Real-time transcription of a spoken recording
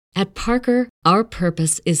At Parker, our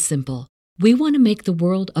purpose is simple. We want to make the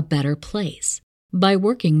world a better place by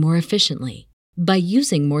working more efficiently, by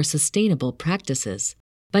using more sustainable practices,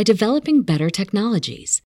 by developing better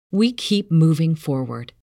technologies. We keep moving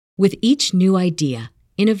forward. With each new idea,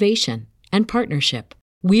 innovation, and partnership,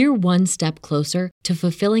 we're one step closer to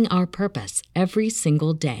fulfilling our purpose every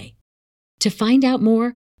single day. To find out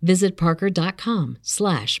more, visit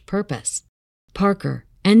parker.com/purpose. Parker,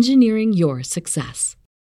 engineering your success.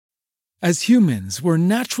 As humans, we're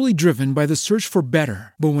naturally driven by the search for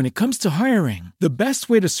better. But when it comes to hiring, the best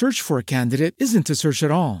way to search for a candidate isn't to search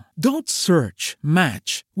at all. Don't search,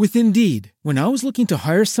 match with Indeed. When I was looking to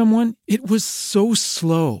hire someone, it was so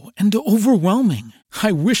slow and overwhelming.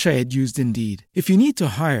 I wish I had used Indeed. If you need to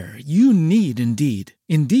hire, you need Indeed.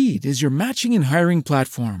 Indeed is your matching and hiring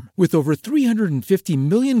platform with over 350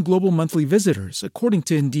 million global monthly visitors, according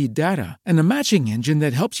to Indeed data, and a matching engine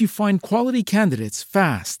that helps you find quality candidates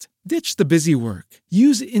fast. Ditch the busy work.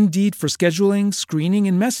 Use Indeed for scheduling, screening,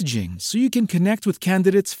 and messaging so you can connect with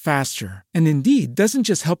candidates faster. And Indeed doesn't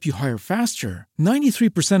just help you hire faster.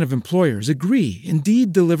 93% of employers agree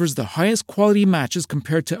Indeed delivers the highest quality matches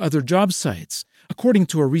compared to other job sites, according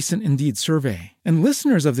to a recent Indeed survey. And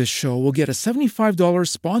listeners of this show will get a $75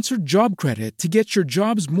 sponsored job credit to get your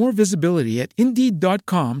jobs more visibility at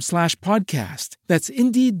Indeed.com/podcast. That's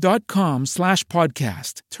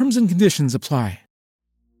Indeed.com/podcast. Terms and conditions apply.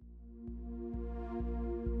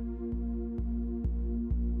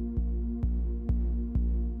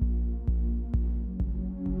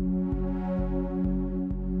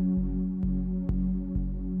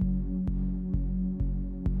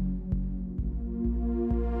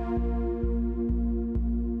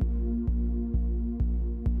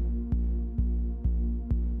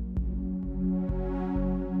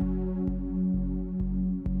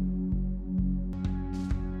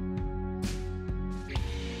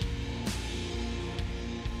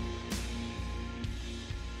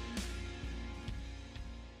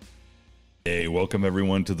 Hey, welcome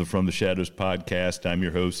everyone to the From the Shadows podcast. I'm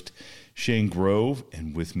your host, Shane Grove,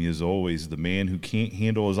 and with me as always, the man who can't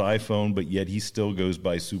handle his iPhone, but yet he still goes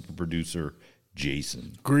by super producer,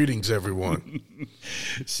 Jason. Greetings, everyone.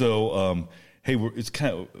 So, hey, it's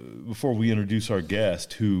kind of, before we introduce our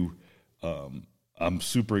guest, who I'm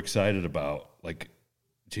super excited about, like,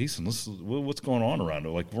 Jason, what's going on around it?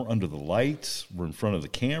 Like, we're under the lights, we're in front of the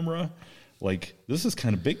camera. Like, this is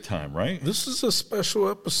kind of big time, right? This is a special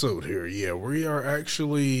episode here. Yeah, we are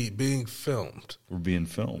actually being filmed. We're being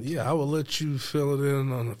filmed. Yeah, I will let you fill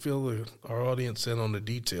our audience in on the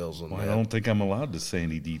details on that. I don't think I'm allowed to say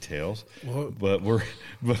any details. But we're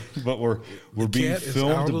being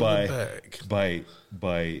filmed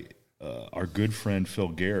by our good friend Phil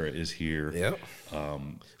Garrett is here. Yep.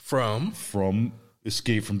 From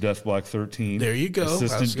Escape from Death Block 13. There you go.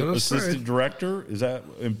 Assistant director, is that,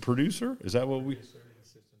 and producer? Is that what we?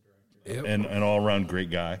 Yep. And all around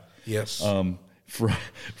great guy. Yes.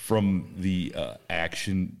 From the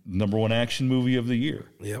number one action movie of the year.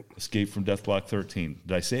 Yep. Escape from Death Block 13.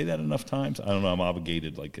 Did I say that enough times? I don't know. I'm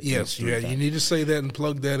obligated. Yes. Yeah. You need to say that and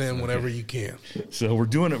plug that in whenever you can. So we're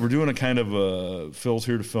doing a kind of Phil's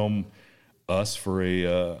here to film us for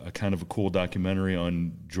a kind of a cool documentary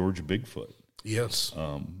on Georgia Bigfoot. Yes.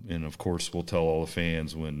 And, of course, we'll tell all the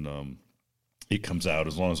fans when it comes out,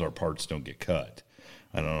 as long as our parts don't get cut.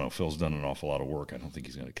 I don't know. Phil's done an awful lot of work. I don't think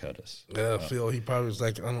he's going to cut us. Phil, he probably was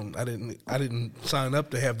like, I didn't sign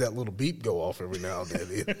up to have that little beep go off every now and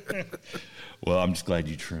then. Well, I'm just glad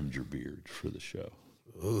you trimmed your beard for the show.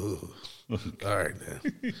 Ooh. All right, man.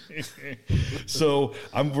 So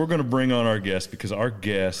we're going to bring on our guest because our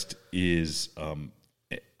guest is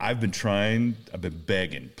I've been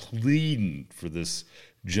begging, pleading for this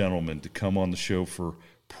gentleman to come on the show for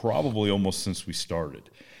probably almost since we started.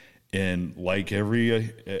 And like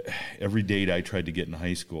every date I tried to get in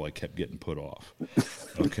high school, I kept getting put off.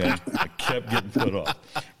 Okay? I kept getting put off.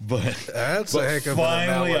 But that's a heck of an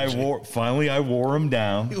analogy. Finally I wore him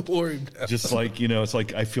down. You wore him down. Just like, it's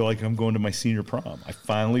like I feel like I'm going to my senior prom. I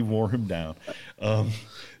finally wore him down.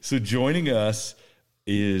 So joining us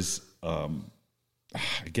is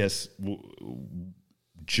I guess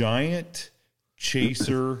giant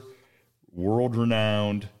chaser,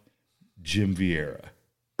 world-renowned Jim Vieira.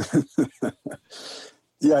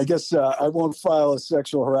 Yeah, I guess I won't file a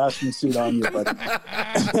sexual harassment suit on you, but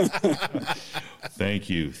thank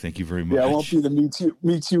you very much. Yeah, it won't be the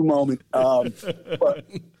Me Too moment. But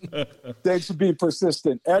thanks for being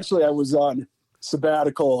persistent. Actually, I was on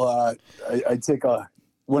sabbatical. I take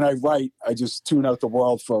when I write, I just tune out the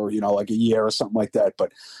world for, like a year or something like that.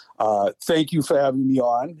 But thank you for having me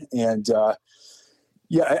on. And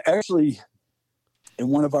actually, in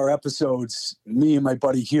one of our episodes, me and my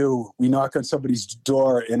buddy Hugh, we knock on somebody's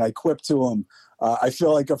door and I quip to him, I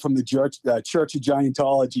feel like I'm from the Church of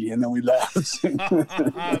Giantology, and then we laugh.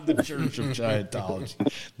 The Church of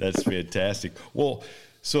Giantology. That's fantastic. Well,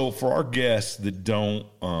 so for our guests that don't,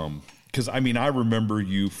 because I mean, I remember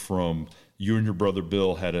you from you and your brother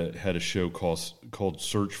Bill had a show called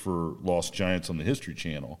Search for Lost Giants on the History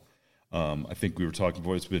Channel. I think we were talking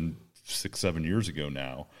before. It's been 6-7 years ago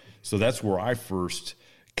now. So that's where I first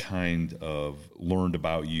kind of learned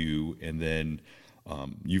about you, and then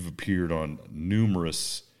you've appeared on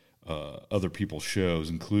numerous other people's shows,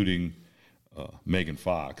 including Megan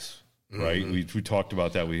Fox. Right? Mm-hmm. We talked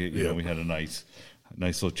about that. We we had a nice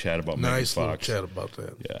little chat about Megan Fox. Nice little chat about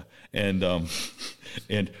that. Yeah, and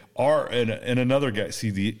another guy.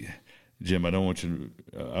 See, Jim, I want you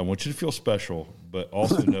to feel special, but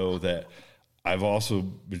also know that I've also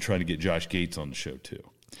been trying to get Josh Gates on the show too.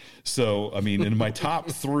 So, I mean, in my top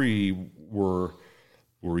 3 were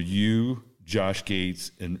you, Josh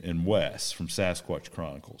Gates, and Wes from Sasquatch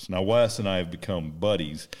Chronicles. Now, Wes and I have become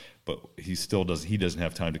buddies, but he doesn't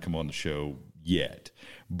have time to come on the show yet.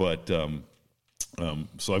 But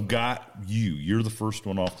so I've got you. You're the first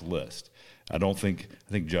one off the list. I think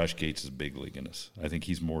Josh Gates is big league in us. I think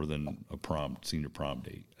he's more than a senior prom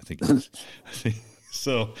date. I think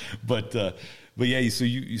so. But yeah. So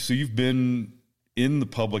you've been in the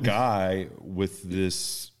public eye with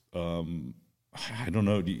this. I don't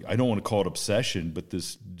know. I don't want to call it obsession, but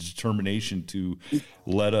this determination to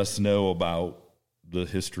let us know about the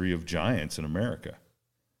history of giants in America.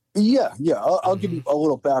 Yeah. I'll give you a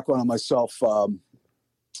little background on myself.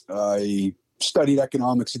 I studied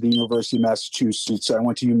economics at the University of Massachusetts. I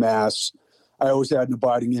went to UMass. I always had an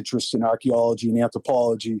abiding interest in archaeology and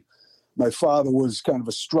anthropology. My father was kind of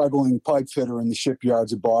a struggling pipe fitter in the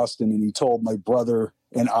shipyards of Boston, and he told my brother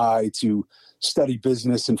and I to study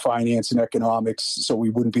business and finance and economics so we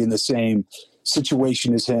wouldn't be in the same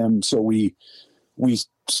situation as him. So we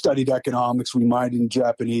studied economics. We minored in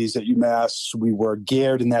Japanese at UMass. We were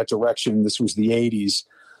geared in that direction. This was the 80s,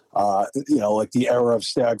 like the era of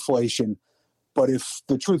stagflation. But if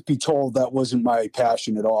the truth be told, that wasn't my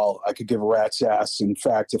passion at all. I could give a rat's ass. In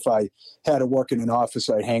fact, if I had to work in an office,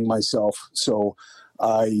 I'd hang myself. So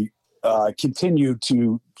I continued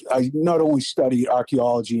to, I not only studied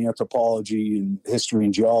archaeology, anthropology, and history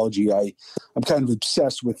and geology, I'm kind of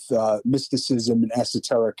obsessed with mysticism and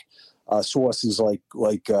esoteric sources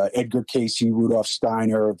like Edgar Cayce, Rudolf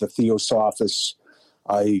Steiner, the Theosophists.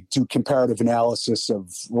 I do comparative analysis of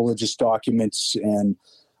religious documents, and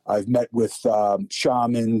I've met with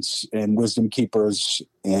shamans and wisdom keepers,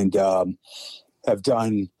 and have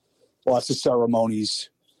done lots of ceremonies.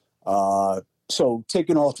 So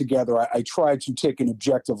taken all together, I tried to take an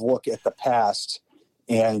objective look at the past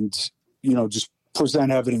and, just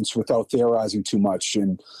present evidence without theorizing too much.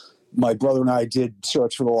 And my brother and I did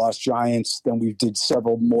Search for the Lost Giants. Then we did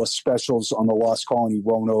several more specials on the Lost Colony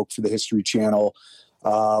Roanoke for the History Channel.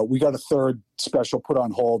 We got a third special put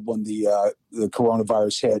on hold when the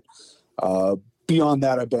coronavirus hit. Beyond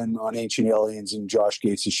that, I've been on Ancient Aliens and Josh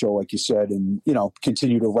Gates' show, like you said, and,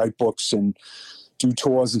 continue to write books and do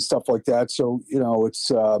tours and stuff like that. So,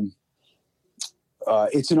 it's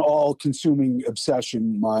an all-consuming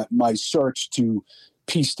obsession, my search to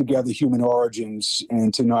piece together human origins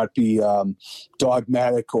and to not be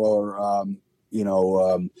dogmatic or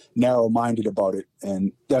narrow-minded about it.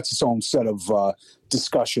 And that's its own set of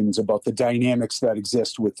discussions about the dynamics that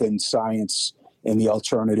exist within science and the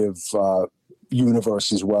alternative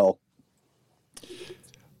universe as well.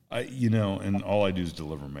 And all I do is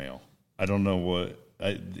deliver mail. I don't know what,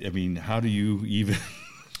 I mean, how do you even...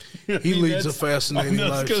 He leads a fascinating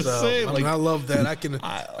lifestyle. I love that. I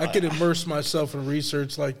can immerse myself in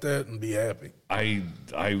research like that and be happy.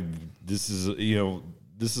 This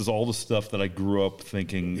is all the stuff that I grew up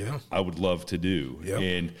thinking I would love to do. Yep.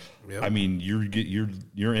 And I mean, you're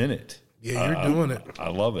in it. Yeah, you're doing it. I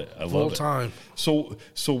love it. I love it. Full time. So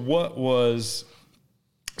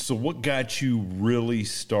what got you really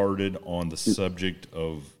started on the subject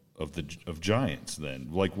of giants then?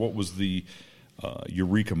 Like, what was the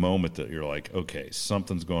eureka moment that you're like, okay,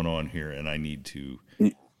 something's going on here and I need to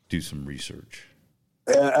do some research?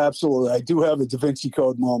 Absolutely. I do have a Da Vinci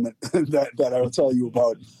Code moment that I will tell you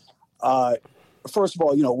about. First of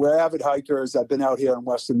all, we're avid hikers. I've been out here in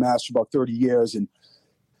Western Mass for about 30 years, and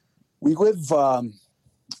we live right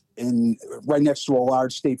next to a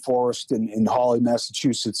large state forest in Hawley,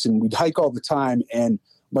 Massachusetts, and we'd hike all the time. And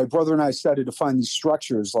my brother and I started to find these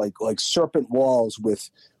structures like serpent walls with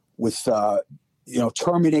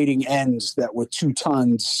terminating ends that were 2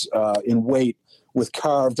 tons in weight, with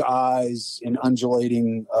carved eyes and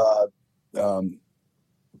undulating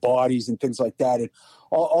bodies and things like that, and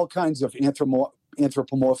all kinds of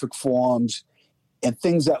anthropomorphic forms and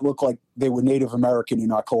things that look like they were Native American and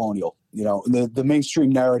not colonial. The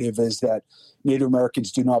mainstream narrative is that Native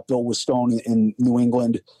Americans do not build with stone in New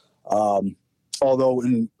England, although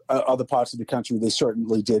in other parts of the country they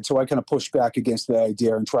certainly did. So I kind of push back against that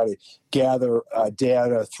idea and try to gather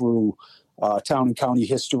data through town and county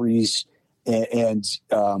histories and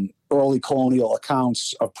early colonial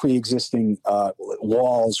accounts of pre-existing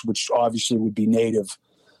walls, which obviously would be native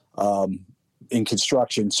in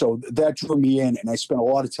construction. So that drew me in, and I spent a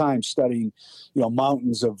lot of time studying,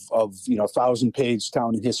 mountains of 1,000-page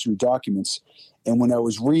town and history documents. And when I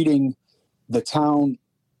was reading the town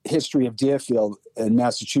history of Deerfield in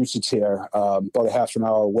Massachusetts here, about a half an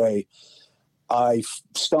hour away, I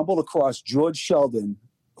stumbled across George Sheldon,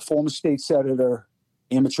 former state senator,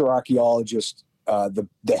 amateur archaeologist, the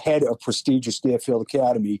head of prestigious Deerfield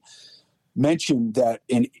Academy, mentioned that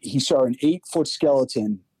he saw an 8-foot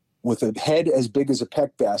skeleton with a head as big as a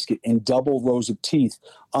peck basket and double rows of teeth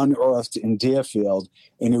unearthed in Deerfield.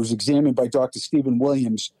 And it was examined by Dr. Stephen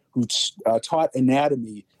Williams, who taught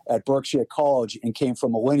anatomy at Berkshire College and came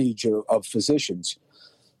from a lineage of physicians.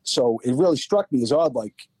 So it really struck me as odd,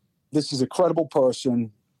 like, this is a credible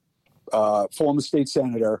person, former state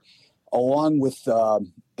senator, along with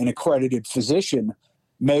an accredited physician,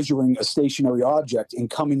 measuring a stationary object and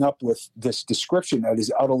coming up with this description that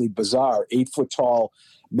is utterly bizarre: 8 foot tall,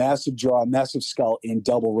 massive jaw, massive skull, and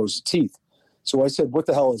double rows of teeth. So I said, what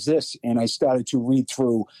the hell is this? And I started to read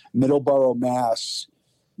through Middleborough, Mass,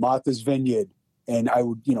 Martha's Vineyard, and I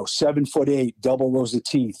would, 7'8", double rows of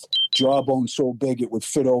teeth, jawbone so big it would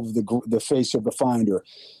fit over the face of the finder.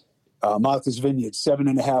 Martha's Vineyard,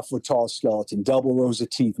 7.5 foot tall skeleton, double rows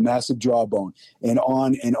of teeth, massive jawbone, and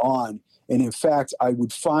on and on. And in fact, I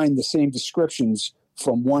would find the same descriptions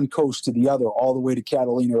from one coast to the other, all the way to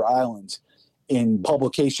Catalina Island, in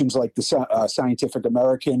publications like the Scientific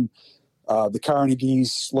American, the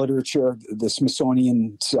Carnegie's literature, the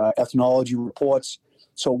Smithsonian's ethnology reports.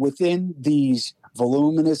 So within these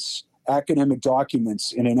voluminous academic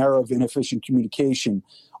documents in an era of inefficient communication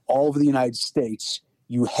all over the United States,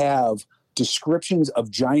 you have descriptions of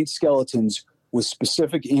giant skeletons with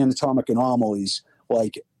specific anatomic anomalies,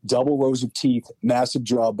 like double rows of teeth, massive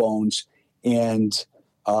jawbones, and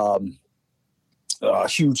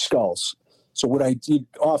huge skulls. So what I did,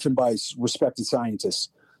 often by respected scientists,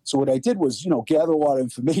 so what I did was, gather a lot of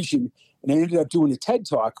information, and I ended up doing a TED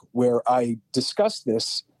Talk where I discussed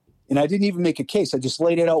this, and I didn't even make a case. I just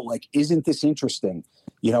laid it out like, isn't this interesting?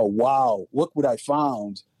 Wow, look what I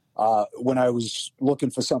found when I was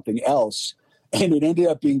looking for something else. And it ended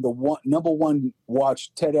up being the number one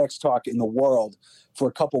watched TEDx talk in the world for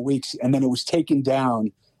a couple of weeks. And then it was taken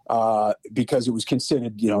down because it was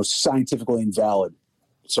considered, scientifically invalid.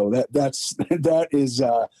 So that is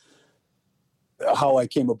how I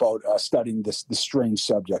came about studying this strange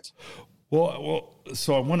subject. Well,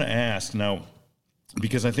 so I want to ask now,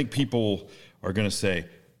 because I think people are going to say,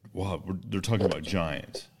 well, they're talking about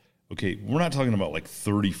giants. Okay, we're not talking about like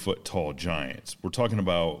 30-foot tall giants. We're talking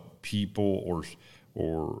about people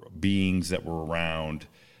or beings that were around,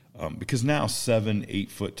 because now 7-8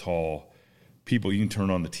 foot tall people, you can turn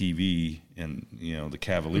on the TV and the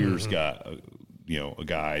Cavaliers got a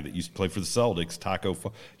guy that used to play for the Celtics, Taco.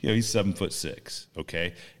 He's 7'6",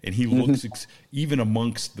 okay, and he looks even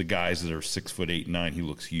amongst the guys that are 6'8", 9", he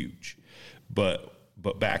looks huge, but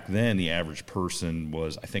back then the average person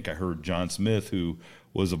was, I think I heard John Smith, who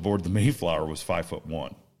was aboard the Mayflower, was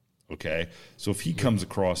 5'1". Okay, so if he comes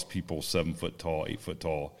across people 7 foot tall, 8 foot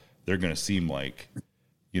tall, they're going to seem like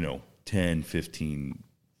 10, 15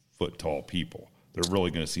 foot tall people. They're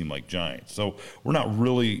really going to seem like giants. So we're not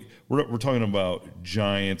really we're talking about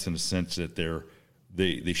giants in the sense that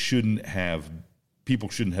they shouldn't have, people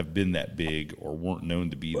shouldn't have been that big or weren't known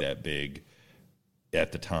to be that big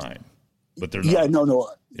at the time. But they're not. Yeah, no.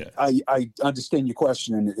 Yeah. I understand your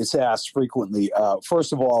question, and it's asked frequently.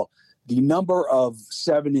 First of all, the number of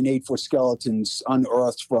 7 and 8 foot skeletons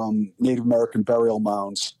unearthed from Native American burial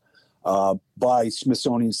mounds by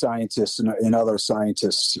Smithsonian scientists and other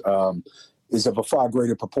scientists is of a far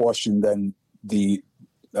greater proportion than the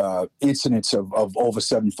incidence of over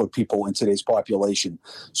 7 foot people in today's population.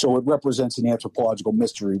 So it represents an anthropological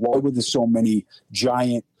mystery. Why were there so many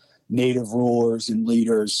giant Native rulers and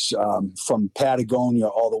leaders from Patagonia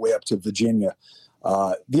all the way up to Virginia?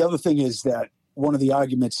 The other thing is that one of the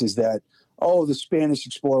arguments is that, the Spanish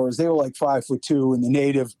explorers, they were like 5'2", and the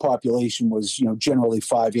native population was, generally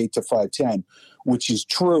 5'8" to 5'10", which is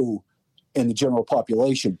true in the general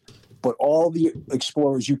population. but all the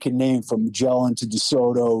explorers you can name, from Magellan to De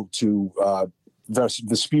Soto to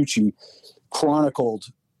Vespucci, chronicled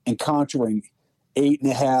encountering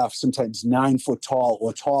 8.5, sometimes 9 foot tall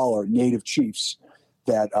or taller native chiefs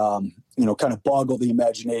that, kind of boggle the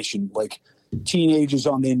imagination, like teenagers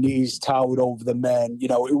on their knees towered over the men.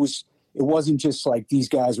 It wasn't just like these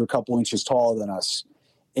guys were a couple inches taller than us.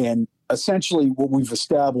 And essentially what we've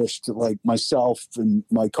established, like myself and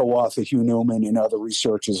my co-author Hugh Newman and other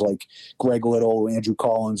researchers like Greg Little, Andrew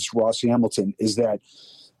Collins, Ross Hamilton, is that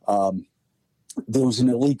there was an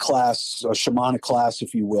elite class, a shamanic class,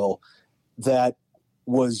 if you will, that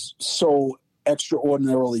was so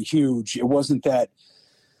extraordinarily huge. It wasn't that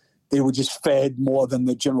they were just fed more than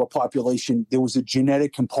the general population. There was a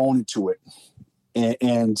genetic component to it.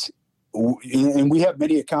 And we have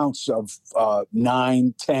many accounts of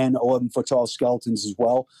 9, 10, 11 foot tall skeletons as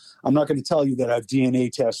well. I'm not going to tell you that I've DNA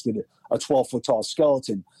tested a 12 foot tall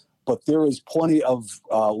skeleton, but there is plenty of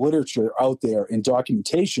literature out there and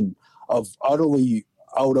documentation of utterly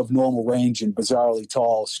out of normal range and bizarrely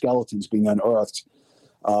tall skeletons being unearthed.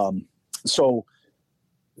 So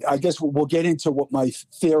I guess we'll get into what my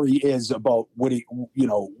theory is about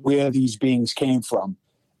where these beings came from.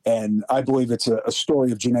 And I believe it's a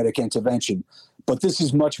story of genetic intervention. But this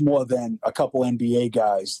is much more than a couple NBA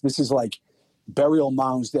guys. This is like burial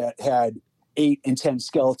mounds that had 8 and 10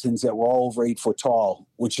 skeletons that were all over 8 foot tall,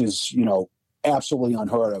 which is, absolutely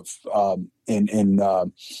unheard of in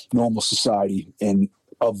normal society and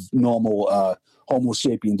of normal Homo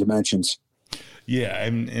sapien dimensions. Yeah,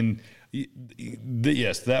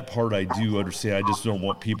 yes, that part I do understand. I just don't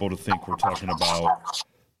want people to think we're talking about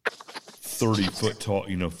 30 foot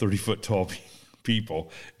tall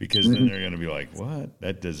people, because then they're going to be like, what?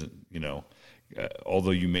 That doesn't,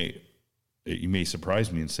 although you may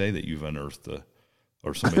surprise me and say that you've unearthed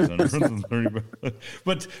somebody's unearthed the 30,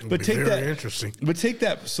 but take that interesting. But take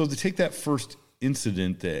that. So to take that first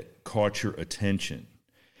incident that caught your attention.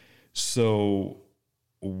 So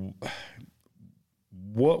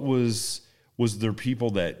what was there people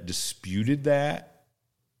that disputed that,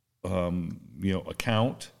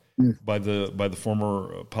 account by the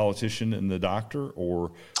former politician and the doctor,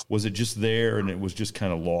 or was it just there and it was just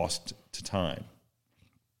kind of lost to time?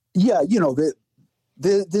 Yeah,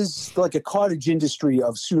 there's like a cottage industry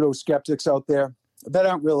of pseudo skeptics out there that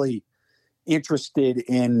aren't really interested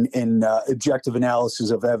in objective analysis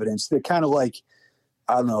of evidence. They're kind of like,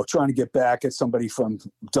 I don't know, trying to get back at somebody from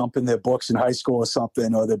dumping their books in high school or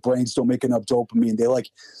something, or their brains don't make enough dopamine. They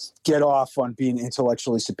get off on being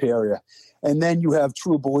intellectually superior. And then you have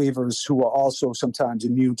true believers who are also sometimes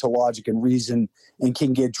immune to logic and reason and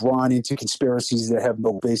can get drawn into conspiracies that have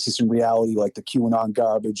no basis in reality, like the QAnon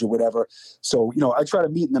garbage or whatever. So, I try to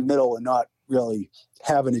meet in the middle and not really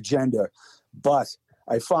have an agenda. But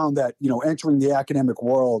I found that, entering the academic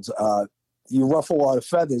world, you ruffle a lot of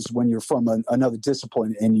feathers when you're from another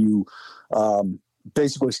discipline, and you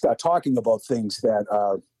basically start talking about things that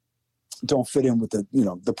don't fit in with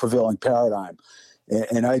the prevailing paradigm.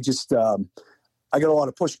 And I just I got a lot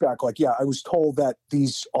of pushback. Like, I was told that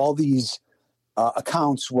all these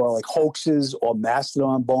accounts were like hoaxes or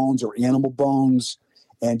mastodon bones or animal bones,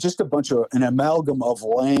 and just an amalgam of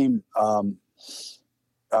lame, and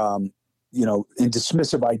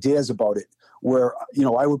dismissive ideas about it. Where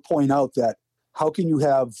I would point out that how can you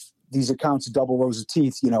have these accounts of double rows of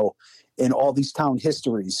teeth, in all these town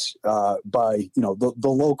histories by the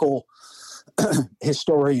local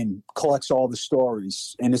historian collects all the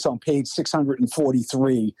stories, and it's on page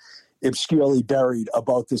 643, obscurely buried,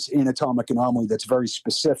 about this anatomic anomaly that's very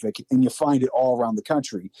specific, and you find it all around the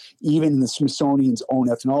country, even in the Smithsonian's own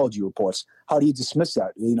ethnology reports. How do you dismiss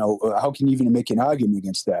that? How can you even make an argument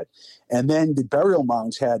against that? And then the burial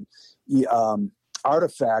mounds had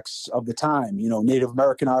artifacts of the time, Native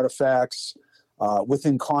American artifacts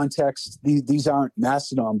within context. These aren't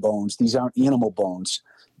mastodon bones. These aren't animal bones.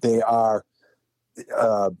 They are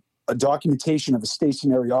a documentation of a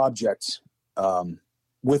stationary object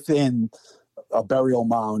within a burial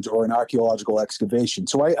mound or an archaeological excavation.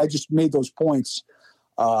 So I just made those points.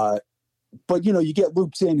 But, you get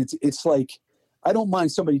looped in. It's like, I don't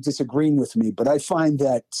mind somebody disagreeing with me, but I find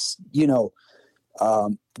that,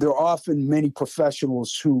 there are often many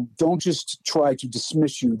professionals who don't just try to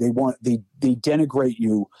dismiss you. They denigrate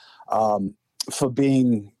you for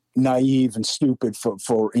being naive and stupid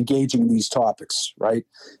for engaging in these topics, right?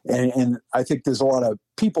 And I think there's a lot of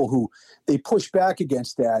people who they push back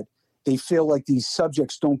against that. They feel like these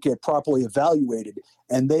subjects don't get properly evaluated,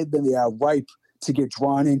 and they are ripe to get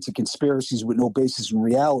drawn into conspiracies with no basis in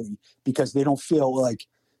reality, because they don't feel like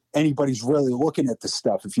anybody's really looking at this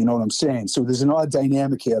stuff, if you know what I'm saying. So there's an odd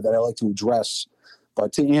dynamic here that I like to address.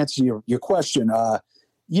 But to answer your question,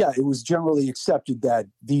 yeah, it was generally accepted that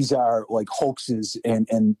these are like hoaxes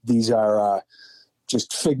and these are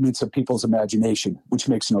just figments of people's imagination, which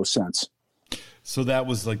makes no sense. So that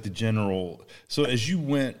was like the general. So as you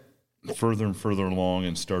went further and further along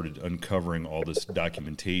and started uncovering all this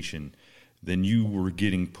documentation, then you were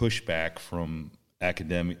getting pushback from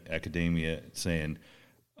academia saying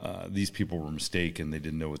these people were mistaken, they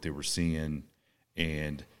didn't know what they were seeing,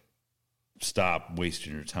 and stop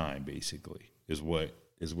wasting your time, basically, is what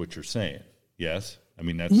you're saying. Yes? I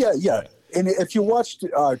mean, that's... Yeah. And if you watched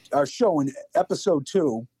our show in episode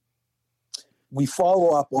 2, we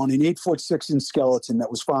follow up on an 8'6" skeleton that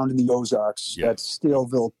was found in the Ozarks at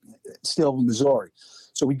Staleville, Missouri.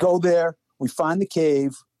 So we go there, we find the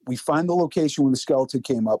cave, we find the location where the skeleton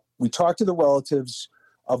came up. We talk to the relatives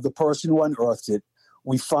of the person who unearthed it.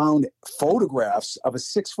 We found photographs of a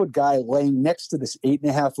 6-foot guy laying next to this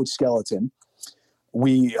 8.5-foot skeleton.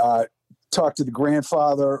 We talked to the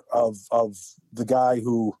grandfather of the guy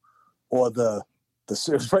who, or the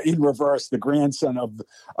in reverse, the grandson of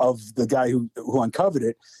the guy who uncovered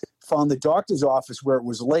it, found the doctor's office where it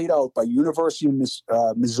was laid out by University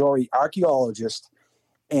of Missouri archaeologists,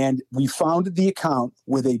 and we found the account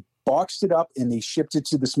where they boxed it up and they shipped it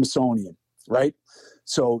to the Smithsonian, right?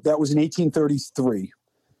 So that was in 1833.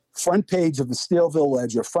 Front page of the Staleville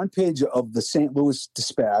Ledger, front page of the St. Louis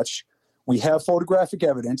Dispatch. We have photographic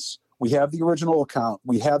evidence. We have the original account.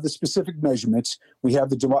 We have the specific measurements. We have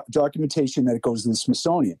the documentation that it goes to the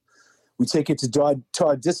Smithsonian. We take it to Todd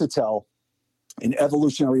Disotell, an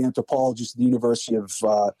evolutionary anthropologist at the University of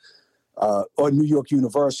or New York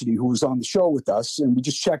University, who was on the show with us, and we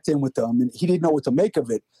just checked in with them, and he didn't know what to make of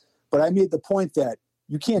it. But I made the point that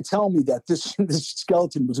you can't tell me that this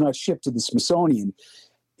skeleton was not shipped to the Smithsonian.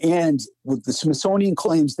 And with the Smithsonian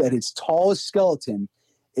claims that its tallest skeleton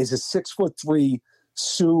is a 6'3"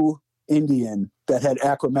 Sioux Indian that had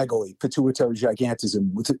acromegaly, pituitary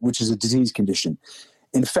gigantism, which is a disease condition.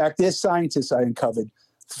 In fact, their scientists I uncovered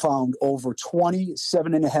found over 20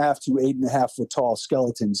 7.5 to 8.5 foot tall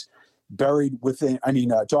skeletons buried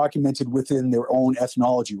documented within their own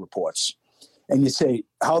ethnology reports. And you say,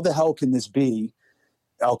 how the hell can this be?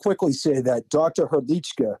 I'll quickly say that Dr.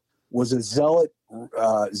 Hrdlicka was a zealous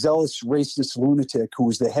racist lunatic who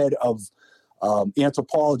was the head of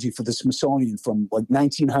anthropology for the Smithsonian from like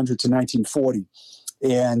 1900 to 1940.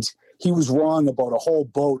 And he was wrong about a whole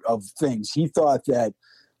boat of things. He thought that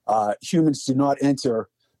humans did not enter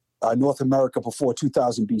North America before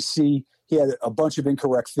 2000 BC. He had a bunch of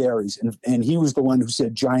incorrect theories, and he was the one who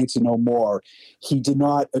said giants and no more. He did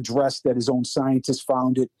not address that his own scientists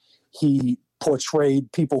found it. He portrayed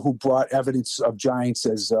people who brought evidence of giants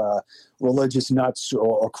as religious nuts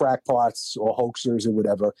or crackpots or hoaxers or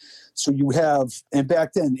whatever. So you have, and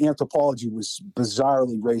back then anthropology was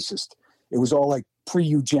bizarrely racist. It was all like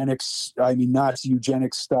pre-eugenics, Nazi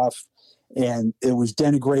eugenics stuff. And it was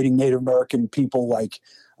denigrating Native American people, like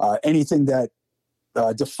anything that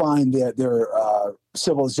defined their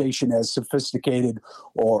civilization as sophisticated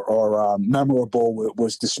or memorable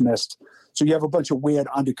was dismissed. So you have a bunch of weird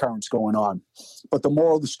undercurrents going on. But the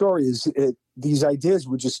moral of the story is these ideas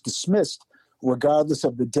were just dismissed regardless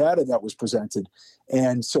of the data that was presented.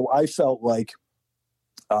 And so I felt like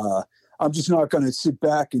I'm just not going to sit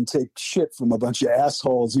back and take shit from a bunch of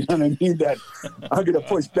assholes, you know what I mean, that I'm going to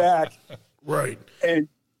push back. Right. And,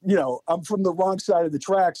 I'm from the wrong side of the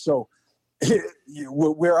track, so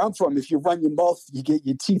where I'm from, if you run your mouth, you get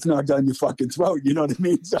your teeth knocked down your fucking throat. You know what I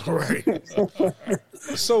mean? So. Right.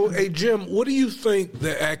 So, hey, Jim, what do you think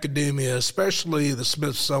the academia, especially the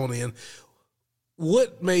Smithsonian,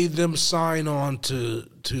 what made them sign on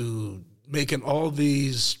to making all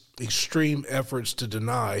these extreme efforts to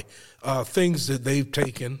deny things that they've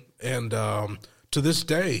taken and to this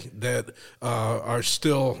day that are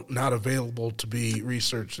still not available to be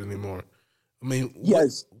researched anymore? I mean,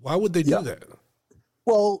 yes. Why would they do that?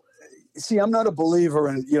 Well, see, I'm not a believer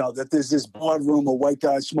in, that there's this boardroom of white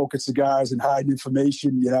guys smoking cigars and hiding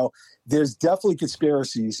information. There's definitely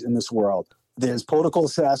conspiracies in this world. There's political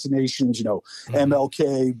assassinations,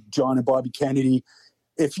 MLK, John and Bobby Kennedy.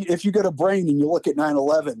 If you got a brain and you look at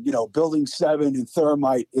 9/11, Building 7 and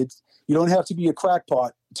thermite, you don't have to be a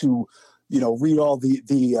crackpot to, read all the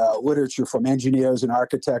literature from engineers and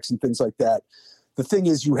architects and things like that. The thing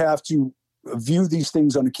is, you have to view these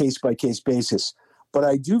things on a case-by-case basis. But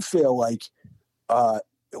I do feel like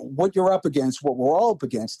what you're up against, what we're all up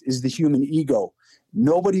against, is the human ego.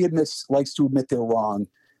 Nobody likes to admit they're wrong.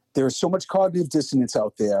 There's so much cognitive dissonance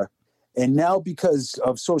out there. And now because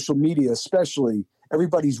of social media especially,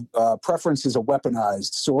 everybody's preferences are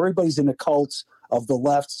weaponized. So everybody's in a cult of the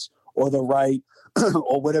left or the right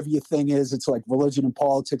or whatever your thing is. It's like religion and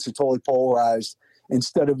politics are totally polarized.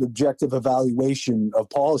 Instead of objective evaluation of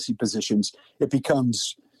policy positions, it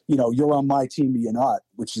becomes, you're on my team or you're not,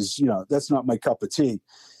 which is, that's not my cup of tea.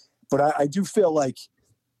 But I do feel like,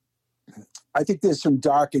 I think there's some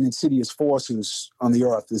dark and insidious forces on the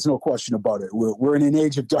earth. There's no question about it. We're in an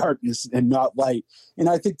age of darkness and not light. And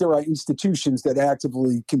I think there are institutions that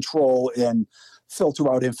actively control and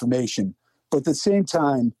filter out information. But at the same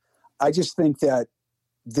time, I just think that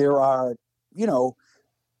there are,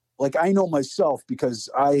 like I know myself because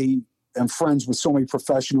I am friends with so many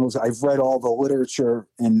professionals. I've read all the literature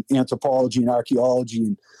in anthropology and archaeology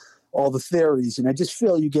and all the theories. And I just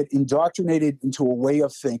feel you get indoctrinated into a way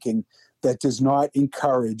of thinking that does not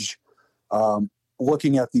encourage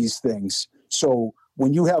looking at these things. So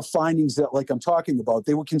when you have findings that, like I'm talking about,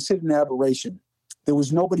 they were considered an aberration. There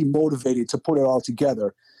was nobody motivated to put it all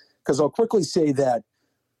together. Because I'll quickly say that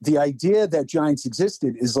the idea that giants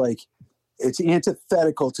existed is like, it's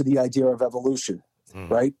antithetical to the idea of evolution,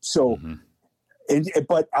 right? So,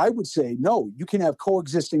 but I would say, no, you can have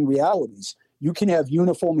coexisting realities. You can have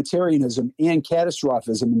uniformitarianism and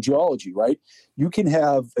catastrophism in geology, right? You can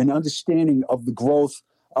have an understanding of the growth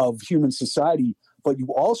of human society, but you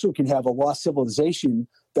also can have a lost civilization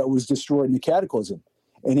that was destroyed in the cataclysm.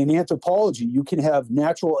 And in anthropology, you can have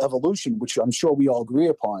natural evolution, which I'm sure we all agree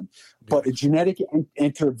upon, but a genetic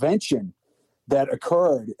intervention that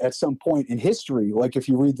occurred at some point in history, like if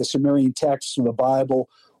you read the Sumerian texts of the Bible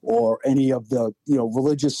or any of the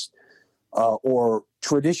religious or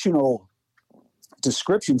traditional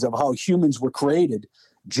descriptions of how humans were created,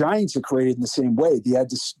 giants are created in the same way.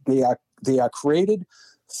 They are created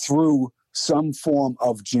through some form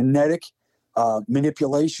of genetic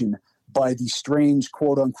manipulation by these strange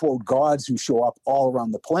quote unquote gods who show up all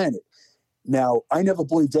around the planet. Now, I never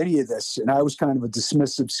believed any of this, and I was kind of a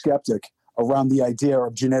dismissive skeptic around the idea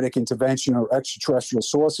of genetic intervention or extraterrestrial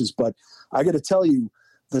sources. But I got to tell you,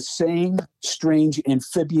 the same strange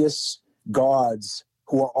amphibious gods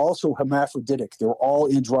who are also hermaphroditic, they're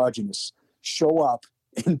all androgynous, show up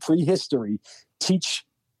in prehistory,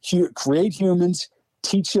 create humans,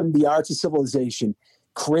 teach them the arts of civilization,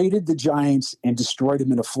 created the giants and destroyed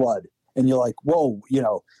them in a flood. And you're like, whoa,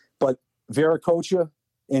 but Viracocha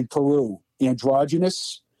in Peru,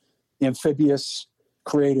 androgynous, amphibious,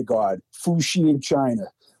 creator god, Fuxi in China,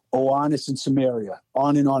 Oannes in Sumeria,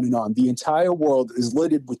 on and on and on. The entire world is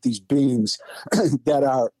littered with these beings that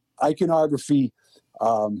are iconographically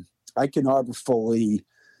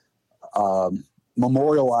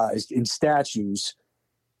memorialized in statues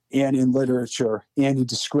and in literature and in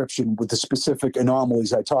description with the specific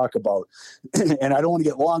anomalies I talk about. And I don't want to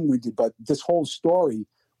get long-winded, but this whole story,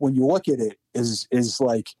 when you look at it, is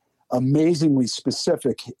like amazingly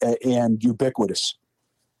specific and ubiquitous.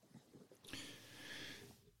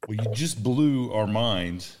 Well, you just blew our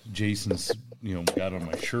minds. Jason's, got on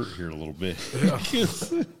my shirt here a little bit. Yeah.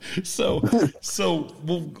 so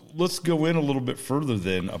well, let's go in a little bit further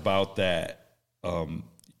then about that,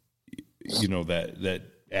 that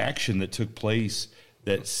action that took place,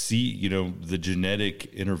 the genetic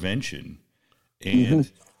intervention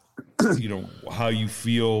and, how you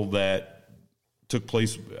feel that took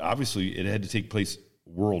place. Obviously it had to take place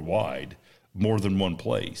worldwide, more than one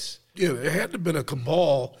place. Yeah, there had to have been a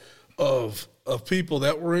cabal of people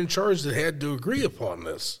that were in charge that had to agree upon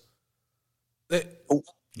this. I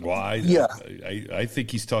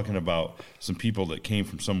think he's talking about some people that came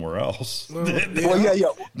from somewhere else.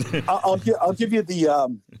 I'll give you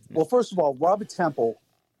the well, first of all, Robert Temple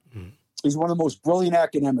is one of the most brilliant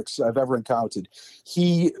academics I've ever encountered.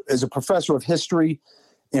 He is a professor of history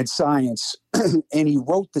and science, and he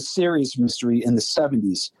wrote The Serious Mystery in the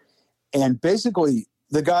 70s. And basically,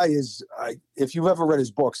 the guy is, if you've ever read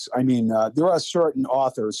his books, there are certain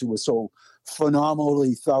authors who are so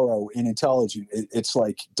phenomenally thorough and intelligent. It's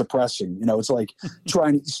like depressing. It's like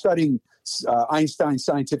studying Einstein's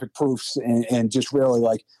scientific proofs and just really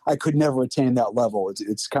like, I could never attain that level.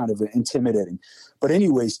 It's kind of intimidating. But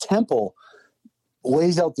anyways, Temple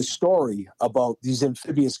lays out the story about these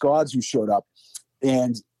amphibious gods who showed up.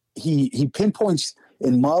 And he pinpoints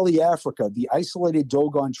in Mali, Africa, the isolated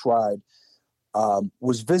Dogon tribe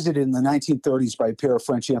was visited in the 1930s by a pair of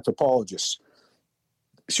French anthropologists.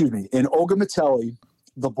 In Ogamateli,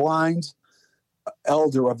 the blind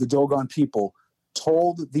elder of the Dogon people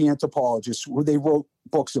told the anthropologists, who they wrote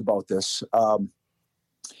books about this,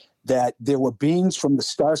 that there were beings from the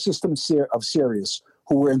star system of Sirius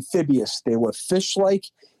who were amphibious. They were fish-like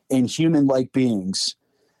and human-like beings,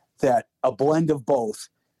 that a blend of both.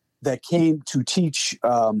 that came to teach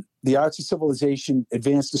the arts of civilization,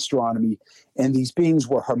 advanced astronomy, and these beings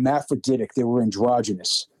were hermaphroditic. They were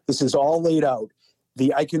androgynous. This is all laid out.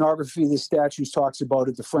 The iconography of the statues talks about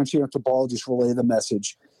it. The French anthropologists relay the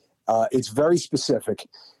message. It's very specific.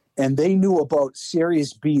 And they knew about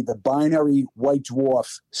Sirius B, the binary white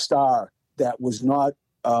dwarf star that was not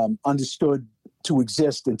understood to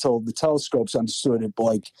exist until the telescopes understood it,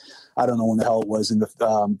 like, I don't know when the hell it was, in the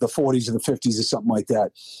 40s or the 50s or something like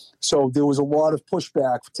that. So there was a lot of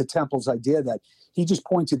pushback to Temple's idea that he just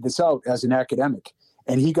pointed this out as an academic,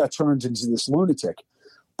 and he got turned into this lunatic.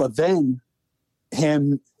 But then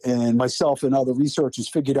him and myself and other researchers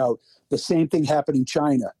figured out the same thing happened in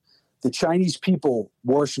China. The Chinese people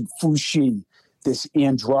worship Fuxi, this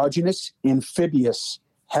androgynous, amphibious,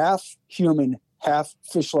 half human, half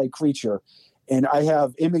fish-like creature. And I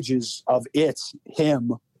have images of it,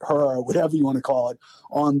 him, her, whatever you want to call it,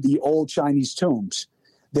 on the old Chinese tombs.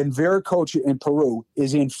 Then Viracocha in Peru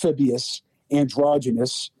is amphibious,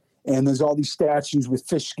 androgynous, and there's all these statues with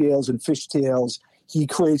fish scales and fish tails. He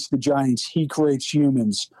creates the giants. He creates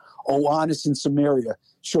humans. Oannes in Samaria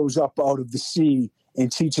shows up out of the sea and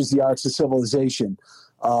teaches the arts of civilization.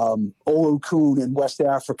 Olokun in West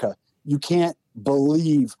Africa. You can't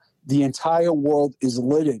believe the entire world is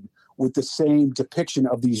littered with the same depiction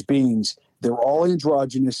of these beings. They're all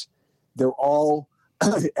androgynous. They're all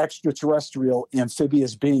extraterrestrial,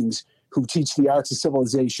 amphibious beings who teach the arts of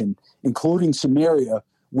civilization, including Samaria,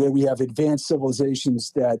 where we have advanced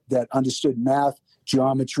civilizations that understood math,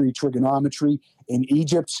 geometry, trigonometry. In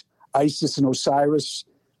Egypt, Isis and Osiris.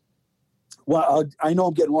 Well, I know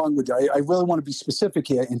I'm getting long with you. I really want to be specific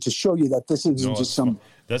here and to show you that this isn't just some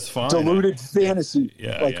that's fine. Diluted fantasy.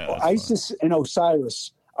 Yeah, Isis fine. and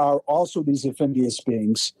Osiris are also these amphibious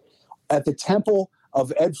beings. At the temple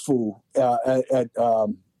of Edfu,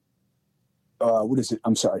 what is it?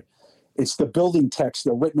 I'm sorry. It's the building text.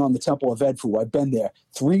 They're written on the temple of Edfu. I've been there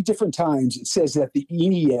 3 different times. It says that the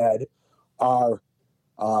Ennead are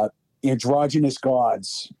androgynous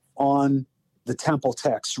gods on the temple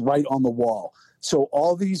text right on the wall. So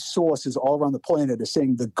all these sources all around the planet are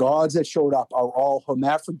saying the gods that showed up are all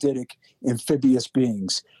hermaphroditic amphibious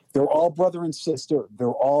beings. They're all brother and sister. They're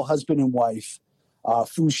all husband and wife.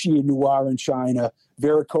 Fuxi and Nuar in China,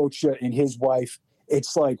 Viracocha and his wife.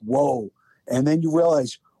 It's like, whoa. And then you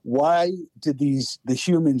realize, why did the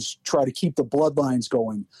humans try to keep the bloodlines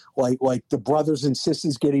going? Like the brothers and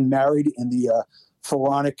sisters getting married in the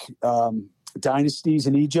pharaonic dynasties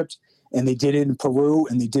in Egypt, and they did it in Peru,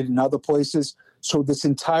 and they did it in other places. So this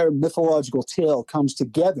entire mythological tale comes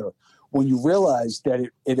together when you realize that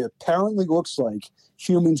it apparently looks like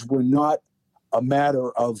humans were not a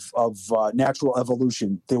matter of natural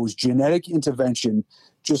evolution. There was genetic intervention,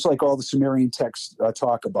 just like all the Sumerian texts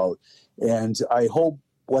talk about. And I hope,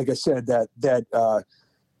 like I said, that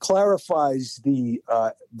clarifies the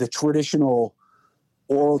traditional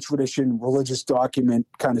oral tradition, religious document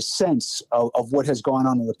kind of sense of what has gone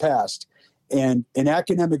on in the past. And an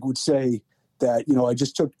academic would say that, I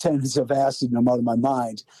just took 10 hits of acid and I'm out of my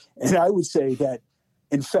mind. And I would say that,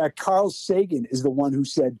 in fact, Carl Sagan is the one who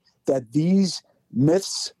said that these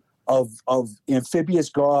myths of amphibious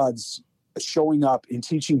gods showing up and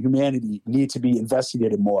teaching humanity need to be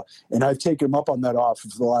investigated more. And I've taken him up on that offer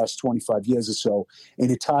for the last 25 years or so.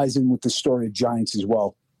 And it ties in with the story of giants as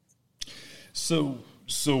well. So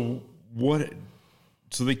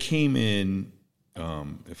they came in,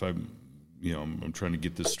 if I'm trying to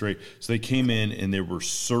get this straight. So they came in and there were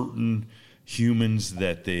certain humans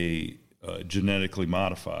that they genetically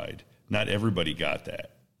modified. Not everybody got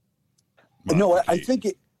that. No, I think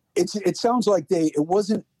it sounds like it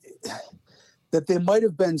wasn't that there might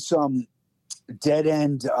have been some dead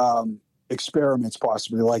end experiments,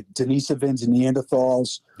 possibly like Denisovans and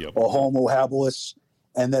Neanderthals or Homo habilis,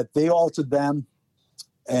 and that they altered them,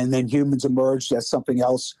 and then humans emerged as something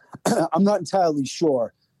else. I'm not entirely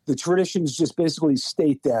sure. The traditions just basically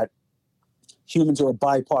state that humans are a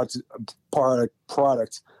byproduct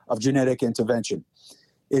of genetic intervention.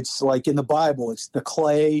 It's like in the Bible, it's the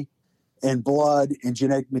clay and blood and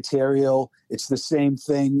genetic material. It's the same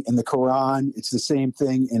thing in the Quran. It's the same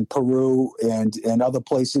thing in Peru and other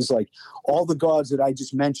places. Like all the gods that I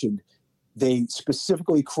just mentioned, they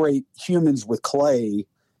specifically create humans with clay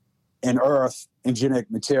and earth and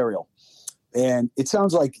genetic material. And it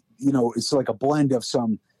sounds like, it's like a blend of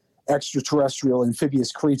some extraterrestrial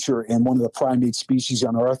amphibious creature and one of the primate species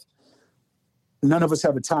on Earth. None of us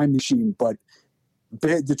have a time machine, but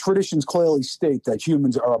the traditions clearly state that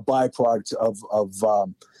humans are a byproduct of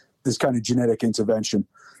this kind of genetic intervention.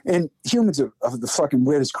 And humans are the fucking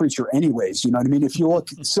weirdest creature anyways. You know what I mean? If you look,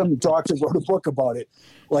 some doctor wrote a book about it.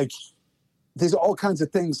 Like, there's all kinds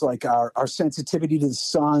of things like our sensitivity to the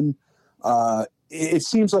sun. It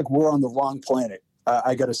seems like we're on the wrong planet,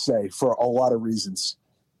 I got to say, for a lot of reasons.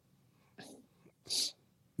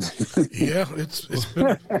 Yeah, it's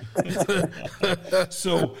been.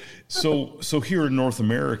 So here in North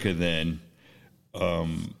America, then,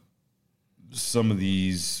 some of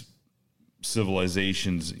these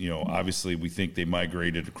civilizations, obviously we think they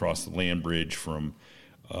migrated across the land bridge from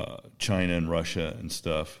China and Russia and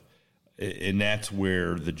stuff, and that's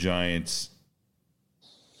where the giants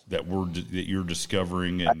that you're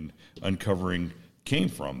discovering and uncovering came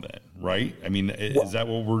from. Then, right? I mean, is that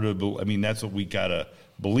what we're to? I mean, that's what we gotta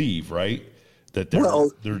believe, right? That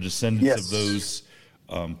they're descendants yes. of those.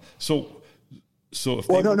 So if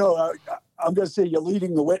no, I'm going to say you're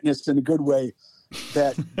leading the witness in a good way.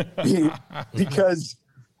 That because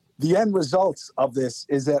the end results of this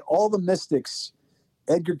is that all the mystics,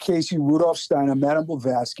 Edgar Cayce, Rudolf Steiner, Madame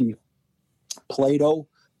Blavatsky, Plato,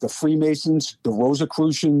 the Freemasons, the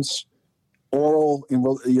Rosicrucians, oral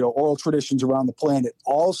traditions around the planet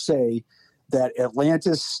all say that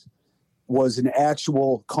Atlantis was an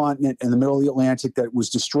actual continent in the middle of the Atlantic that was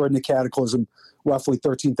destroyed in a cataclysm roughly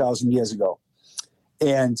 13,000 years ago.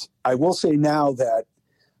 And I will say now that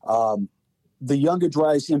the Younger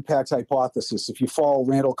Dryas impact hypothesis, if you follow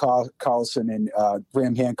Randall Carlson and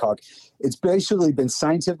Graham Hancock, it's basically been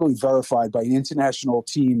scientifically verified by an international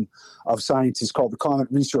team of scientists called the Comet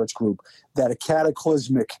Research Group that a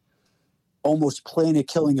cataclysmic, almost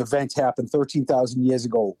planet-killing event happened 13,000 years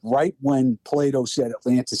ago, right when Plato said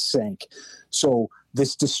Atlantis sank. So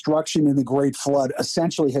this destruction in the Great Flood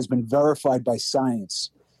essentially has been verified by science.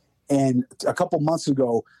 And a couple months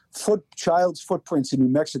ago, child's footprints in New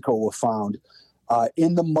Mexico were found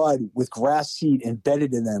in the mud with grass seed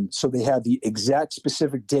embedded in them. So they have the exact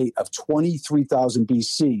specific date of 23,000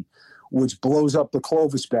 BC, which blows up the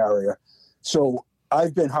Clovis barrier. So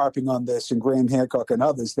I've been harping on this, and Graham Hancock and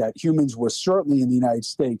others, that humans were certainly in the United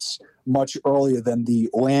States much earlier than the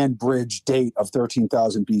land bridge date of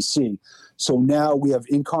 13,000 BC. So now we have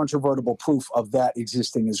incontrovertible proof of that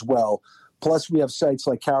existing as well. Plus, we have sites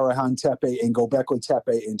like Karahan Tepe and Göbekli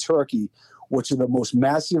Tepe in Turkey, which are the most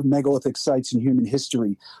massive megalithic sites in human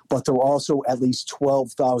history, but they're also at least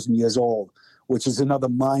 12,000 years old, which is another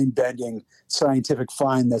mind-bending scientific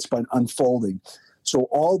find that's been unfolding. So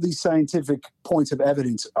all these scientific points of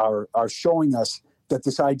evidence are showing us that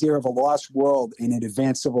this idea of a lost world in an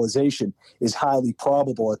advanced civilization is highly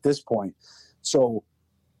probable at this point. So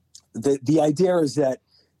the idea is that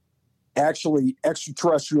actually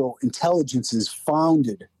extraterrestrial intelligence is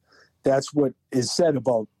founded. That's what is said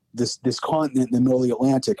about this continent in the middle of the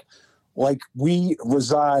Atlantic. Like, we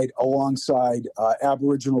reside alongside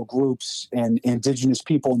Aboriginal groups and indigenous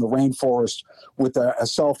people in the rainforest with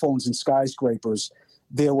cell phones and skyscrapers.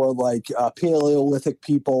 There were like Paleolithic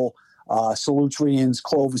people, Solutreans,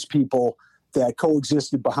 Clovis people that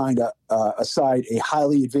coexisted behind aside a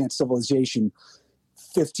highly advanced civilization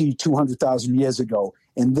 200,000 years ago.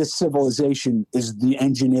 And this civilization is the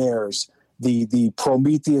engineers, the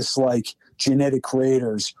Prometheus-like genetic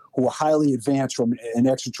creators who are highly advanced from an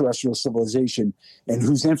extraterrestrial civilization and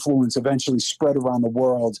whose influence eventually spread around the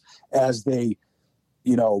world as they,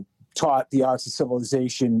 taught the arts of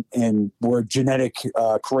civilization and were genetic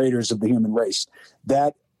creators of the human race.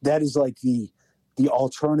 That is like the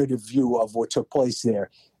alternative view of what took place there.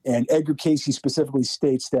 And Edgar Cayce specifically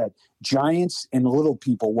states that giants and little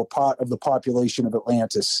people were part of the population of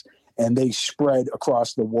Atlantis, and they spread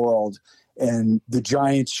across the world. And the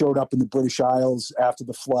giants showed up in the British Isles after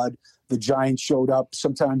the flood. The giants showed up.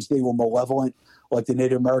 Sometimes they were malevolent, like the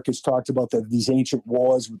Native Americans talked about these ancient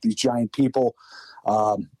wars with these giant people.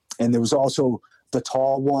 And there was also the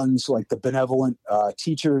tall ones, like the benevolent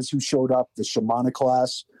teachers who showed up, the shamanic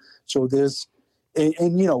class. So there's, and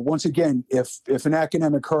once again, if an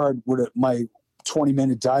academic heard my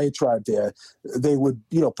 20-minute diatribe there, they would,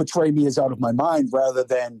 portray me as out of my mind rather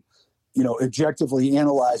than, objectively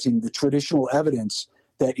analyzing the traditional evidence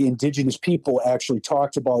that indigenous people actually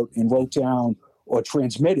talked about and wrote down or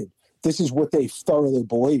transmitted. This is what they thoroughly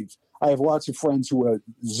believe. I have lots of friends who are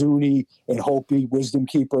Zuni and Hopi wisdom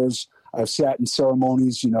keepers. I've sat in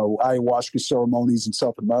ceremonies, ayahuasca ceremonies in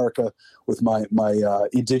South America with my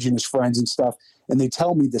indigenous friends and stuff. And they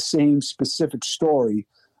tell me the same specific story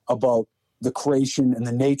about the creation and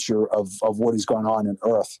the nature of what has gone on in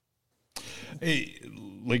Earth. Hey,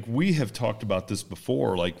 like, we have talked about this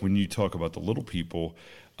before, like when you talk about the little people,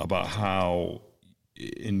 about how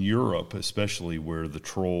in Europe, especially, where the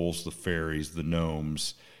trolls, the fairies, the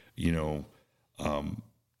gnomes,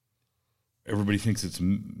 everybody thinks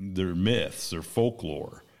they're myths or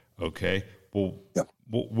folklore. Okay. Well,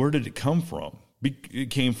 where did it come from? It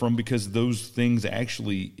came from because those things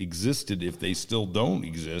actually existed if they still don't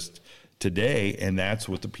exist today. And that's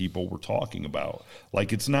what the people were talking about.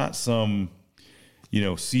 Like, it's not some,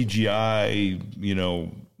 CGI,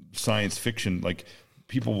 science fiction. Like,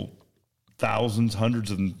 people thousands, hundreds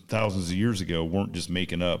and thousands of years ago weren't just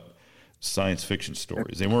making up science fiction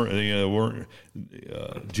stories. They weren't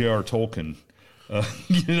J.R. Tolkien.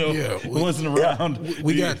 Wasn't around.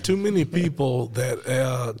 We got too many people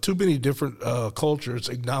that too many different cultures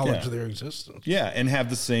acknowledge their existence. Yeah, and have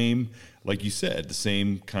the same, like you said, the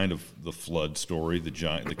same kind of the flood story,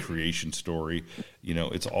 the creation story.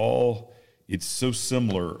 It's so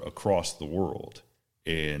similar across the world.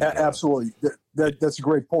 And absolutely, that's a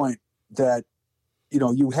great point. That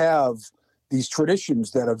you have these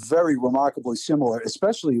traditions that are very remarkably similar,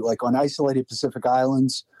 especially like on isolated Pacific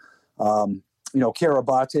islands.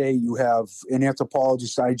 Kiribati, you have an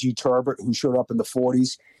anthropologist, I.G. Turbot, who showed up in the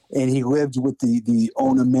 40s, and he lived with the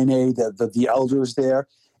Onamene, the elders there,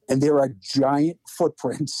 and there are giant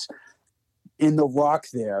footprints in the rock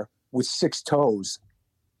there with 6 toes.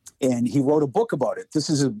 And he wrote a book about it. This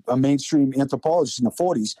is a mainstream anthropologist in the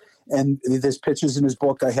 40s, and there's pictures in his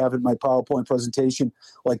book. I have it in my PowerPoint presentation.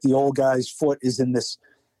 Like, the old guy's foot is in this,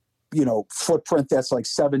 footprint that's like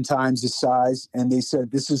 7 times his size. And they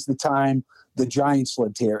said this is the time the giants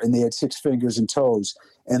lived here, and they had 6 fingers and toes.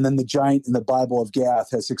 And then the giant in the Bible of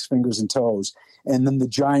Gath has 6 fingers and toes. And then the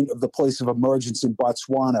giant of the place of emergence in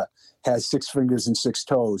Botswana has 6 fingers and 6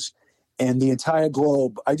 toes. And the entire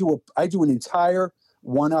globe, I do an entire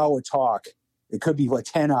 1-hour talk. It could be like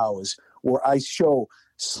 10 hours, where I show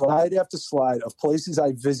slide after slide of places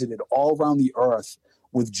I visited all around the earth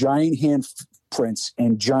with giant hand prints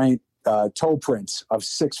and giant toe prints of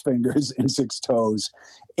 6 fingers and 6 toes.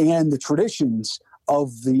 And the traditions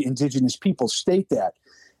of the indigenous people state that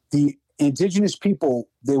the indigenous people,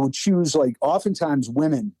 they would choose, like, oftentimes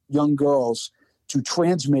women, young girls, to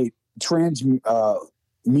transmute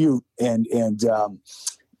and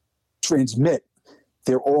transmit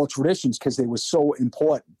their oral traditions because they were so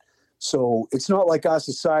important. So it's not like our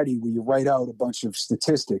society where you write out a bunch of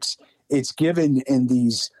statistics. It's given in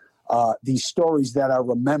these stories that are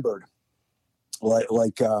remembered.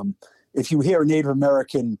 Like if you hear Native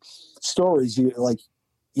American stories, you're like,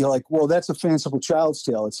 well, that's a fanciful child's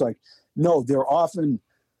tale. It's like, no, they're often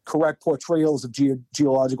correct portrayals of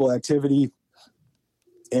geological activity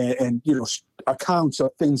and accounts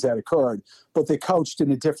of things that occurred, but they're couched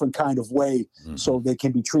in a different kind of way so they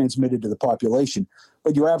can be transmitted to the population.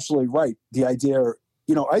 But you're absolutely right. The idea,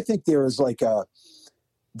 I think there's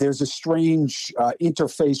a strange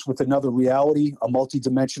interface with another reality, a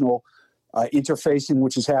multidimensional interfacing,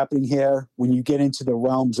 which is happening here when you get into the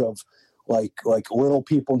realms of like little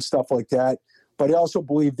people and stuff like that. But I also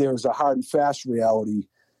believe there's a hard and fast reality.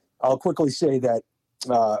 I'll quickly say that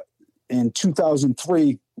in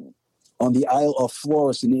 2003, on the Isle of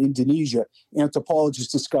Flores in Indonesia,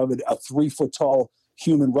 anthropologists discovered a 3-foot-tall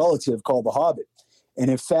human relative called the Hobbit.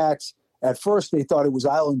 And in fact, at first they thought it was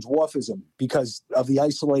island dwarfism because of the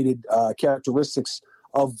isolated characteristics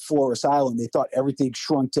of Flores Island. They thought everything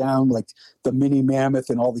shrunk down, like the mini mammoth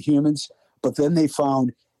and all the humans. But then they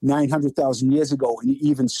found 900,000 years ago, an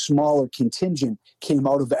even smaller contingent came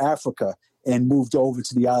out of Africa and moved over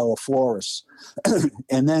to the Isle of Flores.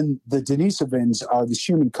 And then the Denisovans are this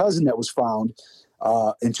human cousin that was found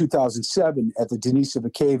in 2007 at the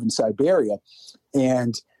Denisova cave in Siberia.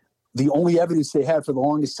 And the only evidence they had for the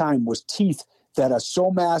longest time was teeth that are so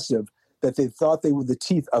massive that they thought they were the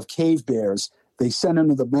teeth of cave bears. They sent them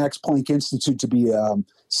to the Max Planck Institute to be DNA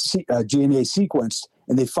sequenced,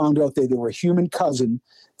 and they found out that they were a human cousin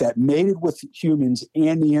that mated with humans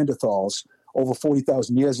and Neanderthals over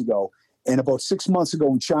 40,000 years ago. And about 6 months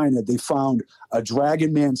ago in China, they found a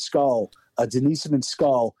dragon man skull, a Denisovan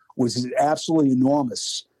skull, which is absolutely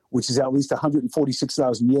enormous, which is at least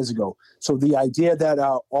 146,000 years ago. So the idea that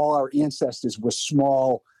all our ancestors were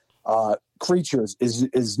small creatures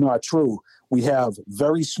is not true. We have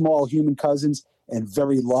very small human cousins and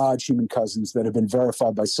very large human cousins that have been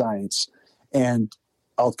verified by science. And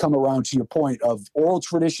I'll come around to your point of oral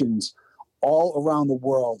traditions all around the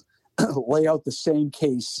world lay out the same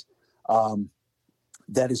case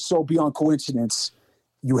that is so beyond coincidence.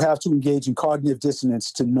 You have to engage in cognitive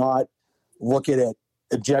dissonance to not look at it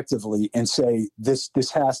objectively and say this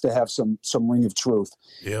has to have some ring of truth.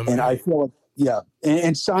 Yeah, and I feel like,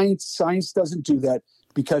 and science doesn't do that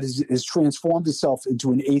because it's transformed itself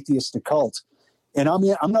into an atheistic cult. And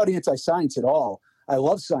I'm not anti-science at all. I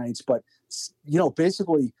love science, but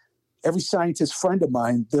basically every scientist friend of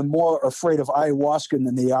mine, they're more afraid of ayahuasca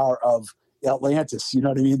than they are of Atlantis. You know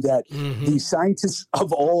what I mean? That the scientists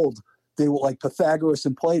of old, they were like Pythagoras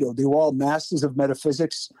and Plato. They were all masters of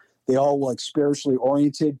metaphysics. They all were like spiritually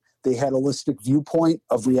oriented. They had a holistic viewpoint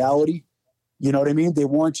of reality. You know what I mean? They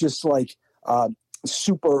weren't just like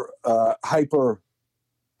super hyper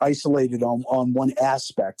isolated on one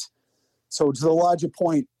aspect. So to the larger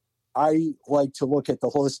point, I like to look at the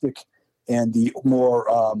holistic and the more,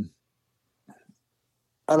 a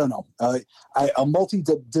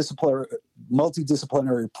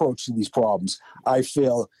multidisciplinary approach to these problems. I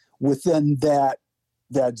feel within that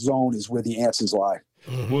zone is where the answers lie.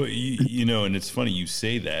 Well, you know, and it's funny you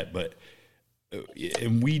say that, but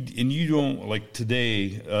and you don't, like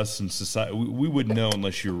today, us in society, we wouldn't know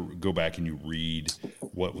unless you go back and you read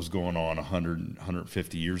what was going on 100,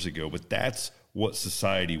 150 years ago. But that's what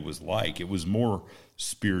society was like. It was more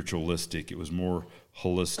spiritualistic. It was more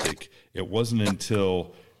holistic. It wasn't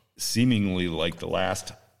until seemingly like the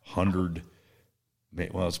last 100,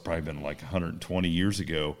 well, it's probably been like 120 years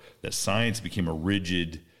ago, that science became a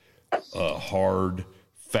rigid, hard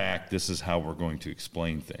fact. This is how we're going to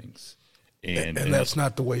explain things. And that's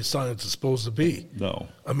not the way science is supposed to be. No.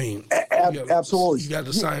 I mean, absolutely. You got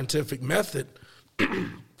the scientific method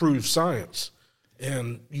proves science.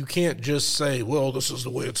 And you can't just say, well, this is the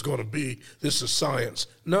way it's going to be. This is science.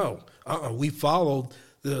 No. We followed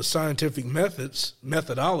the scientific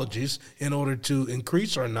methodologies in order to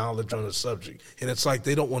increase our knowledge on the subject. And it's like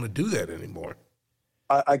they don't want to do that anymore.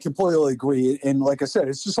 I completely agree. And like I said,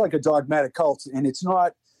 it's just like a dogmatic cult. And it's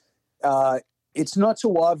not so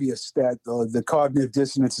obvious that the cognitive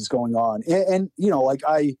dissonance is going on. And you know, like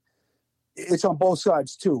it's on both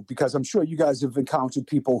sides too, because I'm sure you guys have encountered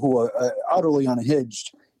people who are utterly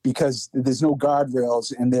unhinged because there's no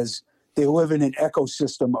guardrails and they live in an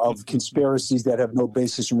ecosystem of conspiracies that have no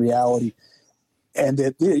basis in reality, and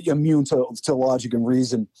they're immune to logic and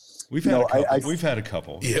reason. We've had a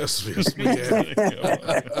couple. Yes, we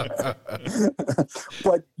have.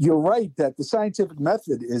 But you're right that the scientific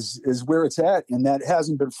method is where it's at, and that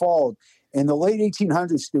hasn't been followed. In the late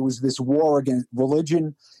 1800s, there was this war against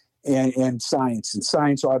religion and science, and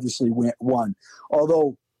science obviously won.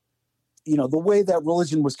 Although, you know, the way that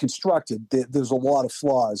religion was constructed, there's a lot of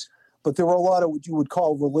flaws, but there were a lot of what you would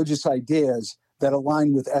call religious ideas that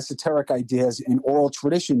align with esoteric ideas and oral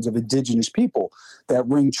traditions of indigenous people that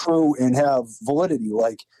ring true and have validity,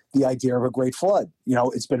 like the idea of a great flood. You know,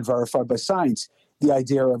 it's been verified by science. The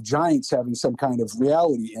idea of giants having some kind of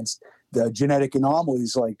reality, and the genetic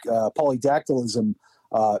anomalies like polydactylism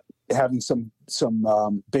having some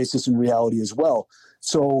basis in reality as well.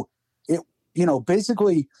 So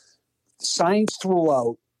basically science threw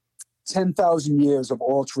out 10,000 years of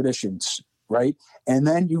oral traditions, right? And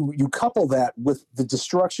then you couple that with the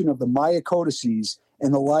destruction of the Maya codices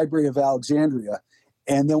and the Library of Alexandria,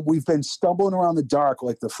 and then we've been stumbling around the dark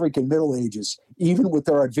like the freaking Middle Ages, even with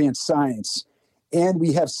our advanced science. And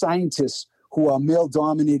we have scientists who are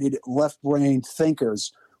male-dominated, left-brained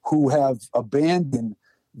thinkers who have abandoned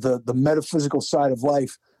the metaphysical side of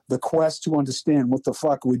life, the quest to understand what the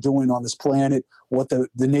fuck we're doing on this planet, what the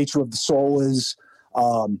nature of the soul is,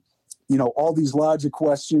 all these larger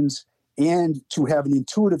questions, and to have an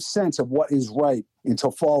intuitive sense of what is right and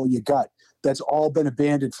to follow your gut. That's all been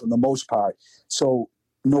abandoned for the most part. So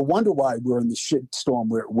no wonder why we're in the shitstorm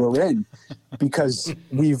we're in, because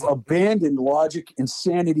we've abandoned logic and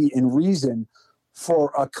sanity and reason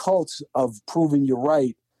for a cult of proving you're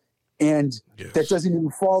right. And that doesn't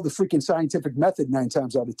even follow the freaking scientific method 9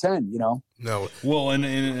 times out of 10, you know? No. Well,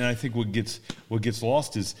 and I think what gets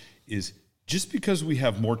lost is just because we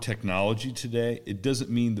have more technology today, it doesn't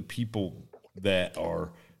mean the people that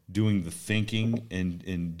are doing the thinking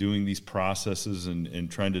and doing these processes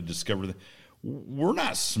and trying to discover we're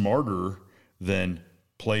not smarter than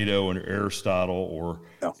Plato and Aristotle or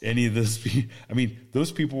any of this. I mean,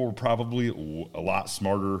 those people were probably a lot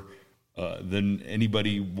smarter than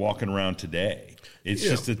anybody walking around today. It's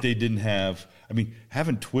just that they didn't have,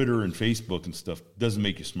 having Twitter and Facebook and stuff doesn't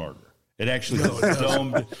make you smarter. It actually has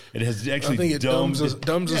dumbed. It has actually dumbs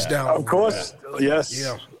us down. Of course, yes.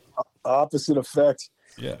 Yeah. Opposite effect.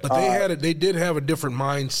 Yeah, but they did have a different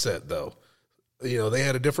mindset, though. You know, they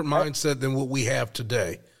had a different mindset than what we have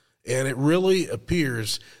today, and it really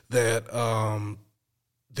appears that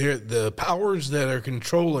the powers that are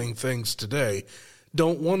controlling things today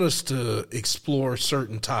don't want us to explore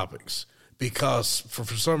certain topics because for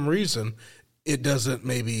some reason it doesn't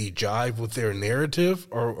maybe jive with their narrative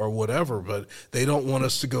or whatever, but they don't want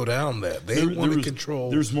us to go down that. They want to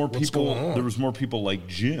control what's going on. There was more people like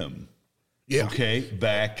Jim Yeah. Okay,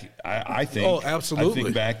 back. I think. Oh, absolutely. I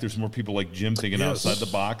think back. There's more people like Jim thinking outside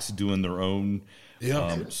the box, doing their own.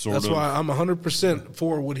 That's why I'm 100%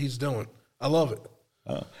 for what he's doing. I love it.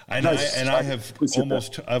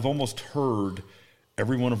 I've almost heard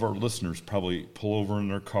every one of our listeners probably pull over in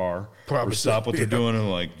their car or stop what they're doing and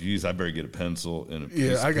like, geez, I better get a pencil and a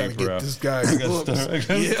piece of I got to paper get out. this guy.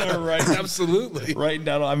 Absolutely. Right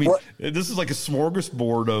down. I mean, this is like a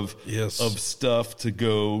smorgasbord of stuff to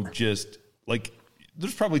go. Just like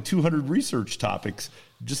there's probably 200 research topics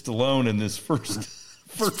just alone in this first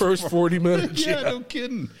 40 minutes. No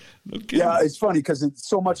kidding. Yeah, it's funny because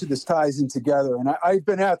so much of this ties in together. And I've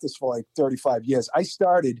been at this for like 35 years. I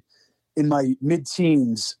started in my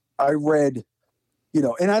mid-teens. I read,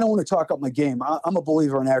 and I don't want to talk up my game. I'm a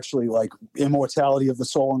believer in actually like immortality of the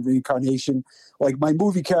soul and reincarnation. Like my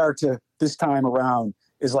movie character this time around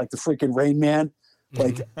is like the freaking Rain Man.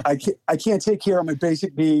 Like I can't take care of my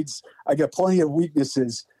basic needs. I got plenty of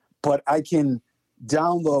weaknesses, but I can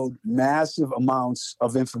download massive amounts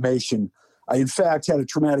of information. I, in fact, had a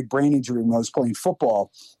traumatic brain injury when I was playing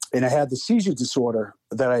football, and I had the seizure disorder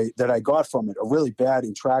that I got from it, a really bad,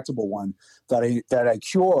 intractable one that I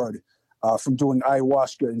cured from doing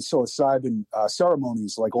ayahuasca and psilocybin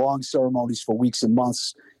ceremonies, like long ceremonies for weeks and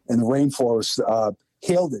months in the rainforest.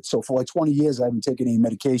 Healed it. So for like 20 years, I haven't taken any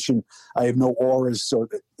medication. I have no auras. So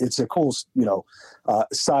it's a cool,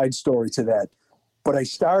 side story to that. But I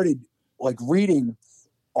started like reading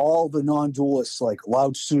all the non-dualists like Lao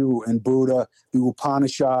Tzu and Buddha, the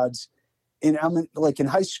Upanishads. And I'm in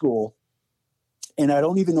high school, and I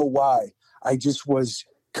don't even know why. I just was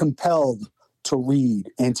compelled to read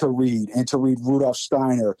Rudolf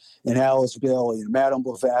Steiner and Alice Bailey and Madame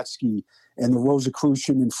Blavatsky and the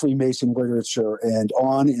Rosicrucian and Freemason literature and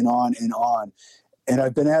on and on and on. And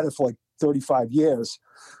I've been at it for like 35 years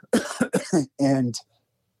and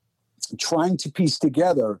trying to piece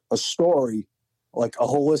together a story, like a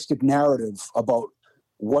holistic narrative about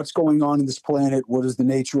what's going on in this planet, what is the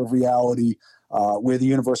nature of reality, where the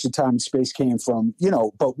universe of time and space came from,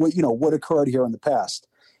 but what occurred here in the past.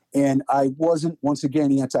 And I wasn't, once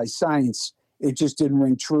again, anti-science. It just didn't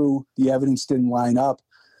ring true. The evidence didn't line up.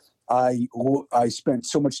 I spent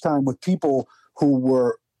so much time with people who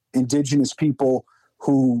were indigenous people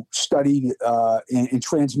who studied and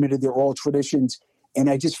transmitted their oral traditions. And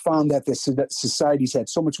I just found that the societies had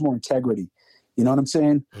so much more integrity. You know what I'm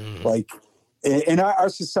saying? Like, and our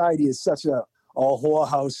society is such a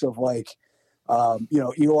whorehouse of like,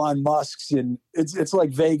 Elon Musk's, and it's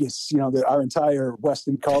like Vegas, our entire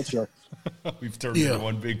Western culture. We've turned into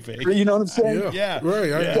one big Vegas. You know what I'm saying? Yeah.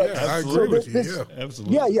 Right. I agree with you. Yeah.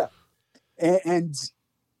 Absolutely. Yeah. And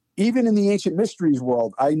even in the ancient mysteries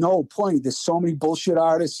world, I know plenty. There's so many bullshit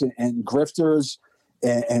artists and grifters,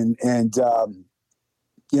 and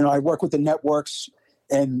I work with the networks,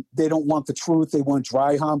 and they don't want the truth. They want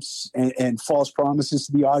dry humps and false promises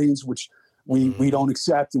to the audience, which we don't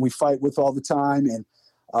accept and we fight with all the time. And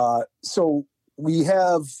so we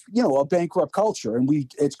have, a bankrupt culture, and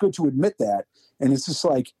it's good to admit that. And it's just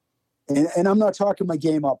like, and I'm not talking my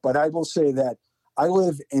game up, but I will say that I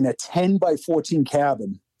live in a 10 by 14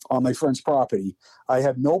 cabin on my friend's property. I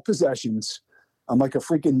have no possessions. I'm like a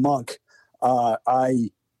freaking monk.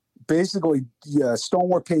 I basically,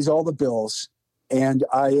 Stonework pays all the bills, and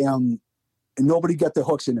nobody got the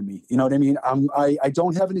hooks into me. You know what I mean? I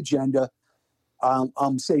don't have an agenda.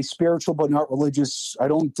 I'm say spiritual, but not religious. I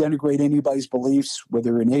don't denigrate anybody's beliefs,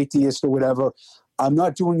 whether an atheist or whatever. I'm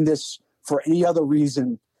not doing this for any other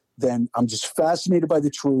reason than I'm just fascinated by the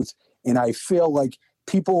truth. And I feel like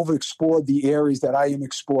people who've explored the areas that I am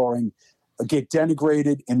exploring get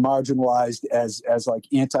denigrated and marginalized as like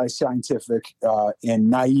anti-scientific and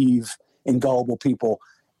naive and gullible people.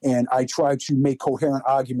 And I try to make coherent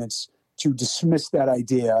arguments to dismiss that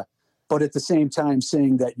idea, but at the same time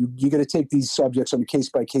saying that you got to take these subjects on a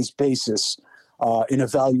case-by-case basis and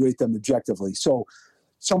evaluate them objectively. So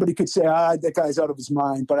somebody could say, that guy's out of his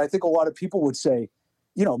mind. But I think a lot of people would say,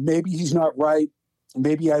 maybe he's not right.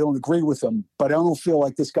 Maybe I don't agree with him, but I don't feel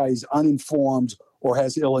like this guy is uninformed or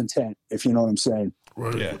has ill intent, if you know what I'm saying.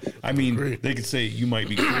 Right. Yeah. I mean, they could say you might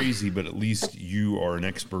be crazy, but at least you are an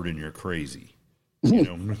expert in your crazy. You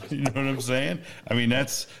know what I'm saying? I mean,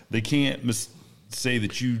 they can't say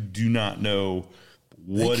that you do not know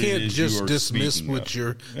what it is. They can't just dismiss what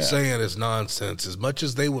you're saying as nonsense as much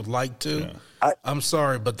as they would like to. Yeah. I'm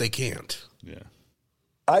sorry, but they can't. Yeah.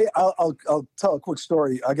 I'll tell a quick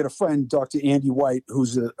story. I got a friend, Dr. Andy White,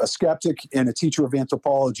 who's a skeptic and a teacher of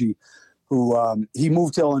anthropology, who he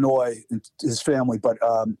moved to Illinois and his family, but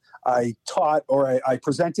I taught or I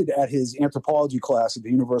presented at his anthropology class at the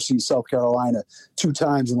University of South Carolina 2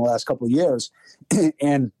 times in the last couple of years.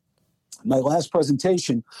 And my last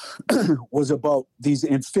presentation was about these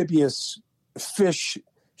amphibious fish,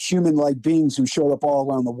 human-like beings who showed up all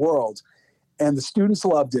around the world. And the students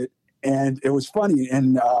loved it. And it was funny.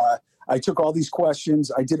 And I took all these questions.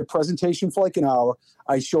 I did a presentation for like an hour.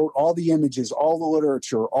 I showed all the images, all the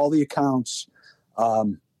literature, all the accounts.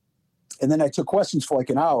 And then I took questions for like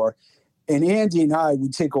an hour. And Andy and I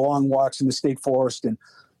would take long walks in the state forest and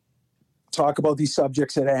talk about these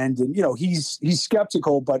subjects at end. And, you know, he's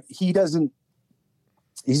skeptical, but he's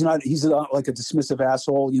not like a dismissive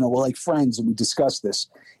asshole. You know, we're like friends and we discuss this.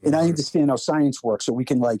 And I understand how science works, so we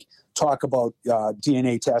can like talk about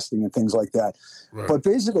DNA testing and things like that. Right. But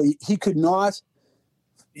basically he could not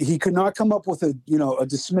come up with a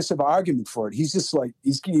dismissive argument for it. He's just like,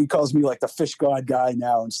 he calls me like the fish god guy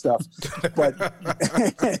now and stuff. But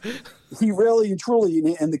he really and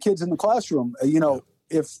truly, and the kids in the classroom, you know,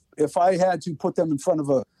 if I had to put them in front of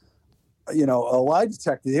a lie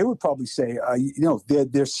detector, they would probably say,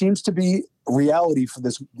 there seems to be reality for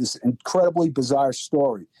this incredibly bizarre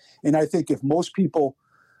story. And I think if most people,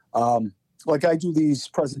 like I do these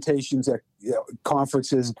presentations at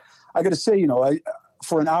conferences, I got to say,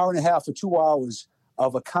 for an hour and a half or 2 hours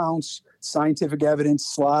of accounts, scientific evidence,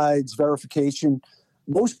 slides, verification,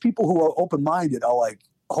 most people who are open-minded are like,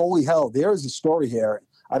 holy hell, there is a story here.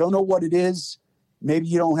 I don't know what it is. Maybe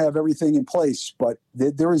you don't have everything in place, but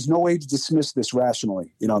there is no way to dismiss this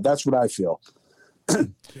rationally. That's what I feel.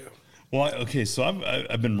 Well, okay, so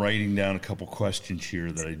I've been writing down a couple questions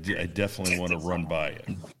here that I definitely want to run by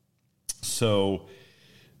you. So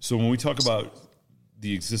when we talk about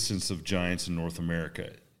the existence of giants in North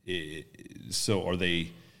America, do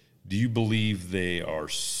you believe they are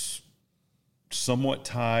somewhat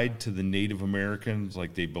tied to the Native Americans,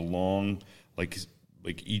 like they belong, like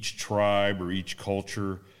each tribe or each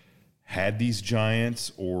culture had these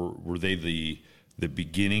giants, or were they the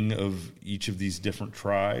beginning of each of these different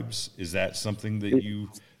tribes? Is that something that you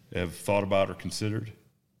have thought about or considered?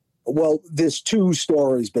 Well, there's 2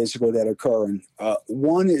 stories basically that occur. And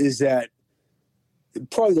one is that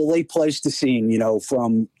probably the late Pleistocene,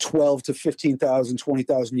 from 12 to 15,000,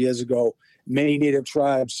 20,000 years ago, many native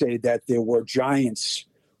tribes say that there were giants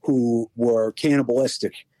who were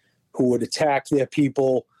cannibalistic, who would attack their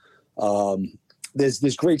people.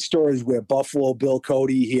 There's great stories where Buffalo Bill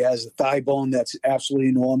Cody, he has a thigh bone that's absolutely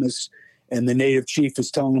enormous, and the native chief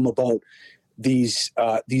is telling him about these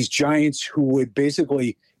giants who would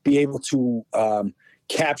basically be able to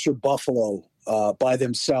capture buffalo by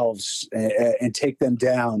themselves and take them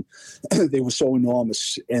down. They were so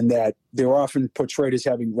enormous, and that they were often portrayed as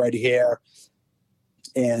having red hair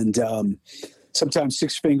and sometimes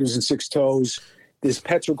 6 fingers and 6 toes. There's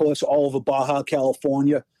petroglyphs all over Baja,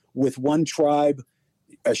 California, with one tribe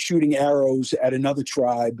shooting arrows at another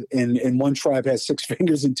tribe, and one tribe has 6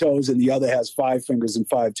 fingers and toes, and the other has 5 fingers and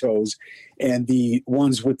 5 toes. And the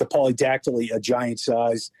ones with the polydactyly are giant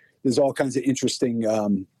size. There's all kinds of interesting,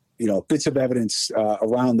 bits of evidence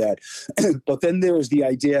around that. But then there was the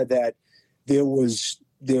idea that there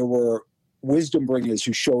were wisdom bringers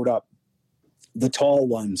who showed up. The tall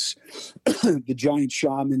ones, the giant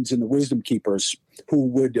shamans and the wisdom keepers,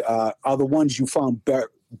 who are the ones you found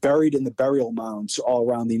buried in the burial mounds all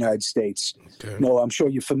around the United States. Okay. I'm sure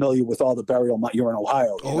you're familiar with all the burial mounds. You're in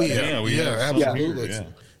Ohio. Oh, yeah, absolutely.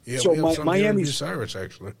 Yeah, so Miami's Cyrus,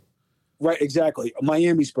 actually. Right, exactly.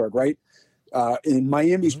 Miamisburg, right? In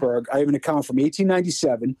Miamisburg, I have an account from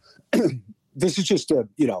 1897. This is just to,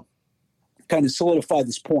 kind of solidify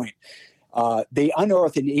this point. They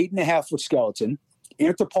unearth an 8.5-foot skeleton.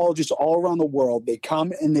 Anthropologists all around the world, they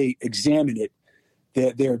come and they examine it.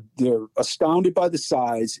 They're astounded by the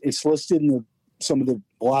size. It's listed in some of the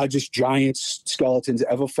largest giant skeletons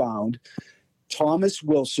ever found. Thomas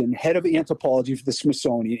Wilson, head of anthropology for the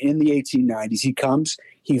Smithsonian in the 1890s, he comes,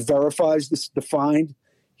 he verifies the find.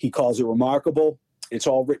 He calls it remarkable. It's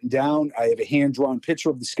all written down. I have a hand-drawn picture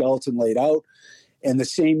of the skeleton laid out. And the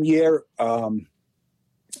same year, renowned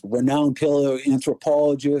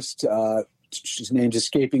paleoanthropologist, his name's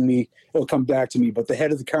escaping me, it'll come back to me, but the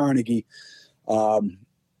head of the Carnegie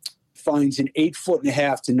finds an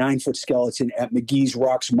 8.5 to 9-foot skeleton at McGee's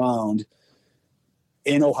Rocks Mound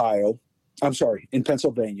in in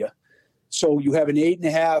Pennsylvania. So you have an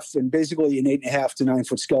 8.5 and basically an 8.5 to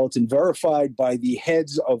 9-foot skeleton verified by the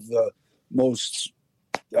heads of the most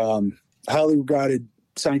highly regarded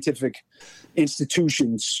scientific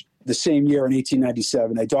institutions the same year, in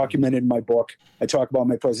 1897. I documented in my book. I talk about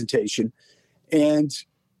my presentation. And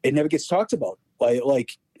it never gets talked about.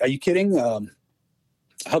 Like, are you kidding?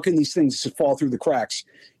 How can these things fall through the cracks?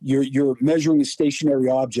 You're measuring a stationary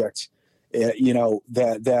object,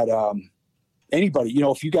 that anybody,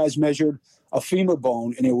 if you guys measured a femur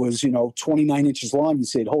bone and it was, 29 inches long, you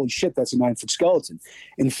said, holy shit, that's a 9-foot skeleton.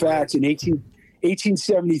 In fact, in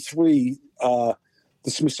 1873, the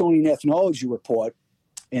Smithsonian Ethnology Report,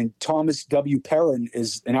 and Thomas W. Perrin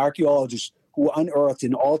is an archaeologist who unearthed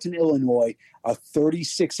in Alton, Illinois, a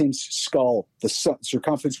 36-inch skull. The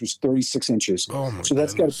circumference was 36 inches. Oh my so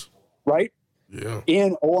that's goodness. Right? Yeah.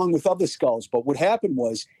 And along with other skulls. But what happened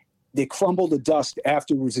was they crumbled to dust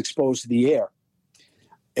after it was exposed to the air.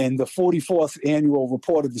 And the 44th annual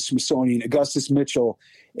report of the Smithsonian, Augustus Mitchell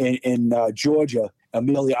in Georgia,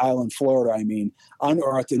 Amelia Island, Florida,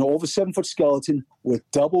 unearthed an over 7-foot skeleton with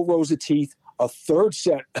double rows of teeth, a third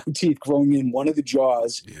set of teeth growing in one of the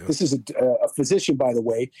jaws. Yeah. This is a physician, by the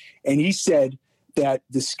way. And he said that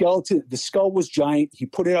the skull was giant. He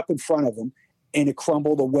put it up in front of him and it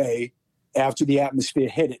crumbled away after the atmosphere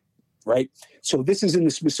hit it. Right. So this is in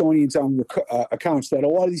the Smithsonian's own accounts that a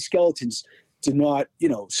lot of these skeletons did not,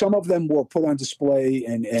 some of them were put on display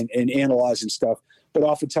and analyzed and stuff, but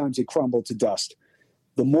oftentimes they crumbled to dust.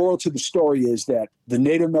 The moral to the story is that the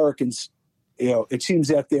Native Americans, it seems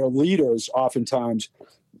that their leaders oftentimes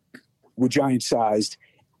were giant-sized,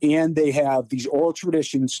 and they have these oral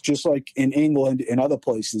traditions, just like in England and other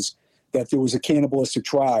places, that there was a cannibalistic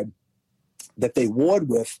tribe that they warred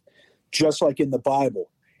with, just like in the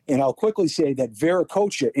Bible. And I'll quickly say that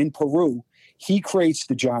Viracocha in Peru, he creates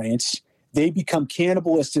the giants. They become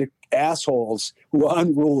cannibalistic assholes who are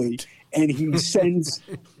unruly, and he sends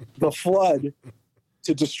the flood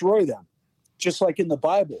to destroy them, just like in the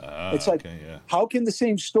Bible. It's like, how can the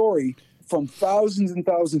same story from thousands and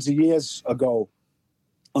thousands of years ago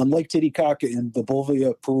on Lake Titicaca in the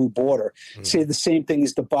Bolivia-Peru border say the same thing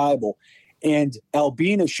as the Bible? And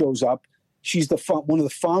Albina shows up. She's one of the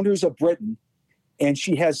founders of Britain, and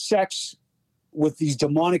she has sex with these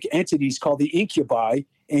demonic entities called the incubi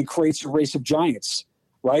and creates a race of giants,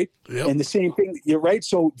 right? Yep. And the same thing, you're right.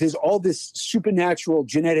 So there's all this supernatural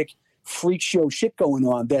genetic freak show shit going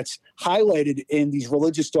on that's highlighted in these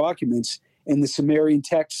religious documents, in the Sumerian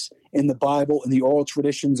texts, in the Bible, in the oral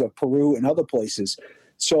traditions of Peru and other places.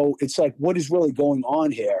 So it's like, what is really going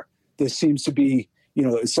on here? There seems to be,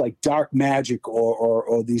 it's like dark magic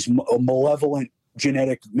or these malevolent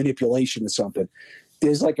genetic manipulation or something.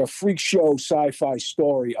 There's like a freak show sci-fi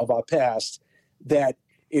story of our past that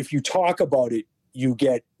if you talk about it, you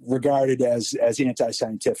get regarded as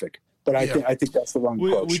anti-scientific. But I think that's the wrong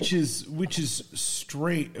approach. Which is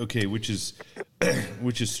strange. Okay, which is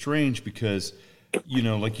strange because,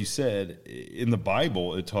 like you said, in the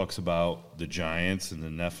Bible it talks about the giants and the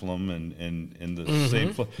Nephilim and the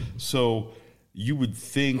same. So you would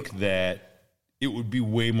think that it would be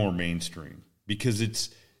way more mainstream because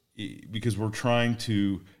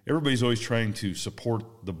everybody's always trying to support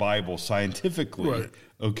the Bible scientifically, right?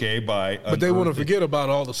 Okay, but they want to forget about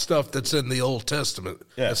all the stuff that's in the Old Testament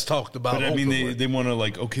that's talked about. But they want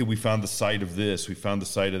to we found the site of this, we found the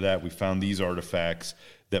site of that, we found these artifacts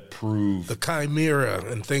that prove the chimera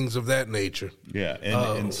and things of that nature. Yeah,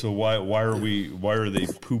 and so why are they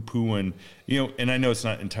poo-pooing? And I know it's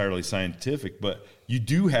not entirely scientific, but you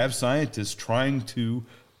do have scientists trying to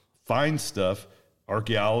find stuff,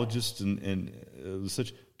 archaeologists and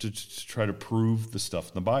such, to try to prove the stuff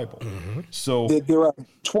in the Bible. Mm-hmm. So there are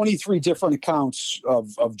 23 different accounts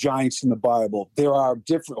of giants in the Bible. There are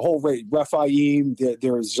different Rephaim.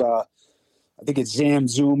 There's I think it's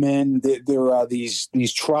Zamzummim. There are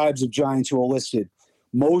these tribes of giants who are listed.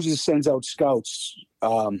 Moses sends out scouts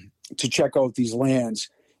to check out these lands,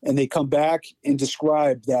 and they come back and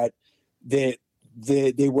describe that they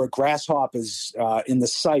were grasshoppers in the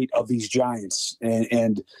site of these giants.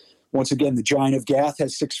 And once again, the giant of Gath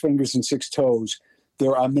has 6 fingers and 6 toes.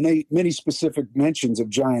 There are many specific mentions of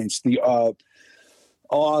giants. The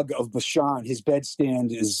Og of Bashan, his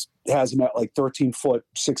bedstand has him at like 13 foot,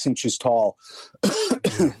 6 inches tall.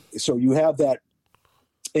 So you have that.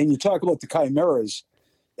 And you talk about the chimeras.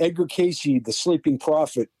 Edgar Cayce, the sleeping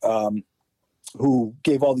prophet, who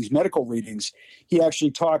gave all these medical readings, he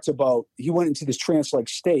actually talked about, he went into this trance-like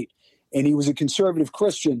state, and he was a conservative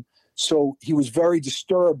Christian, so he was very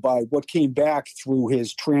disturbed by what came back through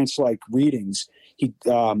his trance-like readings. He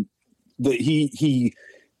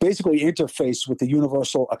basically interfaced with the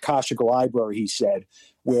Universal Akashic Library, he said,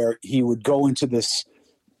 where he would go into this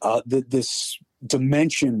this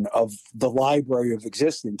dimension of the library of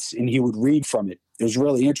existence, and he would read from it. It was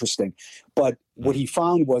really interesting. But what he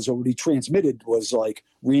found was, or what he transmitted was like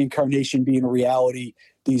reincarnation being a reality,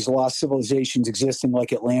 these lost civilizations existing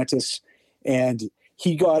like Atlantis. And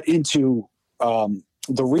he got into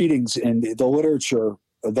the readings and the literature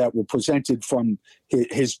that were presented from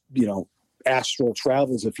his astral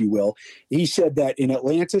travels, if you will. He said that in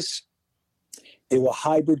Atlantis, they were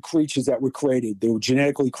hybrid creatures that were created. They were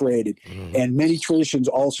genetically created. Mm-hmm. And many traditions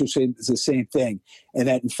also say the same thing. And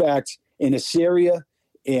that, in fact, in Assyria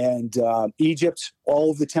and Egypt,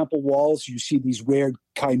 all of the temple walls, you see these weird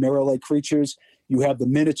chimera-like creatures. You have the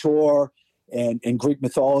Minotaur and Greek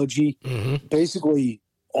mythology. Mm-hmm. Basically,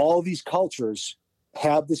 all these cultures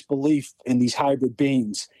have this belief in these hybrid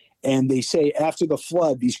beings. And they say after the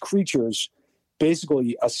flood, these creatures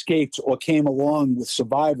basically escaped or came along with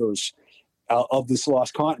survivors of this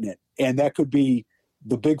lost continent. And that could be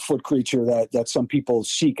the Bigfoot creature that some people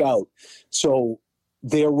seek out. So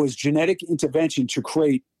there was genetic intervention to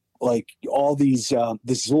create like all these,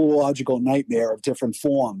 this zoological nightmare of different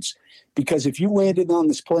forms. Because if you landed on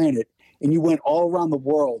this planet and you went all around the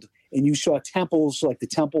world and you saw temples like the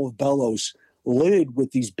Temple of Bellows littered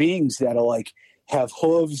with these beings that are like, have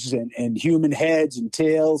hooves and human heads and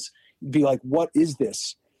tails, you'd be like, what is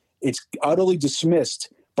this? It's utterly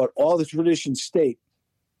dismissed. But all the traditions state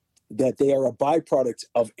that they are a byproduct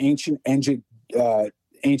of ancient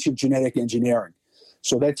genetic engineering.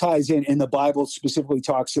 So that ties in the Bible specifically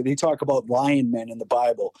they talk about lion men in the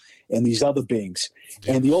Bible and these other beings.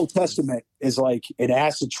 And the Old Testament is like an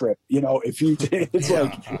acid trip. If you, it's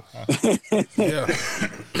like,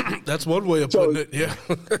 that's one way of putting it. Yeah.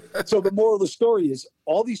 So the moral of the story is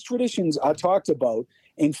all these traditions are talked about.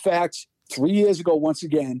 In fact, 3 years ago, once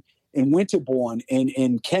again, in Winterbourne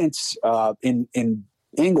in Kent, in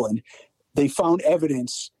England, they found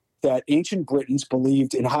evidence that ancient Britons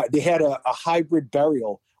believed in they had a hybrid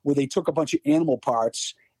burial where they took a bunch of animal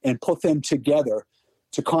parts and put them together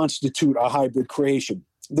to constitute a hybrid creation.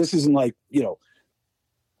 This isn't like,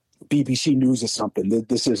 BBC News or something.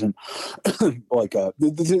 This isn't like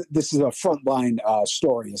this is a frontline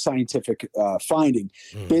story, a scientific finding.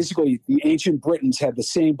 Basically, the ancient Britons had the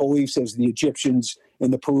same beliefs as the Egyptians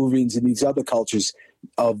and the Peruvians and these other cultures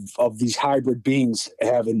of these hybrid beings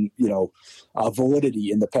having,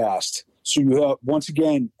 validity in the past. So you have, once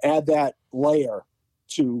again, add that layer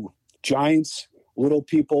to giants, little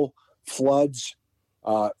people, floods,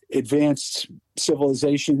 advanced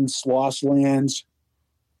civilizations, lost lands,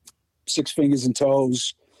 6 fingers and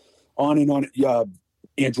toes, on and on.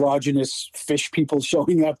 Androgynous fish people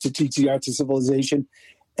showing up to teach the arts of civilization.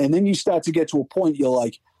 And then you start to get to a point you're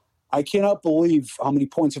like, I cannot believe how many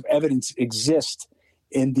points of evidence exist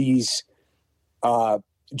in these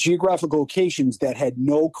geographic locations that had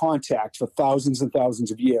no contact for thousands and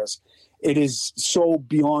thousands of years. It is so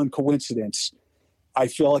beyond coincidence. I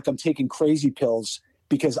feel like I'm taking crazy pills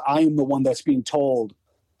because I am the one that's being told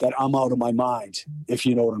that I'm out of my mind, if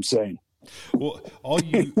you know what I'm saying. Well, all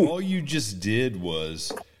you just did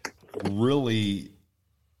was really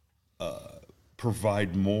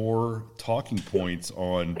provide more talking points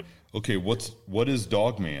on, okay, what is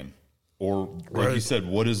Dogman? Or like you said,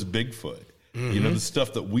 what is Bigfoot? Mm-hmm. The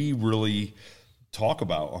stuff that we really talk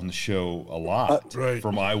about on the show a lot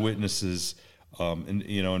from eyewitnesses. And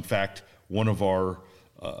in fact, one of our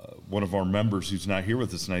members who's not here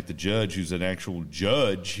with us tonight, the judge, who's an actual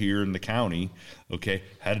judge here in the county,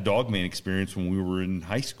 had a Dogman experience when we were in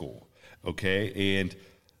high school, and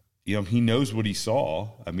he knows what he saw.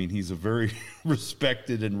 I mean, he's a very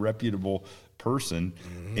respected and reputable person,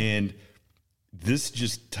 and this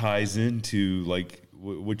just ties into like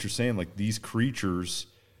what you're saying, like these creatures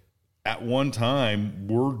at one time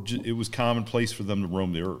it was commonplace for them to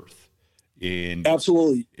roam the earth. And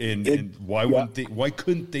absolutely. And why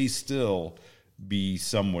couldn't they still be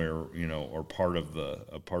somewhere, or part of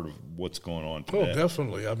what's going on today? Oh,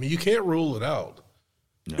 definitely. I mean, you can't rule it out.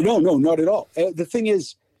 No, not at all. The thing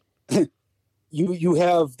is, you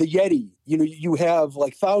have the Yeti, you have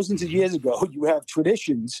like thousands of years ago, you have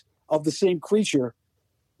traditions of the same creature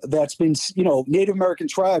that's been, Native American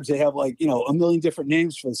tribes, they have like, a million different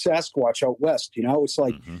names for the Sasquatch out west, it's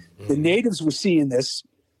like the natives were seeing this,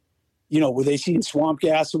 were they seeing swamp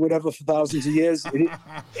gas or whatever for thousands of years?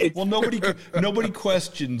 Well, nobody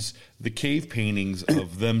questions the cave paintings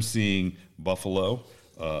of them seeing buffalo,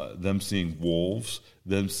 them seeing wolves,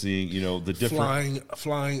 them seeing, the different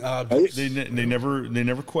flying objects. They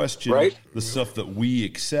never question the stuff that we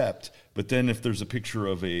accept. But then if there's a picture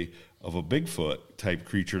of a Bigfoot type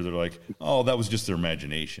creature, they're like, oh, that was just their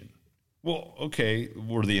imagination. Well, okay,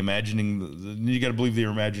 were they imagining? You got to believe they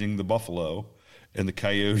were imagining the buffalo and the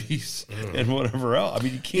coyotes and whatever else. I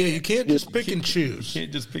mean, you can't just pick and choose. You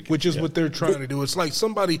can't just pick, which is what they're trying to do. It's like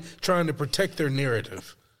somebody trying to protect their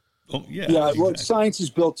narrative. Oh, yeah. Yeah, exactly. well, science is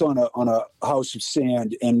built on a house of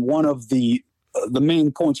sand, and one of the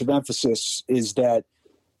main points of emphasis is that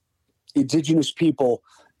indigenous people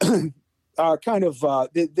are kind of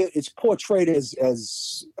it's portrayed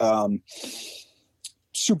as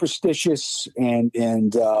superstitious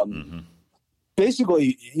and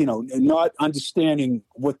basically, not understanding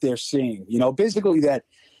what they're seeing. Basically that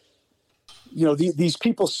these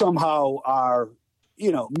people somehow are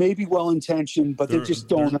maybe well-intentioned, but they just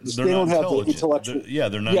don't understand. They don't have the intellectual.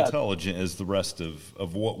 They're not intelligent as the rest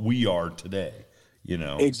of what we are today.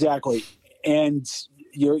 Exactly, and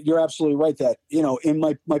you're absolutely right that and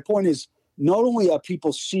my point is, not only are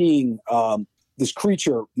people seeing this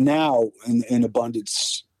creature now in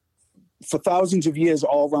abundance, for thousands of years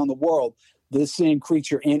all around the world, this same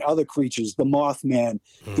creature and other creatures, the Mothman.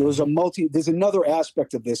 There's another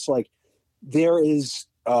aspect of this, like there is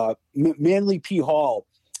Manly P. Hall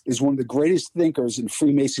is one of the greatest thinkers in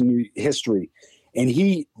Freemasonry history, and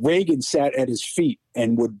Reagan sat at his feet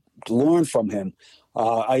and would learn from him.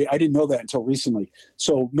 I didn't know that until recently.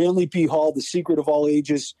 So Manly P. Hall, The Secret of All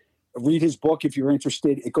Ages, read his book if you're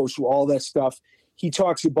interested. It goes through all that stuff. He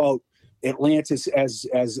talks about Atlantis as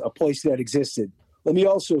a place that existed. Let me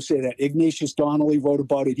also say that Ignatius Donnelly wrote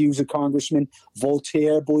about it. He was a congressman.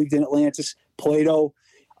 Voltaire believed in Atlantis. Plato,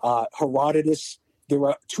 Herodotus. There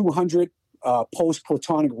are 200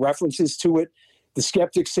 post-Platonic references to it. The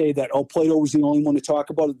skeptics say that, Plato was the only one to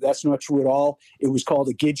talk about it. That's not true at all. It was called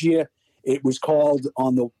Aegygia. It was called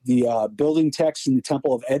on the building text in the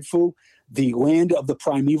Temple of Edfu. The land of the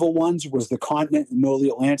primeval ones was the continent in the middle of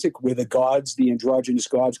the Atlantic, where the androgynous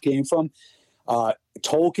gods came from.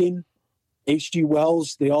 Tolkien, H.G.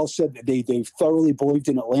 Wells, they all said that they thoroughly believed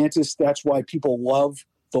in Atlantis. That's why people love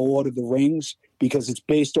The Lord of the Rings, because it's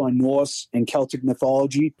based on Norse and Celtic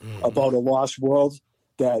mythology about a lost world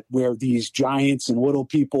where these giants and little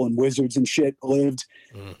people and wizards and shit lived.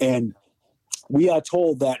 And we are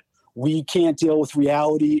told that we can't deal with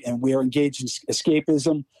reality and we're engaged in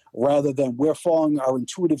escapism, rather than we're following our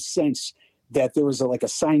intuitive sense that there is a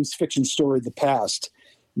science fiction story of the past.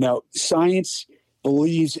 Now, science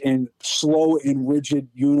believes in slow and rigid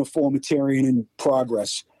uniformitarian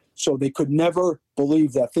progress. So they could never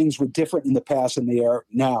believe that things were different in the past than they are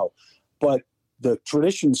now. But the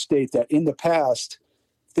traditions state that in the past,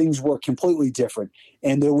 things were completely different.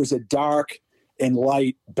 And there was a dark and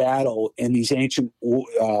light battle in these ancient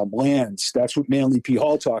lands. That's what Manly P.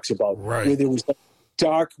 Hall talks about. Right. Where there was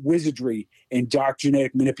dark wizardry and dark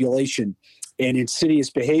genetic manipulation and insidious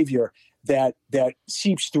behavior that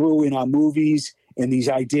seeps through in our movies and these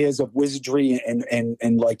ideas of wizardry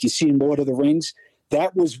and like you see in Lord of the Rings.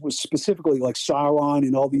 That was specifically like Sauron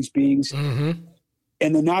and all these beings. And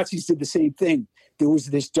the Nazis did the same thing. There was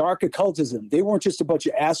this dark occultism. They weren't just a bunch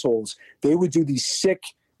of assholes. They would do these sick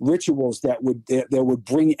rituals that would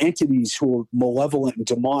bring entities who were malevolent and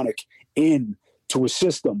demonic in to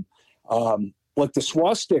assist them. Like the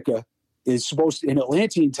swastika is supposed to, in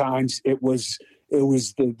Atlantean times, it was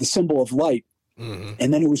the symbol of light.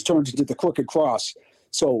 And then it was turned into the crooked cross.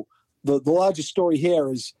 So the largest story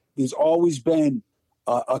here is there's always been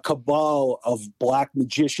a cabal of black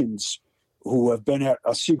magicians who have been at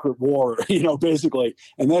a secret war, basically.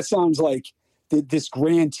 And that sounds like this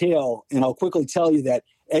grand tale. And I'll quickly tell you that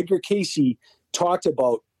Edgar Cayce talked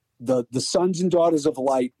about the sons and daughters of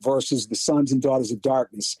light versus the sons and daughters of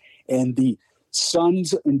darkness. And the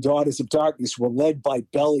sons and daughters of darkness were led by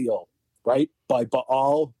Belial, right? By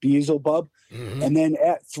Baal, Beelzebub. And then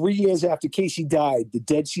 3 years after Cayce died, the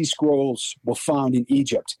Dead Sea Scrolls were found in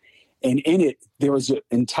Egypt. And in it, there is an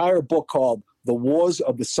entire book called The Wars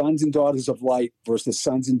of the Sons and Daughters of Light versus the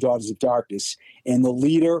Sons and Daughters of Darkness. And the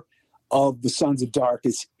leader of the Sons of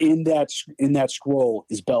Darkness in that scroll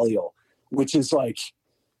is Belial, which is like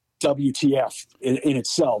WTF in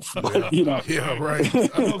itself. But, Yeah, right.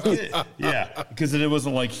 Okay. Yeah, because it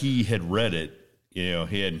wasn't like he had read it. He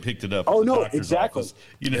hadn't picked it up. Oh, at the no, doctor's exactly. office.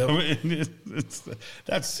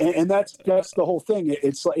 That's that's the whole thing.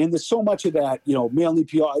 It's like, and there's so much of that. Manly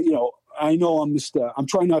PR. I know I'm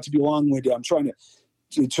trying not to be long-winded. I'm trying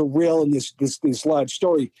to reel in this large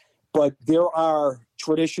story, but there are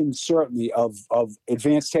traditions certainly of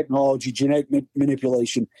advanced technology, genetic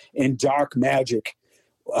manipulation, and dark magic.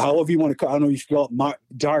 However you want to call it, I don't know if you call it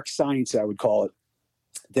dark science, I would call it,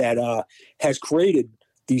 that has created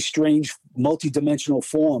these strange multidimensional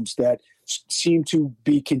forms that seem to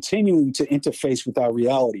be continuing to interface with our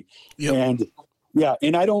reality. Yep.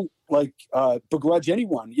 And I don't begrudge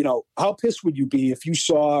anyone. How pissed would you be if you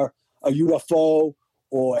saw a UFO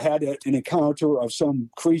or had an encounter of some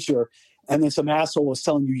creature and then some asshole was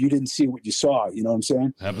telling you didn't see what you saw. You know what I'm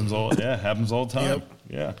saying? Happens all the time.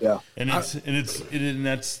 Yeah. And that's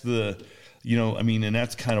the, and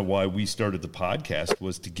that's kind of why we started the podcast,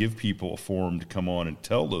 was to give people a forum to come on and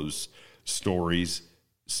tell those stories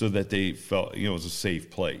so that they felt, it was a safe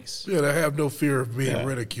place. Yeah, they have no fear of being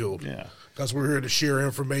ridiculed. Yeah. Because we're here to share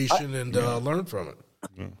information and learn from it.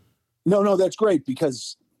 Yeah. No, that's great,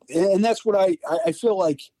 because, and that's what I feel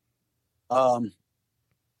like,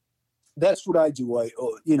 that's what I do. I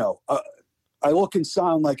look and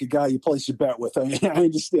sound like a guy you place a bet with. I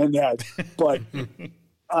understand that, but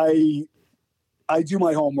I do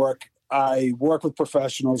my homework. I work with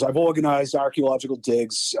professionals. I've organized archaeological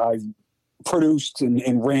digs. I've produced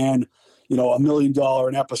and ran, $1 million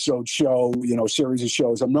an episode show, series of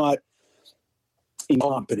shows. I'm not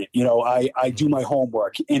incompetent. I do my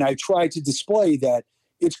homework, and I try to display that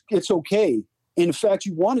it's okay. In fact,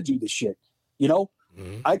 you want to do this shit,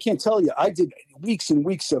 I can't tell you, I did weeks and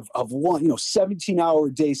weeks of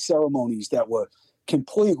 17-hour-a-day ceremonies that were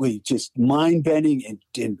completely just mind-bending and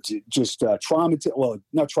just not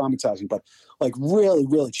traumatizing, but like really,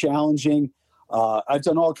 really challenging. I've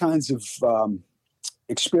done all kinds of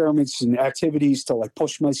experiments and activities to like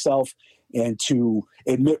push myself and to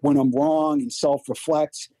admit when I'm wrong and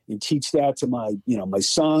self-reflect and teach that to my, my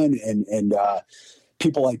son and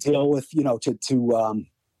people I deal with, to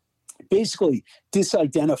basically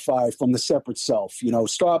disidentify from the separate self,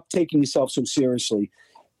 stop taking yourself so seriously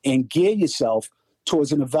and gear yourself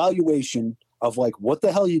towards an evaluation of like, what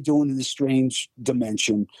the hell are you doing in this strange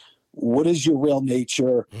dimension? What is your real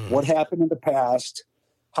nature? What happened in the past?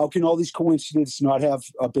 How can all these coincidences not have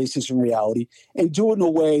a basis in reality? And do it in a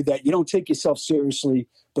way that you don't take yourself seriously,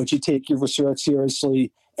 but you take your research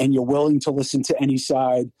seriously and you're willing to listen to any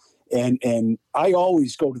side. And I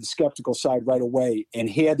always go to the skeptical side right away and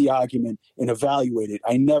hear the argument and evaluate it.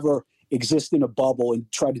 I never exist in a bubble and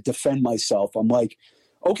try to defend myself. I'm like,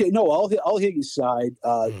 okay, no, I'll hear your side.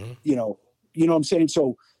 You know what I'm saying?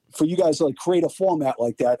 So for you guys to like create a format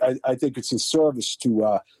like that, I think it's a service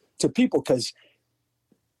to people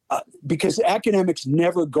because academics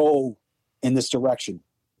never go in this direction.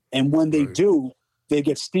 And when they do, they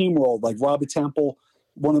get steamrolled. Like Robert Temple,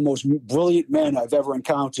 one of the most brilliant men I've ever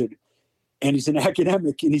encountered. And he's an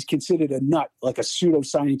academic and he's considered a nut, like a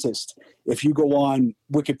pseudoscientist. If you go on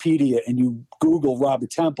Wikipedia and you Google Robert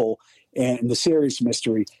Temple and the Sirius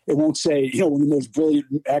Mystery, it won't say, one of the most brilliant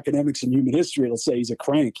academics in human history. It'll say he's a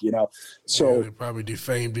crank, So they probably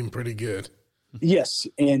defamed him pretty good. Yes.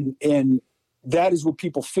 And that is what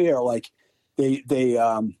people fear. Like they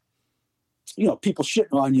people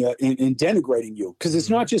shitting on you and denigrating you. Cause it's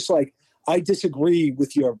not just like, I disagree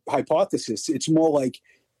with your hypothesis. It's more like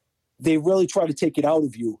they really try to take it out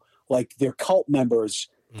of you. Like they're cult members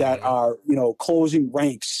that are, closing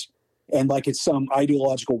ranks and like it's some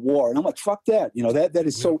ideological war. And I'm like, fuck that. That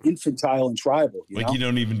is so infantile and tribal. You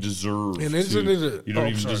don't even deserve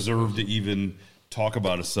deserve to even talk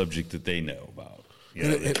about a subject that they know about.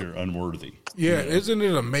 That you're unworthy. Yeah, isn't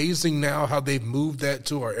it amazing now how they've moved that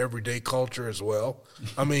to our everyday culture as well?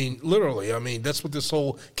 I mean, literally, that's what this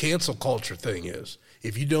whole cancel culture thing is.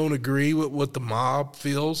 If you don't agree with what the mob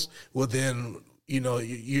feels, well, then,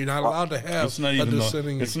 you're not allowed to have it's not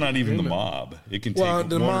even the mob. It can take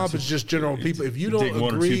the mob is just general people. If you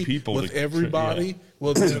don't agree with everybody,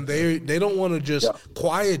 well, then they don't want to just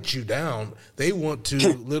quiet you down. They want to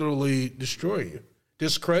literally destroy you,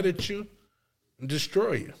 discredit you,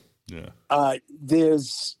 destroy you. I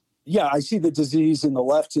see the disease in the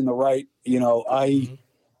left and the right.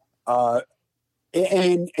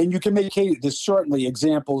 And you can make there's certainly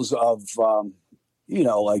examples of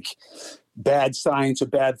like bad science or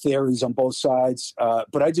bad theories on both sides.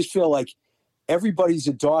 But I just feel like everybody's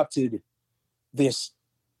adopted this.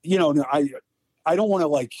 I don't want to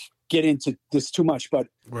like get into this too much, but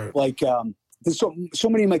there's so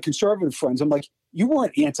many of my conservative friends. I'm like, you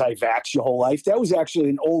weren't anti-vax your whole life. That was actually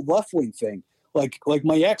an old left-wing thing. Like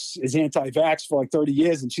my ex is anti-vax for like 30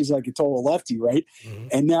 years and she's like a total lefty, right?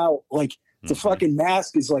 And now like the fucking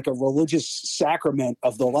mask is like a religious sacrament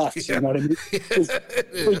of the left. You know what I mean?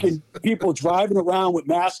 Freaking people driving around with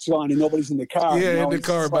masks on and nobody's in the car. Yeah, in the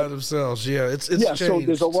car by themselves. Yeah, it's changed. So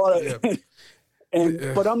there's a lot of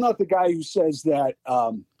but I'm not the guy who says that.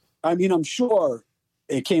 I'm sure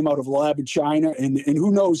it came out of a lab in China, and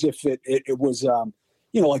who knows if it was,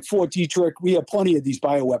 like Fort Detrick. We have plenty of these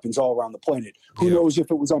bioweapons all around the planet. Who knows if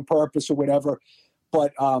it was on purpose or whatever?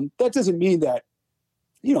 But that doesn't mean that,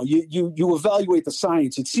 you evaluate the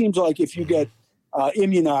science. It seems like if you get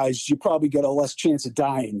immunized, you probably get a less chance of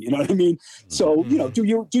dying. You know what I mean? So, do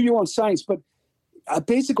your own science. But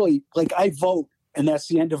basically, like I vote And that's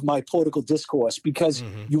the end of my political discourse, because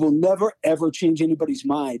you will never, ever change anybody's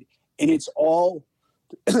mind. And it's all,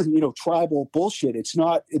 tribal bullshit. It's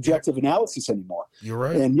not objective analysis anymore. You're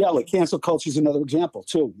right. And like cancel culture is another example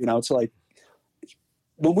too. It's like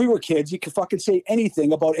when we were kids, you could fucking say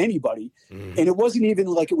anything about anybody. And it wasn't even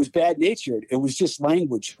like it was bad natured. It was just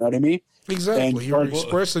language. You know what I mean? Exactly. And, you're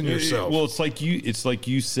expressing yourself. Well, it's like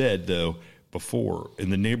you said though before, in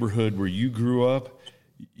the neighborhood where you grew up,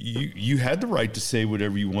 you had the right to say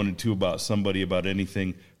whatever you wanted to about somebody, about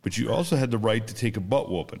anything, but you also had the right to take a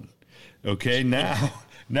butt whooping. Okay,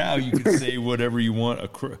 now you can say whatever you want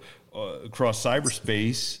across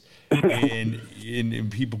cyberspace.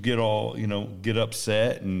 And people get all get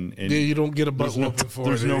upset and you don't get a butt whooping for it.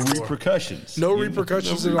 There's no repercussions. No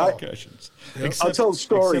repercussions at all. Except, I'll tell a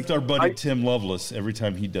story. Except our buddy Tim Lovelace, every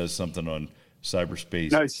time he does something on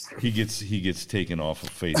cyberspace, nice. he gets taken off of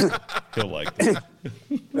Facebook. He'll like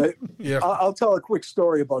that. Yeah. I'll tell a quick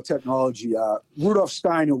story about technology. Rudolf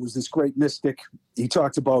Steiner was this great mystic. He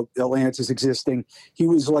talked about Atlantis existing. He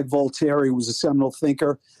was like Voltaire. He was a seminal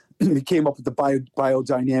thinker. He came up with the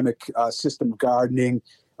biodynamic system of gardening.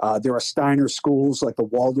 There are Steiner schools like the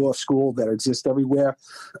Waldorf school that exist everywhere.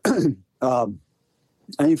 I,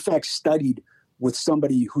 in fact, studied with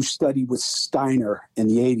somebody who studied with Steiner in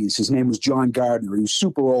the 80s. His name was John Gardner. He was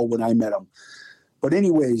super old when I met him. But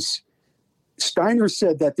anyways, Steiner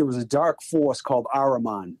said that there was a dark force called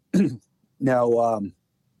Ahriman. Now,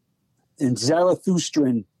 in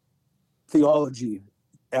Zarathustrian theology,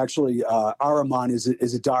 actually, Ahriman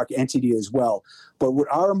is a dark entity as well. But what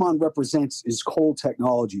Ahriman represents is cold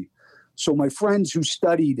technology. So my friends who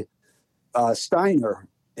studied Steiner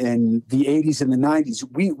in the 80s and the 90s,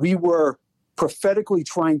 we were prophetically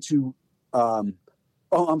trying to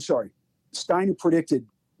Steiner predicted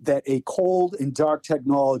that a cold and dark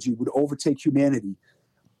technology would overtake humanity,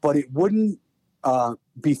 but it wouldn't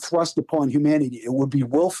be thrust upon humanity. It would be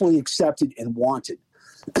willfully accepted and wanted.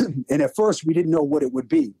 And at first, we didn't know what it would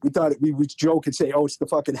be. We thought we would joke and say, oh, it's the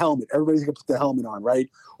fucking helmet. Everybody's going to put the helmet on,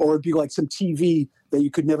 right? Or it'd be like some TV that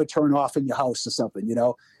you could never turn off in your house or something,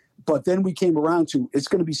 But then we came around to it's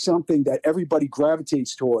going to be something that everybody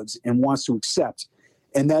gravitates towards and wants to accept.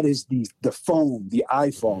 And that is the phone, the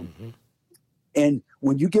iPhone. Mm-hmm. And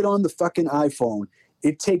when you get on the fucking iPhone,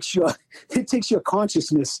 it takes your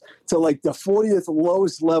consciousness to like the 40th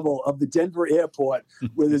lowest level of the Denver airport,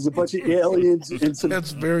 where there's a bunch of aliens and some.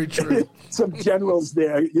 That's very true. Some generals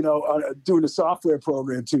there, doing a software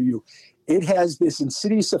program to you. It has this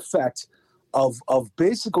insidious effect of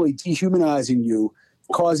basically dehumanizing you,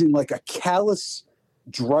 causing like a callous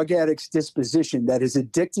drug addict's disposition that is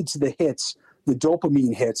addicted to the hits, the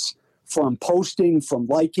dopamine hits from posting, from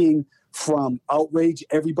liking, from outrage.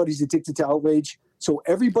 Everybody's addicted to outrage. So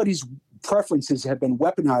everybody's preferences have been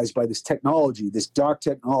weaponized by this technology, this dark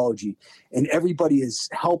technology, and everybody is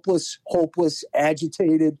helpless, hopeless,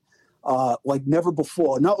 agitated, like never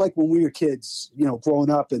before. Not like when we were kids,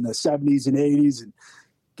 growing up in the 70s and 80s and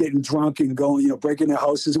getting drunk and going, breaking their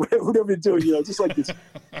houses, whatever they're doing, just like this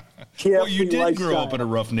carefree Well, you did lifestyle. grow up in a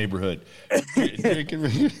rough neighborhood.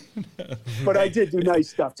 But I did do nice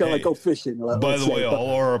stuff till I go fishing. By the way,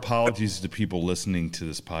 all our apologies to people listening to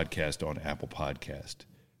this podcast on Apple Podcast.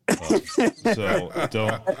 So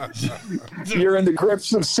don't. You're in the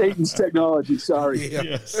grips of Satan's technology. Sorry. Yeah.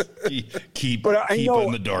 Yes. Keep know-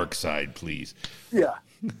 on the dark side, please. Yeah.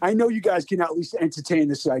 I know you guys can at least entertain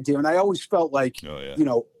this idea. And I always felt like,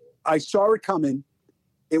 I saw it coming.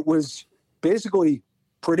 It was basically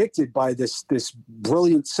predicted by this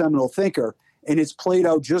brilliant seminal thinker. And it's played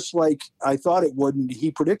out just like I thought it would, and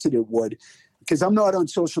he predicted it would. Because I'm not on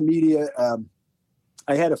social media.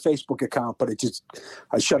 I had a Facebook account, but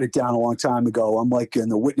I shut it down a long time ago. I'm like in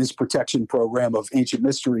the witness protection program of Ancient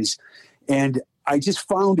Mysteries. And I just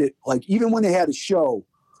found it, like, even when they had a show,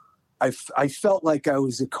 I felt like I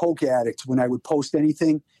was a coke addict when I would post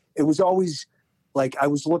anything. It was always like I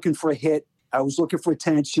was looking for a hit. I was looking for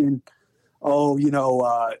attention. Oh, you know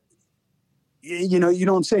what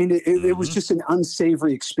I'm saying? It was just an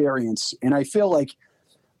unsavory experience. And I feel like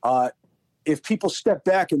if people step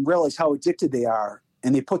back and realize how addicted they are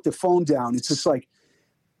and they put the phone down, it's just like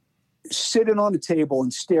sitting on the table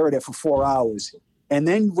and stare at it for 4 hours and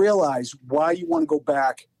then realize why you want to go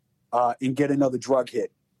back and get another drug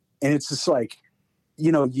hit. And it's just like,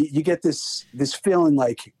 you get this feeling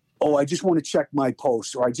like, oh, I just want to check my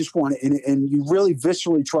post, or I just want to, and you really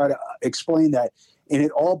viscerally try to explain that. And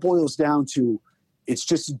it all boils down to,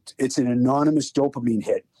 it's an anonymous dopamine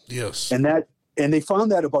hit. Yes. And they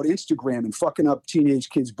found that about Instagram and fucking up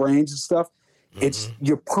teenage kids' brains and stuff. Mm-hmm.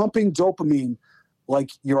 You're pumping dopamine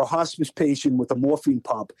like you're a hospice patient with a morphine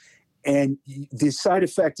pump. And the side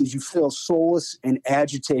effect is you feel soulless and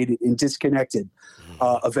agitated and disconnected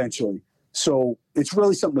eventually. So it's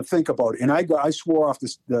really something to think about. And I swore off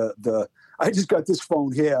I just got this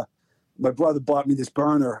phone here. My brother bought me this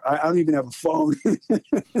burner. I don't even have a phone. Oh,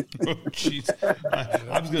 jeez.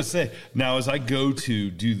 I was going to say, now as I go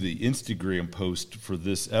to do the Instagram post for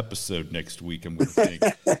this episode next week, I'm going to think,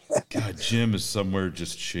 God, Jim is somewhere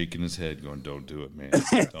just shaking his head going, don't do it, man.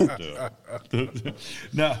 Don't do it.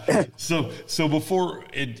 Now, so before,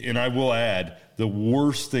 and I will add, the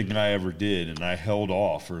worst thing I ever did, and I held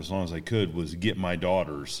off for as long as I could, was get my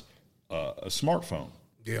daughters a smartphone.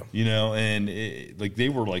 Yeah. You know, and they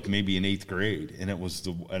were like maybe in 8th grade, and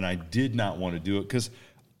and I did not want to do it because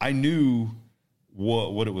I knew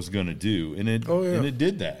what it was going to do, and it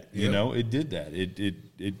did that. You know, it did that. It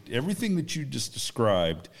everything that you just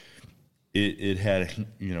described, it had a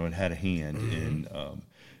hand in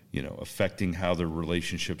affecting how their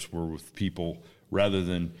relationships were with people, rather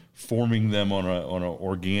than forming them on an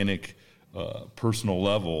organic, personal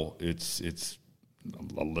level. There's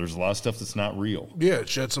a lot of stuff that's not real. Yeah, it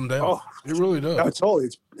shuts them down. Oh, it really does. No,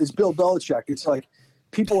 totally. It's Bill Belichick. It's like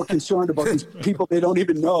people are concerned about these people they don't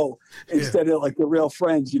even know instead of like the real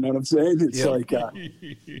friends. You know what I'm saying? It's like,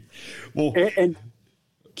 well, and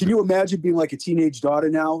can you imagine being like a teenage daughter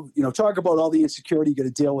now? You know, talk about all the insecurity you got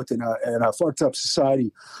to deal with in a fucked up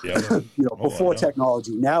society. Yeah. Before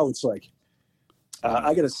technology. Now it's like,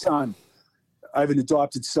 I got a son. I have an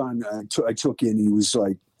adopted son. I took in. He was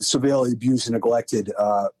like severely abused and neglected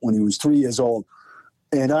when he was 3 years old,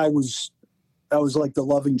 and I was like the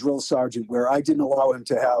loving drill sergeant, where I didn't allow him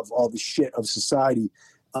to have all the shit of society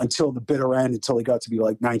until the bitter end, until he got to be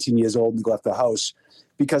like 19 years old and left the house,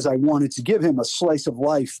 because I wanted to give him a slice of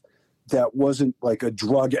life that wasn't like a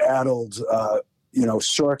drug-addled,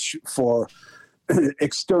 search for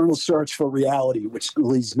external search for reality, which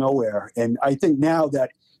leads nowhere. And I think now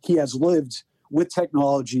that he has lived with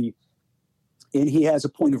technology and he has a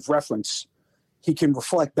point of reference, he can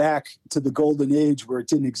reflect back to the golden age where it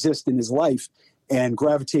didn't exist in his life and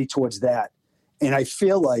gravitate towards that. And I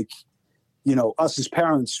feel like, us as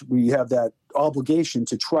parents, we have that obligation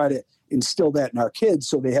to try to instill that in our kids,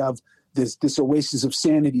 so they have this oasis of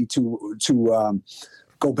sanity to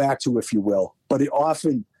go back to, if you will. But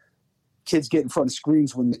often kids get in front of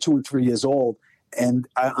screens when they're 2 and 3 years old. And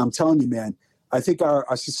I'm telling you, man, I think our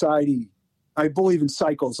society, I believe in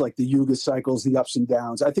cycles, like the Yuga cycles, the ups and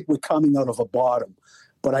downs. I think we're coming out of a bottom,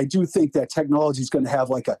 but I do think that technology is going to have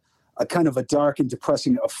like a kind of a dark and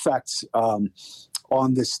depressing effect on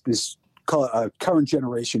this current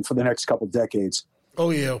generation for the next couple of decades.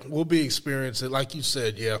 Oh yeah, we'll be experiencing it, like you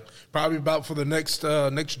said. Yeah, probably about for the next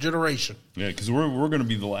generation. Yeah, because we're going to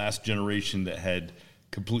be the last generation that had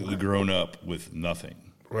completely grown up with nothing.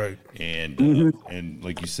 Right. And and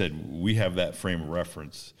like you said, we have that frame of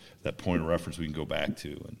reference, that point of reference we can go back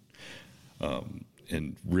to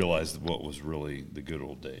and realize what was really the good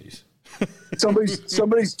old days.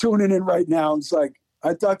 Somebody's tuning in right now. It's like,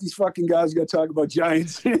 I thought these fucking guys were going to talk about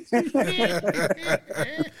Giants. Well,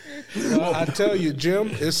 I tell you, Jim,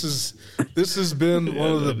 this has been one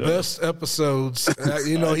of the best episodes.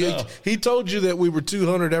 He told you that we were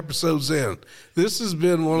 200 episodes in. This has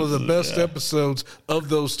been one of the best episodes of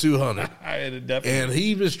those 200. And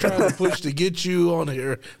he was trying to push to get you on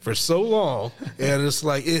here for so long, and it's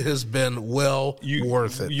like it has been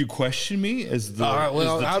worth it. You question me as the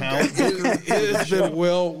it has been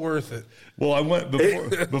well worth it. Well, I want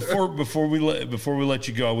before we let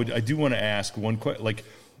you go, I do want to ask one question. Like,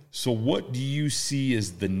 so what do you see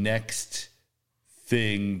as the next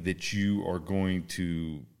thing that you are going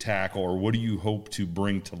to tackle, or what do you hope to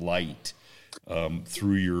bring to light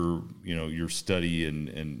through your study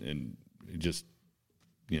and just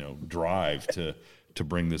drive to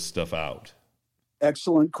bring this stuff out?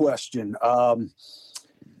 Excellent question.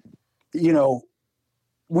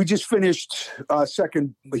 We just finished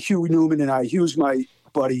second. Hugh Newman and I. Hugh's my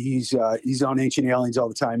buddy. He's on Ancient Aliens all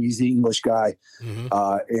the time. He's the English guy,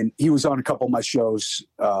 and he was on a couple of my shows.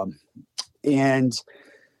 And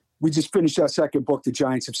we just finished our second book, The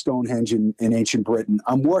Giants of Stonehenge in Ancient Britain.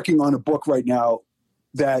 I'm working on a book right now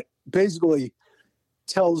that basically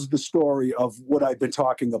tells the story of what I've been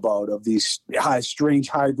talking about, of these strange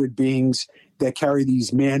hybrid beings that carry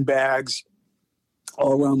these man bags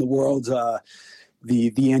all around the world.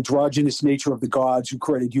 The androgynous nature of the gods who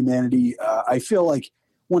created humanity. I feel like,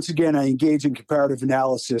 once again, I engage in comparative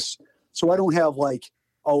analysis. So I don't have like,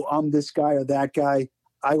 oh, I'm this guy or that guy.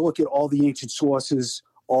 I look at all the ancient sources,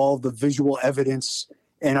 all the visual evidence,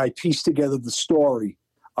 and I piece together the story.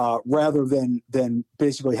 rather than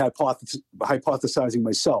basically hypothesizing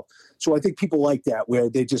myself. So I think people like that, where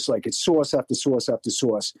they just like it's source after source after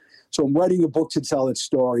source. So I'm writing a book to tell that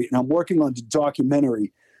story, and I'm working on a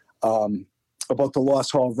documentary about the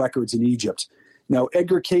Lost Hall of Records in Egypt. Now,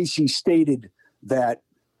 Edgar Cayce stated that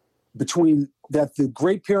the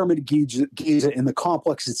Great Pyramid of Giza and the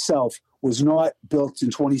complex itself was not built in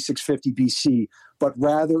 2650 BC, but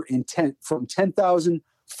rather from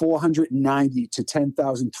 10,490 to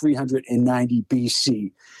 10,390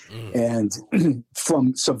 BC. And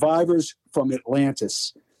from survivors from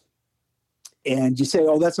Atlantis. And you say,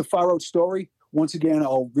 oh, that's a far out story. Once again,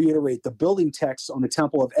 I'll reiterate, the building texts on the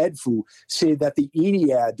Temple of Edfu say that the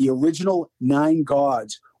Ennead, the original 9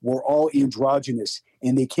 gods, were all androgynous,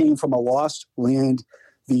 and they came from a lost land,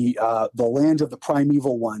 the land of the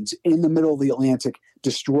primeval ones in the middle of the Atlantic,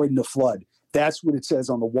 destroyed in the flood. That's what it says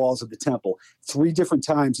on the walls of the temple. 3 different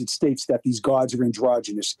times it states that these gods are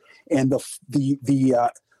androgynous, and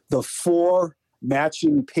the 4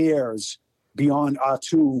 matching pairs beyond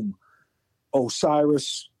Atum,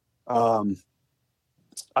 Osiris,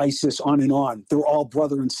 Isis, on and on. They're all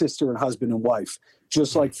brother and sister and husband and wife,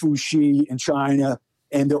 just like Fuxi in China,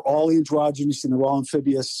 and they're all androgynous and they're all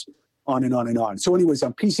amphibious, on and on and on. So anyways,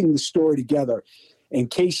 I'm piecing the story together, and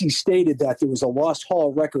Cayce stated that there was a lost hall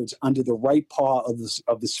of records under the right paw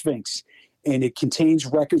of the Sphinx, and it contains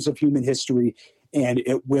records of human history, and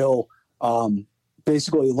it will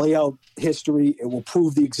basically lay out history. It will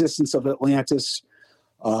prove the existence of Atlantis.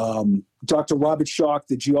 Dr. Robert Schoch,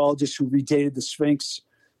 the geologist who redated the Sphinx,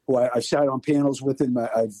 who I've sat on panels with him,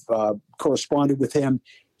 I've corresponded with him.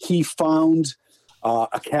 He found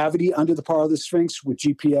a cavity under the paw of the Sphinx with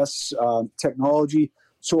GPS technology.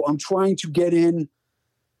 So I'm trying to get in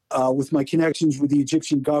with my connections with the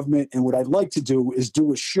Egyptian government, and what I'd like to do is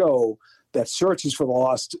do a show that searches for the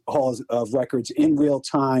lost halls of records in real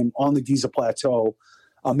time on the Giza Plateau.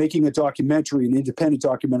 I'm making a documentary, an independent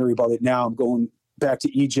documentary about it now. I'm going back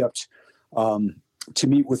to Egypt to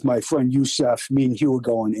meet with my friend Youssef. Me and Hugh are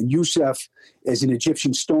going. And Youssef is an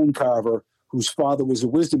Egyptian stone carver whose father was a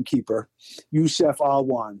wisdom keeper. Youssef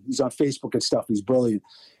Alwan. He's on Facebook and stuff. He's brilliant.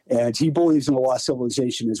 And he believes in a lost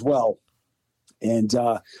civilization as well. And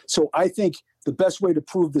so I think the best way to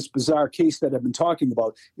prove this bizarre case that I've been talking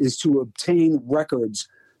about is to obtain records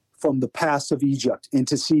from the past of Egypt and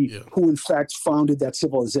to see who in fact founded that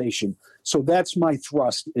civilization. So that's my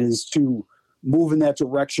thrust, is to move in that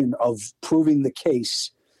direction of proving the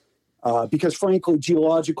case. Because frankly,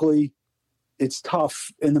 geologically, it's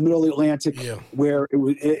tough in the middle of the Atlantic, where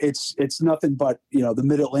it's nothing but, the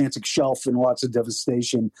mid-Atlantic shelf and lots of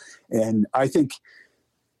devastation. And I think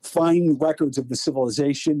finding records of the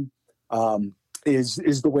civilization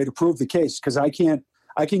is the way to prove the case, because I can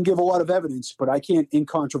give a lot of evidence, but I can't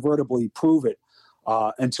incontrovertibly prove it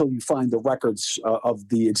until you find the records of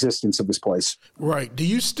the existence of this place. Right. Do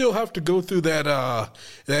you still have to go through that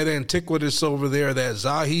antiquitous over there, that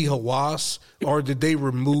Zahi Hawass, or did they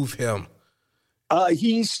remove him?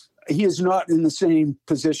 He is not in the same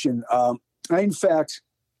position. I, in fact,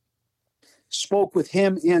 spoke with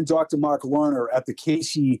him and Dr. Mark Lerner at the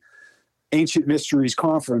Cayce Ancient Mysteries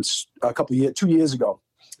Conference 2 years ago.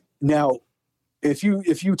 Now, if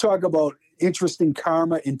you talk about interesting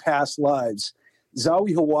karma in past lives,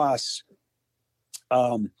 Zahi Hawass,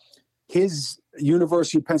 his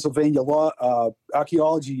University of Pennsylvania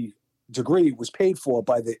archaeology degree was paid for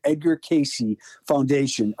by the Edgar Cayce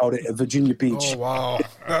Foundation out at Virginia Beach. Oh, wow.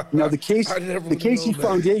 Now, the Cayce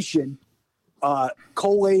Foundation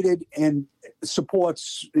collated and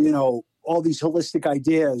supports, all these holistic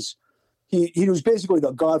ideas. He was basically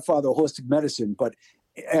the godfather of holistic medicine, but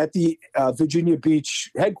at the Virginia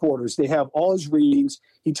Beach headquarters, they have all his readings.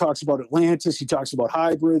 He talks about Atlantis. He talks about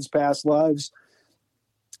hybrids, past lives.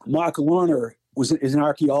 Mark Lerner is an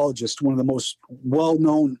archaeologist, one of the most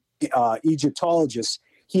well-known Egyptologists.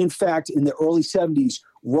 He, in fact, in the early 70s,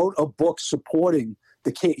 wrote a book supporting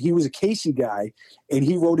he was a Cayce guy, and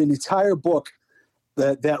he wrote an entire book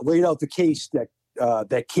that laid out the case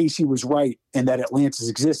that Cayce was right and that Atlantis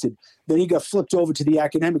existed. Then he got flipped over to the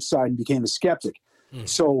academic side and became a skeptic.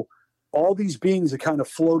 So all these beings are kind of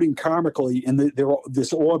floating karmically in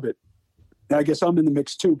this orbit. And I guess I'm in the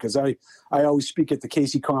mix too, because I always speak at the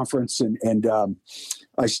Cayce conference and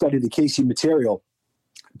I study the Cayce material.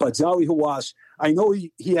 But Zahi Hawass, I know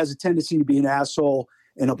he has a tendency to be an asshole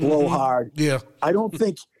and a blowhard. Yeah. I don't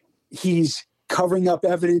think he's covering up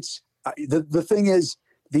evidence. The thing is,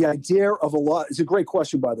 the idea of it's a great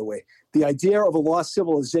question, by the way. The idea of a lost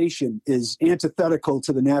civilization is antithetical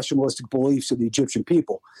to the nationalistic beliefs of the Egyptian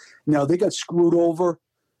people. Now, they got screwed over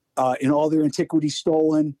and all their antiquities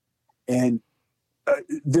stolen. And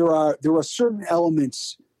there are certain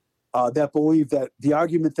elements that believe that the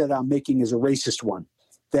argument that I'm making is a racist one.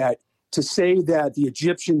 That to say that the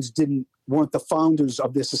Egyptians weren't the founders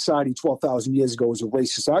of their society 12,000 years ago is a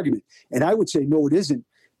racist argument. And I would say, no, it isn't.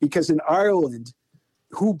 Because in Ireland,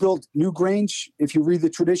 who built Newgrange? If you read the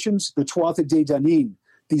traditions, the Tuatha De Danann,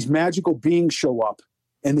 these magical beings show up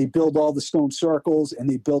and they build all the stone circles and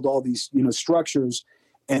they build all these, structures.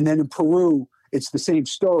 And then in Peru, it's the same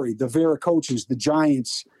story. The Viracochas, the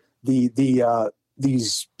giants,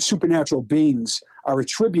 these supernatural beings are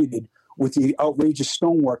attributed with the outrageous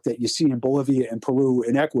stonework that you see in Bolivia and Peru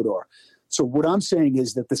and Ecuador. So what I'm saying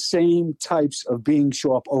is that the same types of beings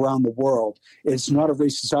show up around the world. It's not a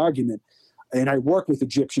racist argument. And I work with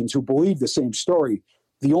Egyptians who believe the same story.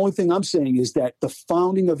 The only thing I'm saying is that the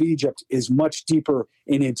founding of Egypt is much deeper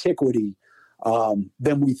in antiquity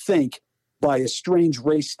than we think, by a strange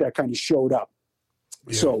race that kind of showed up.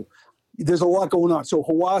 Yeah. So there's a lot going on. So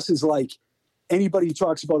Hawass is like, anybody who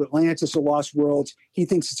talks about Atlantis or Lost Worlds, he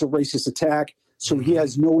thinks it's a racist attack. So he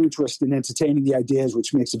has no interest in entertaining the ideas,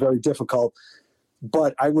 which makes it very difficult.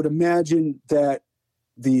 But I would imagine that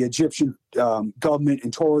the Egyptian government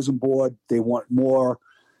and tourism board, they want more.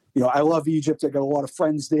 I love Egypt. I got a lot of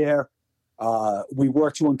friends there. We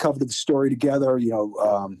worked to uncover the story together.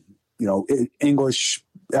 English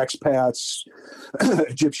expats,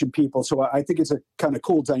 Egyptian people. So I think it's a kind of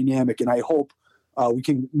cool dynamic, and I hope we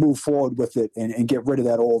can move forward with it and get rid of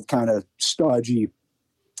that old kind of stodgy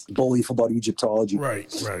belief about Egyptology.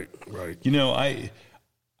 Right.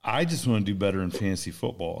 I just want to do better in fantasy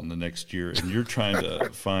football in the next year, and you're trying to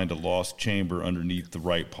find a lost chamber underneath the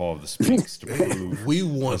right paw of the Sphinx to prove we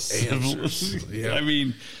want answers. Yeah. I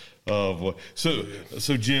mean, boy. So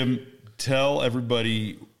Jim, tell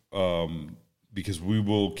everybody, because we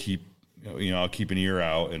will keep, I'll keep an ear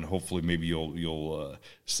out, and hopefully maybe you'll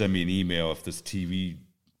send me an email if this TV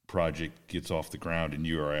project gets off the ground and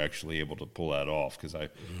you are actually able to pull that off, because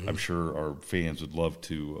I'm sure our fans would love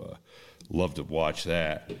to watch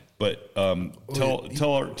that. But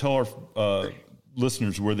tell our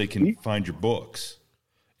listeners where they can find your books.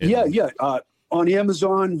 On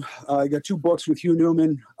Amazon, I got 2 books with Hugh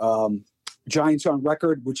Newman, Giants on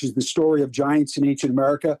Record, which is the story of giants in ancient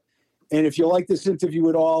America. And if you like this interview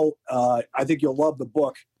at all, I think you'll love the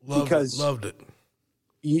book. Loved it.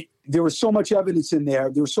 There was so much evidence in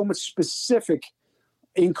there. There was so much specific,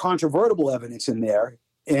 incontrovertible evidence in there.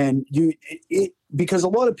 And because a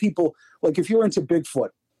lot of people, like if you're into Bigfoot,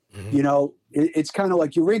 it's kind of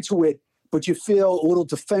like you're into it, but you feel a little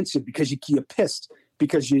defensive because you're pissed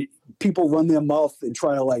because people run their mouth and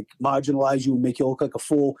try to like marginalize you and make you look like a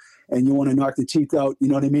fool, and you want to knock the teeth out. You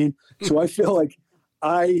know what I mean? So I feel like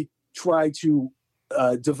I try to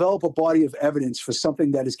develop a body of evidence for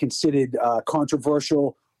something that is considered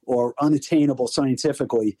controversial or unattainable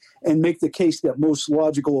scientifically, and make the case that most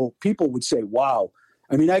logical people would say, wow.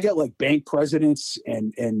 I mean, I get like bank presidents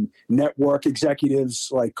and network executives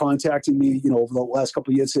like contacting me, over the last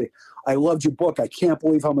couple of years, say, I loved your book. I can't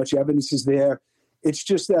believe how much evidence is there. It's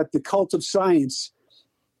just that the cult of science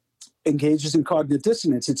engages in cognitive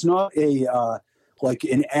dissonance. It's not like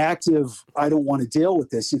an active, I don't want to deal with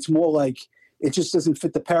this. It's more like it just doesn't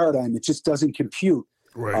fit the paradigm. It just doesn't compute.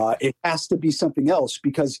 Right. It has to be something else,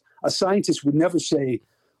 because a scientist would never say,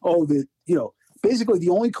 basically the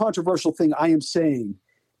only controversial thing I am saying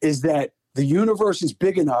is that the universe is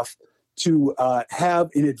big enough to have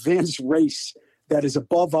an advanced race that is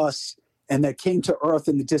above us and that came to Earth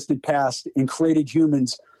in the distant past and created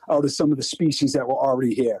humans out of some of the species that were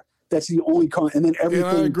already here. That's the only and then everything.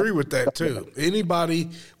 And I agree with that too. Anybody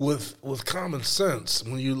with common sense,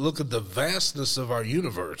 when you look at the vastness of our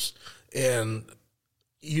universe, and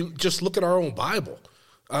you just look at our own Bible,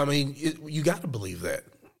 I mean, you got to believe that.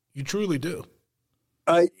 You truly do.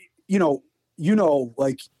 Like you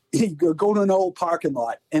go to an old parking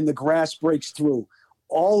lot and the grass breaks through.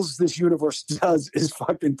 All this universe does is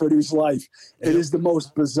fucking produce life. It is the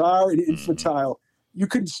most bizarre and infantile. You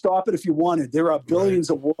couldn't stop it if you wanted. There are billions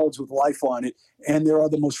of worlds with life on it, and there are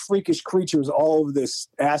the most freakish creatures all over this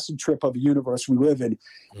acid trip of a universe we live in.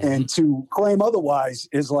 Mm-hmm. And to claim otherwise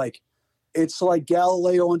is like, it's like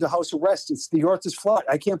Galileo under house arrest. It's the earth is flat.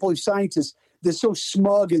 I can't believe scientists, they're so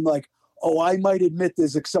smug and like, oh, I might admit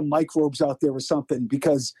there's like some microbes out there or something,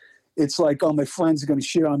 because it's like, oh, my friends are going to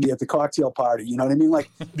shit on me at the cocktail party. You know what I mean? Like,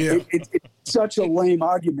 it's such a lame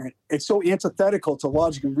argument. It's so antithetical to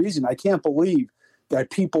logic and reason. I can't believe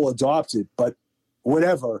that people adopt it, but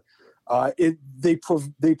whatever. They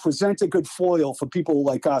present a good foil for people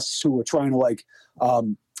like us who are trying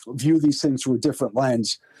to view these things through a different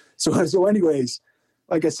lens. So anyways,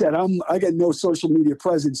 like I said, I got no social media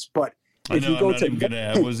presence, but I know. I wasn't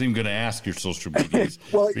even going to ask your social medias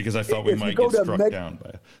because I thought we might get struck down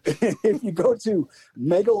by it. If you go to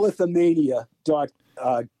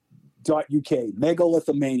megalithomania.uk,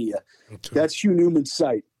 Megalithomania, that's Hugh Newman's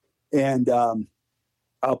site. And our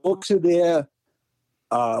books are there.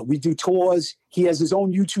 We do tours. He has his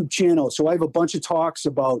own YouTube channel. So I have a bunch of talks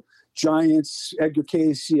about giants, Edgar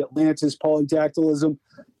Cayce, Atlantis, polydactylism.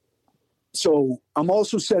 So I'm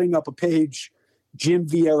also setting up a page,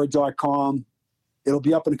 jimvieira.com. It'll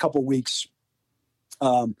be up in a couple of weeks.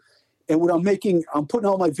 And what I'm putting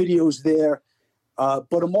all my videos there.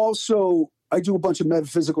 But I do a bunch of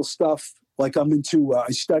metaphysical stuff. Like I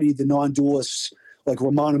study the non-dualists, like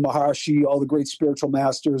Ramana Maharshi, all the great spiritual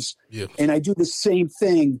masters. Yes. And I do the same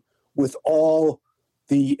thing with all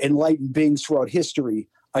the enlightened beings throughout history.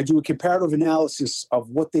 I do a comparative analysis of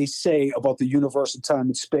what they say about the universe and time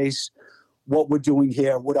and space, what we're doing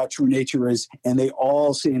here, what our true nature is, and they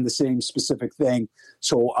all saying the same specific thing.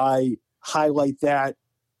 So I highlight that.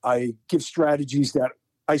 I give strategies that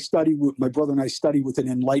I study with my brother, and I study with an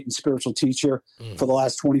enlightened spiritual teacher for the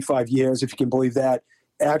last 25 years, if you can believe that.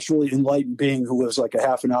 Actually enlightened being who lives like a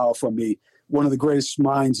half an hour from me, one of the greatest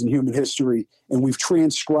minds in human history. And we've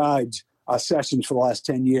transcribed our sessions for the last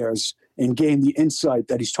 10 years and gained the insight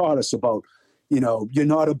that he's taught us about, you're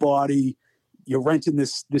not a body, you're renting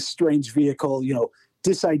this strange vehicle,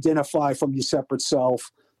 disidentify from your separate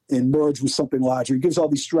self and merge with something larger. He gives all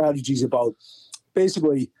these strategies about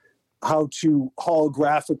basically how to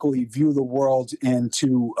holographically view the world and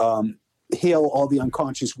to heal all the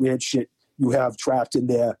unconscious weird shit you have trapped in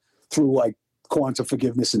there through like quantum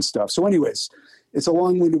forgiveness and stuff. So anyways, it's a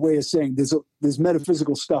long-winded way of saying there's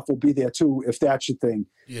metaphysical stuff will be there too, if that's your thing.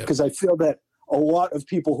 Because I feel that a lot of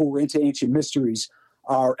people who are into ancient mysteries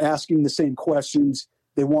are asking the same questions.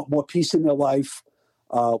 They want more peace in their life.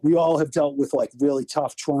 We all have dealt with like really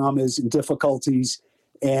tough traumas and difficulties,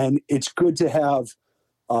 and it's good to have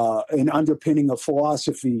an underpinning of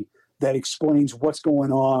philosophy that explains what's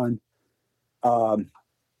going on.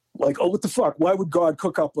 Like, oh, what the fuck? Why would God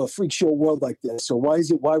cook up a freak show world like this? Or why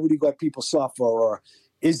would he let people suffer? Or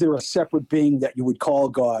is there a separate being that you would call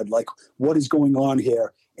God? Like, what is going on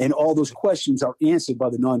here? And all those questions are answered by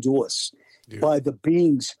the non-dualists, by the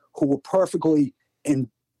beings who were perfectly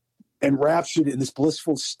enraptured in this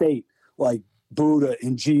blissful state, like Buddha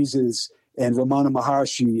and Jesus and Ramana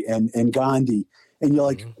Maharshi and Gandhi. And you're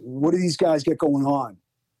like, what do these guys get going on?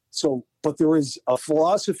 So, but there is a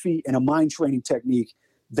philosophy and a mind training technique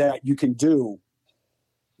that you can do,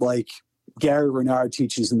 like Gary Renard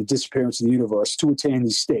teaches in The Disappearance of the Universe, to attain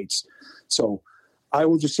these states. So I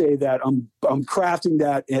will just say that I'm crafting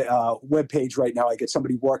that webpage right now. I get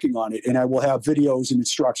somebody working on it, and I will have videos and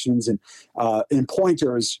instructions and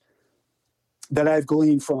pointers that I've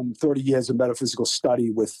gleaned from 30 years of metaphysical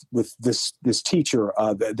study with this teacher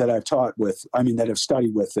that I've taught with, that I've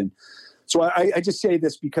studied with. And so I just say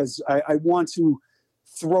this because I want to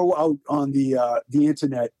throw out on the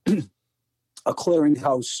internet a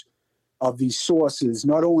clearinghouse of these sources,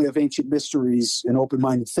 not only of ancient mysteries and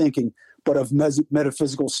open-minded thinking, but of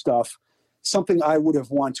metaphysical stuff, something I would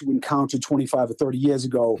have wanted to encounter 25 or 30 years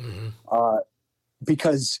ago,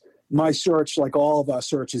 because my search, like all of our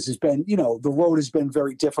searches, has been, the road has been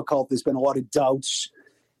very difficult. There's been a lot of doubts,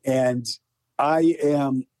 and I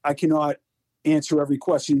cannot answer every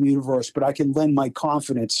question in the universe, but I can lend my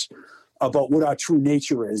confidence about what our true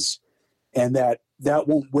nature is, and that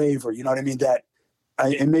won't waver. You know what I mean? That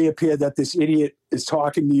it may appear that this idiot is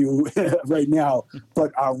talking to you right now,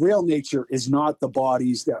 but our real nature is not the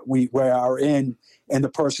bodies that we are in and the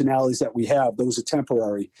personalities that we have. Those are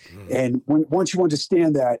temporary. And once you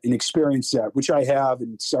understand that and experience that, which I have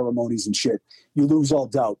in ceremonies and shit, you lose all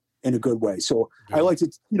doubt in a good way. So I like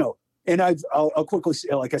to, and I'll quickly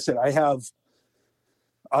say, like I said, I have,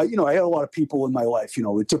 I had a lot of people in my life,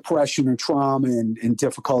 with depression and trauma and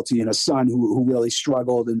difficulty, and a son who really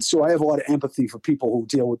struggled. And so I have a lot of empathy for people who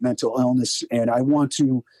deal with mental illness, and I want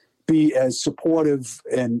to be as supportive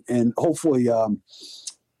and hopefully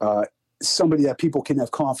somebody that people can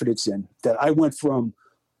have confidence in. That I went from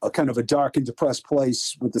a kind of a dark and depressed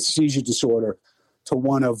place with the seizure disorder to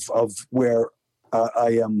one of where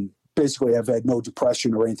I am basically have had no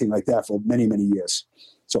depression or anything like that for many, many years.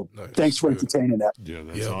 So nice. Thanks for entertaining that. Yeah,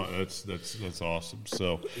 that's awesome.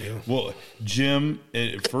 So, well, Jim,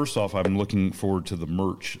 first off, I'm looking forward to the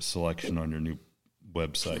merch selection on your new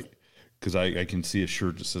website, because I can see a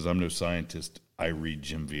shirt that says, "I'm no scientist, I read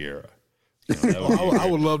Jim Vieira." I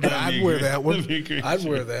would love that. I'd wear that one. I'd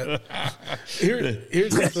wear that.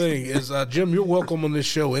 Here's the thing: is Jim, you're welcome on this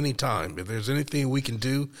show anytime. If there's anything we can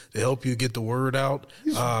do to help you get the word out,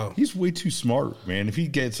 he's way too smart, man. If he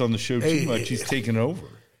gets on the show too much, he's taking over.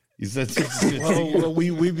 Well,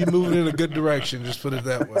 we be moving in a good direction. Just put it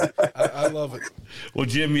that way. I love it. Well,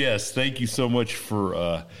 Jim, yes, thank you so much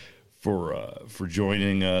for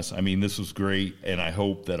joining us. I mean, this was great, and I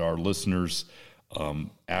hope that our listeners,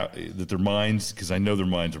 that their minds, because I know their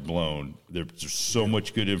minds are blown. There's so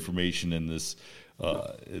much good information in this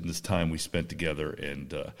time we spent together,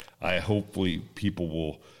 and I hopefully people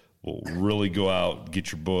will really go out,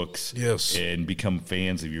 get your books, yes, and become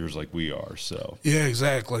fans of yours like we are. So yeah,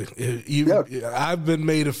 exactly. I've been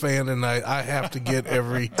made a fan, and I have to get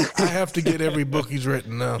every book he's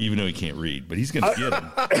written now. Even though he can't read, but he's going to get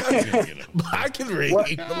them. I can read,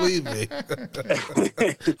 believe me.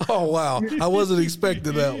 Oh wow, I wasn't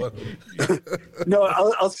expecting that one. No,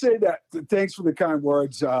 I'll say that. Thanks for the kind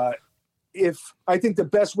words. If I think the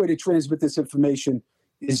best way to transmit this information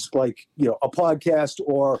is like, a podcast,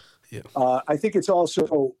 or I think it's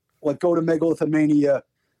also like go to Megalithomania.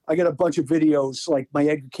 I got a bunch of videos, like my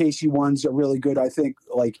Edgar Casey ones are really good. I think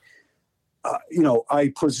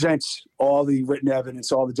I present all the written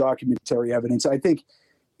evidence, all the documentary evidence. I think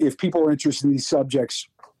if people are interested in these subjects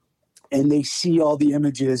and they see all the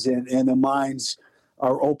images and their minds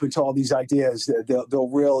are open to all these ideas, they'll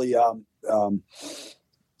really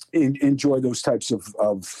enjoy those types of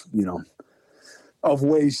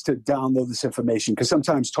ways to download this information, because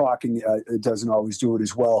sometimes talking it doesn't always do it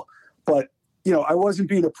as well. But I wasn't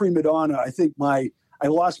being a prima donna. I think I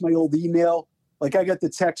lost my old email. Like, I got the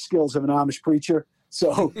tech skills of an Amish preacher.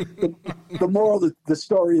 So the moral of the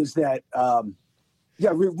story is that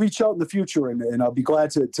reach out in the future, and I'll be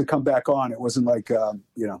glad to come back on. It wasn't like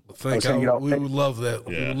we would love that.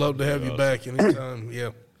 We would love to have you back anytime.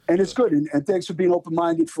 Yeah, and it's good, and thanks for being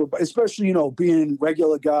open-minded, for especially being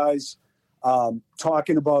regular guys.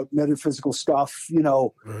 Talking about metaphysical stuff,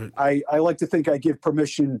 right. I like to think I give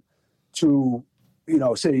permission to,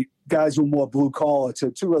 say guys who are more blue collar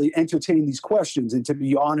to really entertain these questions and to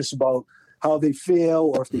be honest about how they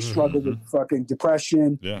feel, or if they struggle with fucking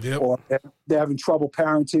depression, or they're having trouble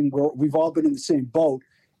parenting. We've all been in the same boat,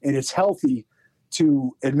 and it's healthy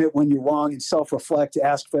to admit when you're wrong and self-reflect,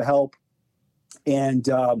 ask for help, and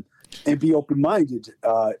be open-minded.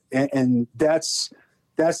 And that's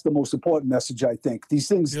the most important message, I think. These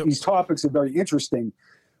things, these topics are very interesting,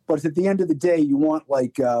 but at the end of the day, you want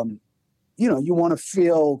you want to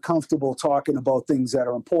feel comfortable talking about things that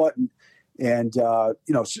are important. And,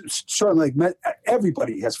 certainly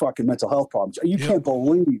everybody has fucking mental health problems. You can't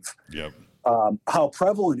believe how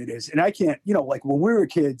prevalent it is. And I can't, like when we were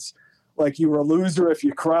kids, like you were a loser if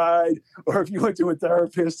you cried, or if you went to a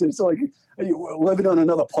therapist. It's like you were living on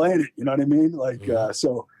another planet, you know what I mean? Like,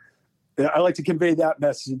 so I like to convey that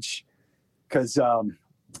message, because,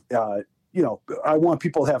 I want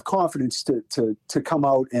people to have confidence to come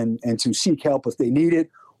out and to seek help if they need it,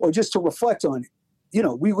 or just to reflect on,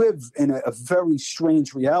 we live in a very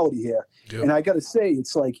strange reality here. Yep. And I got to say,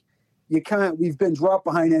 it's like, we've been dropped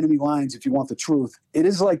behind enemy lines if you want the truth. It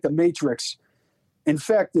is like the Matrix. In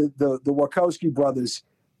fact, the Wachowski brothers,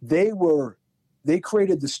 they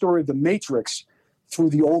created the story of the Matrix through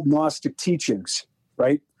the old Gnostic teachings,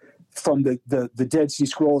 right? From the Dead Sea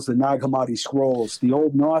Scrolls, the Nag Hammadi scrolls. The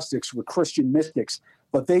old Gnostics were Christian mystics,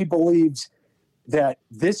 but they believed that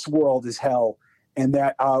this world is hell, and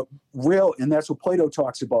that and that's what Plato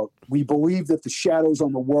talks about. We believe that the shadows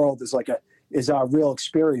on the world is our real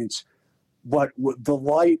experience, but the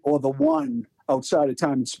light, or the one outside of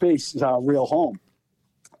time and space, is our real home.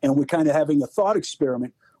 And we're kind of having a thought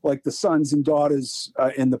experiment, like the sons and daughters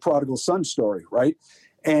in the prodigal son story, right?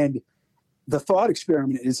 And the thought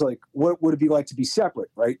experiment is like, what would it be like to be separate,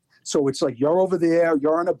 right? So it's like, you're over there,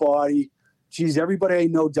 you're in a body, geez, everybody I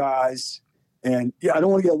know dies. And I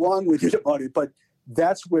don't want to get long-winded about it, but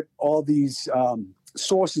that's what all these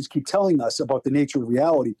sources keep telling us about the nature of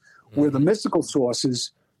reality, where the mystical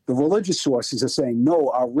sources, the religious sources, are saying, no,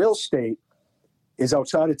 our real state is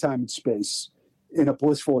outside of time and space in a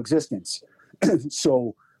blissful existence.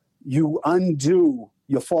 So you undo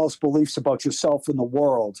your false beliefs about yourself and the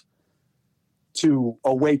world to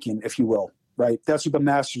awaken, if you will, right? That's what the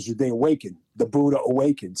masters do. They awaken. The Buddha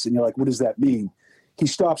awakens. And you're like, what does that mean? He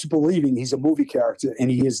stops believing he's a movie character and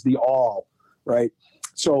he is the all, right?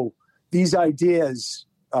 So these ideas,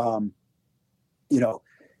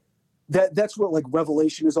 that's what like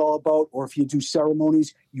revelation is all about. Or if you do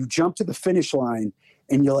ceremonies, you jump to the finish line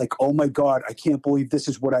and you're like, oh my God, I can't believe this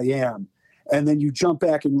is what I am. And then you jump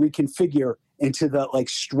back and reconfigure, into the like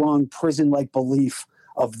strong prison-like belief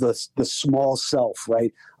of the small self,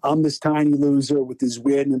 right? I'm this tiny loser with these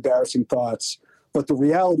weird and embarrassing thoughts. But the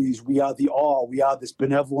reality is we are the all. We are this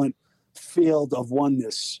benevolent field of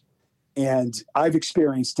oneness. And I've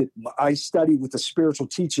experienced it. I study with a spiritual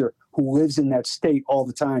teacher who lives in that state all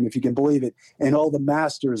the time, if you can believe it. And all the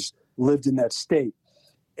masters lived in that state.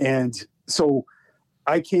 And so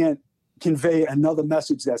I can't convey another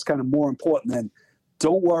message that's kind of more important than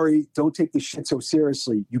don't worry, don't take this shit so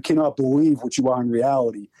seriously. You cannot believe what you are in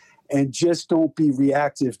reality. And just don't be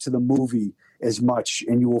reactive to the movie as much,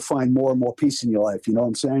 and you will find more and more peace in your life. You know what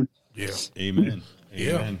I'm saying? Yeah. Amen.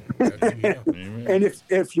 Yeah. Amen. And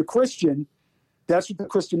if you're Christian, that's what the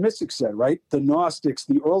Christian mystics said, right? The Gnostics,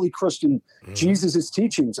 the early Christian, Jesus'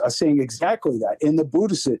 teachings are saying exactly that. And the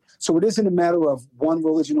Buddhists said. So it isn't a matter of one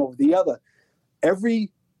religion over the other.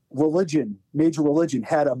 Every religion, major religion,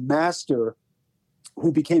 had a master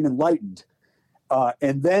who became enlightened.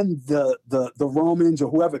 And then the Romans or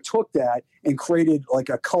whoever took that and created like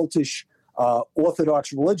a cultish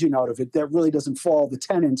orthodox religion out of it that really doesn't follow the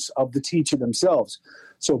tenets of the teacher themselves.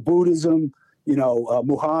 So Buddhism,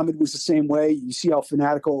 Muhammad was the same way. You see how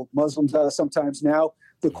fanatical Muslims are sometimes now.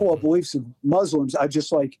 The core beliefs of Muslims are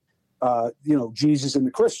just like, Jesus and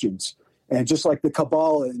the Christians, and just like the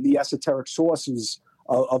Kabbalah and the esoteric sources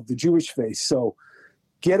of the Jewish faith. So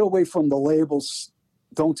get away from the labels.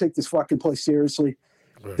 Don't take this fucking place seriously.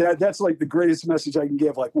 Right. That's like the greatest message I can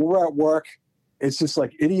give. Like when we're at work, it's just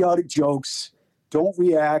like idiotic jokes. Don't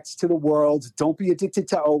react to the world. Don't be addicted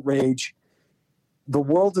to outrage. The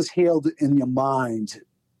world is healed in your mind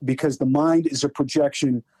because the mind is a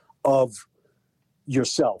projection of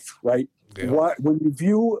yourself, right? Yeah. When you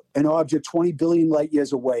view an object 20 billion light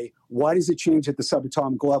years away, why does it change at the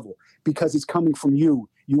subatomic level? Because it's coming from you.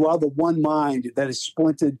 You are the one mind that is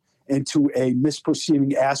splintered into a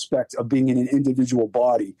misperceiving aspect of being in an individual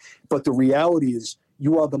body. But the reality is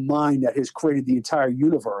you are the mind that has created the entire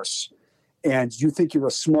universe. And you think you're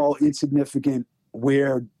a small, insignificant,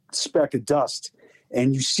 weird speck of dust.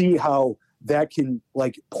 And you see how that can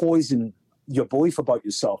like poison your belief about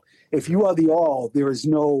yourself. If you are the all, there is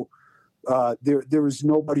no, there is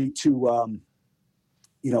nobody to,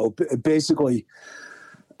 basically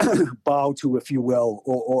bow to, if you will,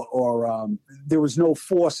 or there is no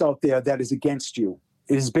force out there that is against you.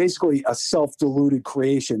 It is basically a self-deluded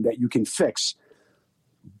creation that you can fix,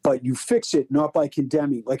 but you fix it not by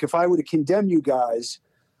condemning. Like if I were to condemn you guys,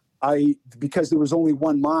 because there was only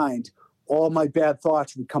one mind, all my bad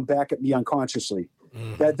thoughts would come back at me unconsciously.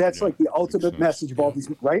 That's like the ultimate message of all these,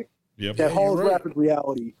 right? Yep. That holographic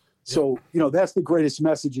reality. Yep. So, that's the greatest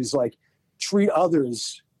message is like treat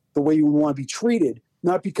others the way you want to be treated,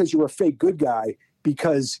 not because you're a fake good guy,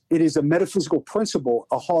 because it is a metaphysical principle,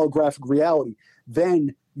 a holographic reality.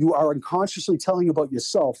 Then you are unconsciously telling about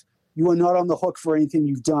yourself. You are not on the hook for anything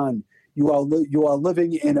you've done. You are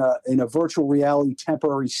living in a virtual reality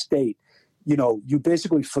temporary state. You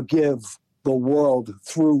basically forgive the world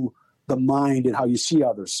through the mind and how you see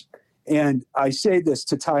others. And I say this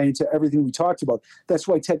to tie into everything we talked about. That's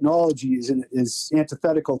why technology is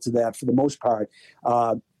antithetical to that for the most part.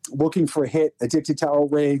 Looking for a hit, addicted to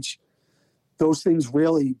outrage, those things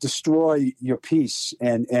really destroy your peace.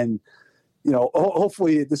 And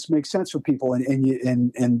hopefully this makes sense for people.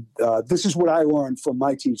 And this is what I learned from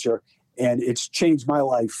my teacher, and it's changed my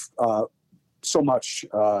life so much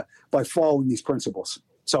by following these principles.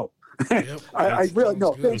 So I really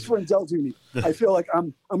no. Thanks for indulging me. I feel like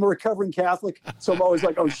I'm a recovering Catholic, so I'm always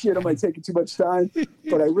like, oh shit, am I taking too much time?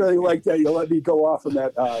 But I really like that you let me go off on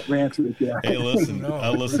that rant right there. Hey, listen,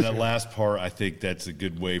 that last part. I think that's a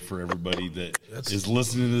good way for everybody that is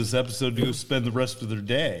listening to this episode to go spend the rest of their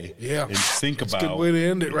day. Yeah, and think about. It's a good way to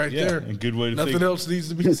end it right there. And good way to nothing else needs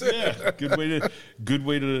to be said. Yeah, good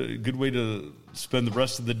way to spend the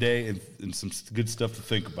rest of the day and some good stuff to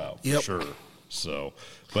think about. Yep. For sure. So,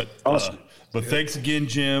 but awesome. Thanks again,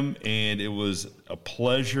 Jim, and it was a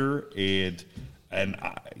pleasure. And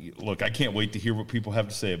I can't wait to hear what people have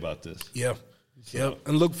to say about this. Yeah,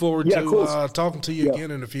 and look forward to talking to you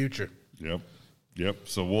again in the future. Yep.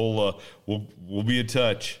 So we'll be in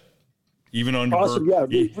touch, even on your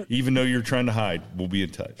even though you're trying to hide. We'll be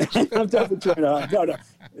in touch. I'm definitely trying to hide.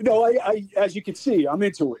 No. I as you can see, I'm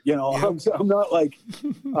into it. I'm not like.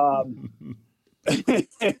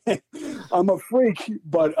 I'm a freak,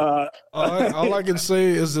 but all I can say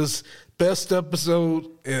is this best episode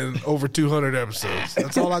in over 200 episodes.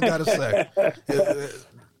 That's all I gotta say. That's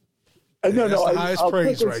the highest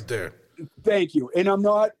praise right there. Thank you. And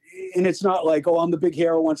it's not like, I'm the big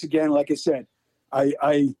hero once again. Like I said,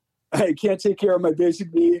 I I can't take care of my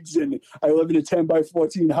basic needs, and I live in a 10 by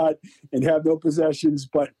 14 hut and have no possessions.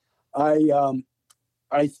 But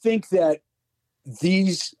I think that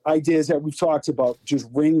these ideas that we've talked about just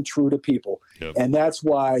ring true to people. Yep. And that's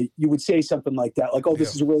why you would say something like that, like, oh,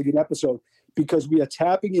 this is a really good episode, because we are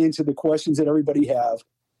tapping into the questions that everybody have.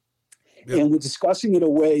 Yep. And we're discussing it in a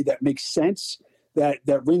way that makes sense, that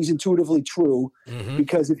rings intuitively true. Mm-hmm.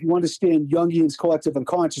 Because if you understand Jungian's collective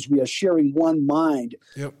unconscious, we are sharing one mind.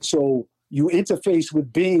 Yep. So you interface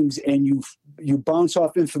with beings and you bounce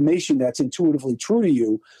off information that's intuitively true to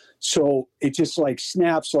you. So it just like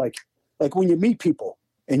snaps, like when you meet people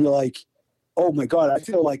and you're like, oh my God, I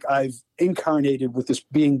feel like I've incarnated with this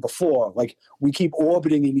being before. Like we keep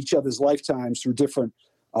orbiting in each other's lifetimes through different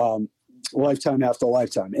lifetime after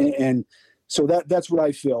lifetime. And so that's what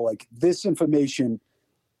I feel like. This information,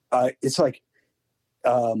 it's like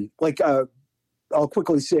I'll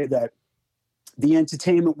quickly say that the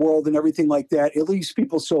entertainment world and everything like that, it leaves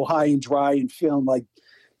people so high and dry and feeling like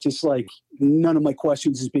just like none of my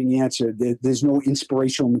questions is being answered. There's no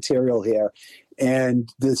inspirational material here.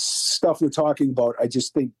 And the stuff we're talking about, I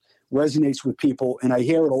just think resonates with people. And I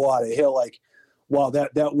hear it a lot. I hear like, wow,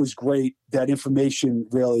 that was great. That information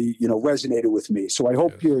really, resonated with me. So I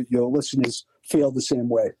hope your listeners feel the same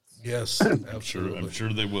way. Yes, absolutely. I'm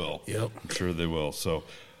sure they will. Yep. I'm sure they will. So,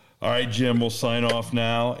 all right, Jim, we'll sign off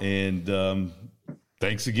now. And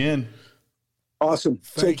thanks again. Awesome.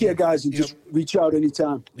 Take care, guys, and just reach out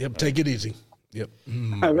anytime. Yep, take it easy. Yep.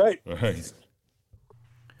 All right. All right.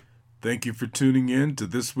 Thank you for tuning in to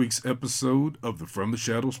this week's episode of the From the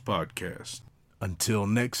Shadows podcast. Until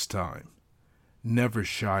next time, never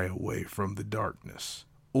shy away from the darkness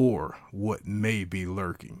or what may be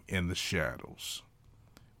lurking in the shadows.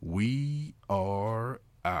 We are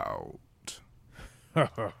out.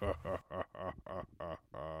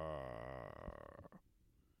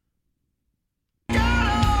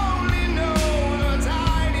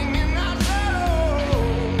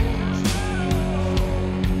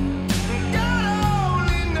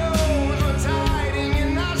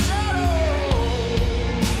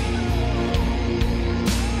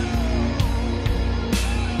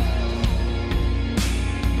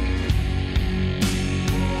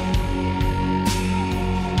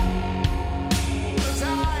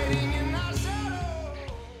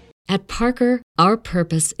 At Parker, our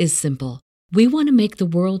purpose is simple. We want to make the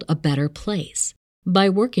world a better place by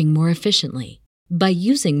working more efficiently, by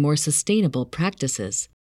using more sustainable practices,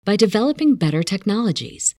 by developing better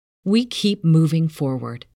technologies. We keep moving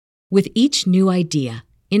forward. With each new idea,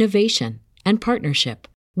 innovation, and partnership,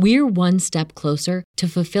 we're one step closer to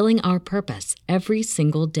fulfilling our purpose every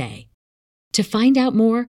single day. To find out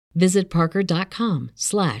more, visit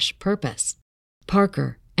parker.com/purpose.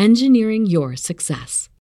 Parker, engineering your success.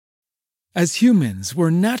 As humans, we're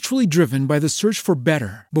naturally driven by the search for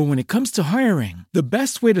better. But when it comes to hiring, the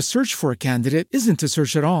best way to search for a candidate isn't to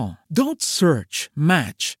search at all. Don't search,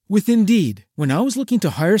 match with Indeed. When I was looking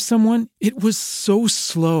to hire someone, it was so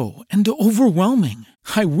slow and overwhelming.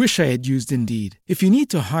 I wish I had used Indeed. If you need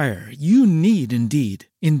to hire, you need Indeed.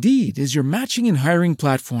 Indeed is your matching and hiring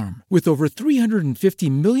platform with over 350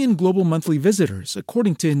 million global monthly visitors,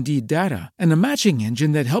 according to Indeed data, and a matching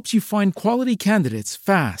engine that helps you find quality candidates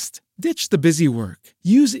fast. Ditch the busy work.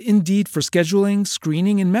 Use Indeed for scheduling,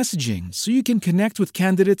 screening, and messaging so you can connect with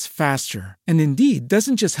candidates faster. And Indeed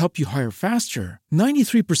doesn't just help you hire faster.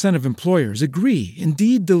 93% of employers agree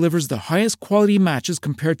Indeed delivers the highest quality matches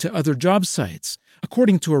compared to other job sites,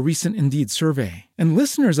 according to a recent Indeed survey. And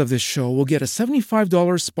listeners of this show will get a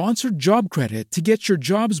 $75 sponsored job credit to get your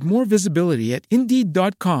jobs more visibility at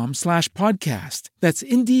Indeed.com/podcast. That's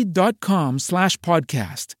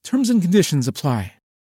Indeed.com/podcast. Terms and conditions apply.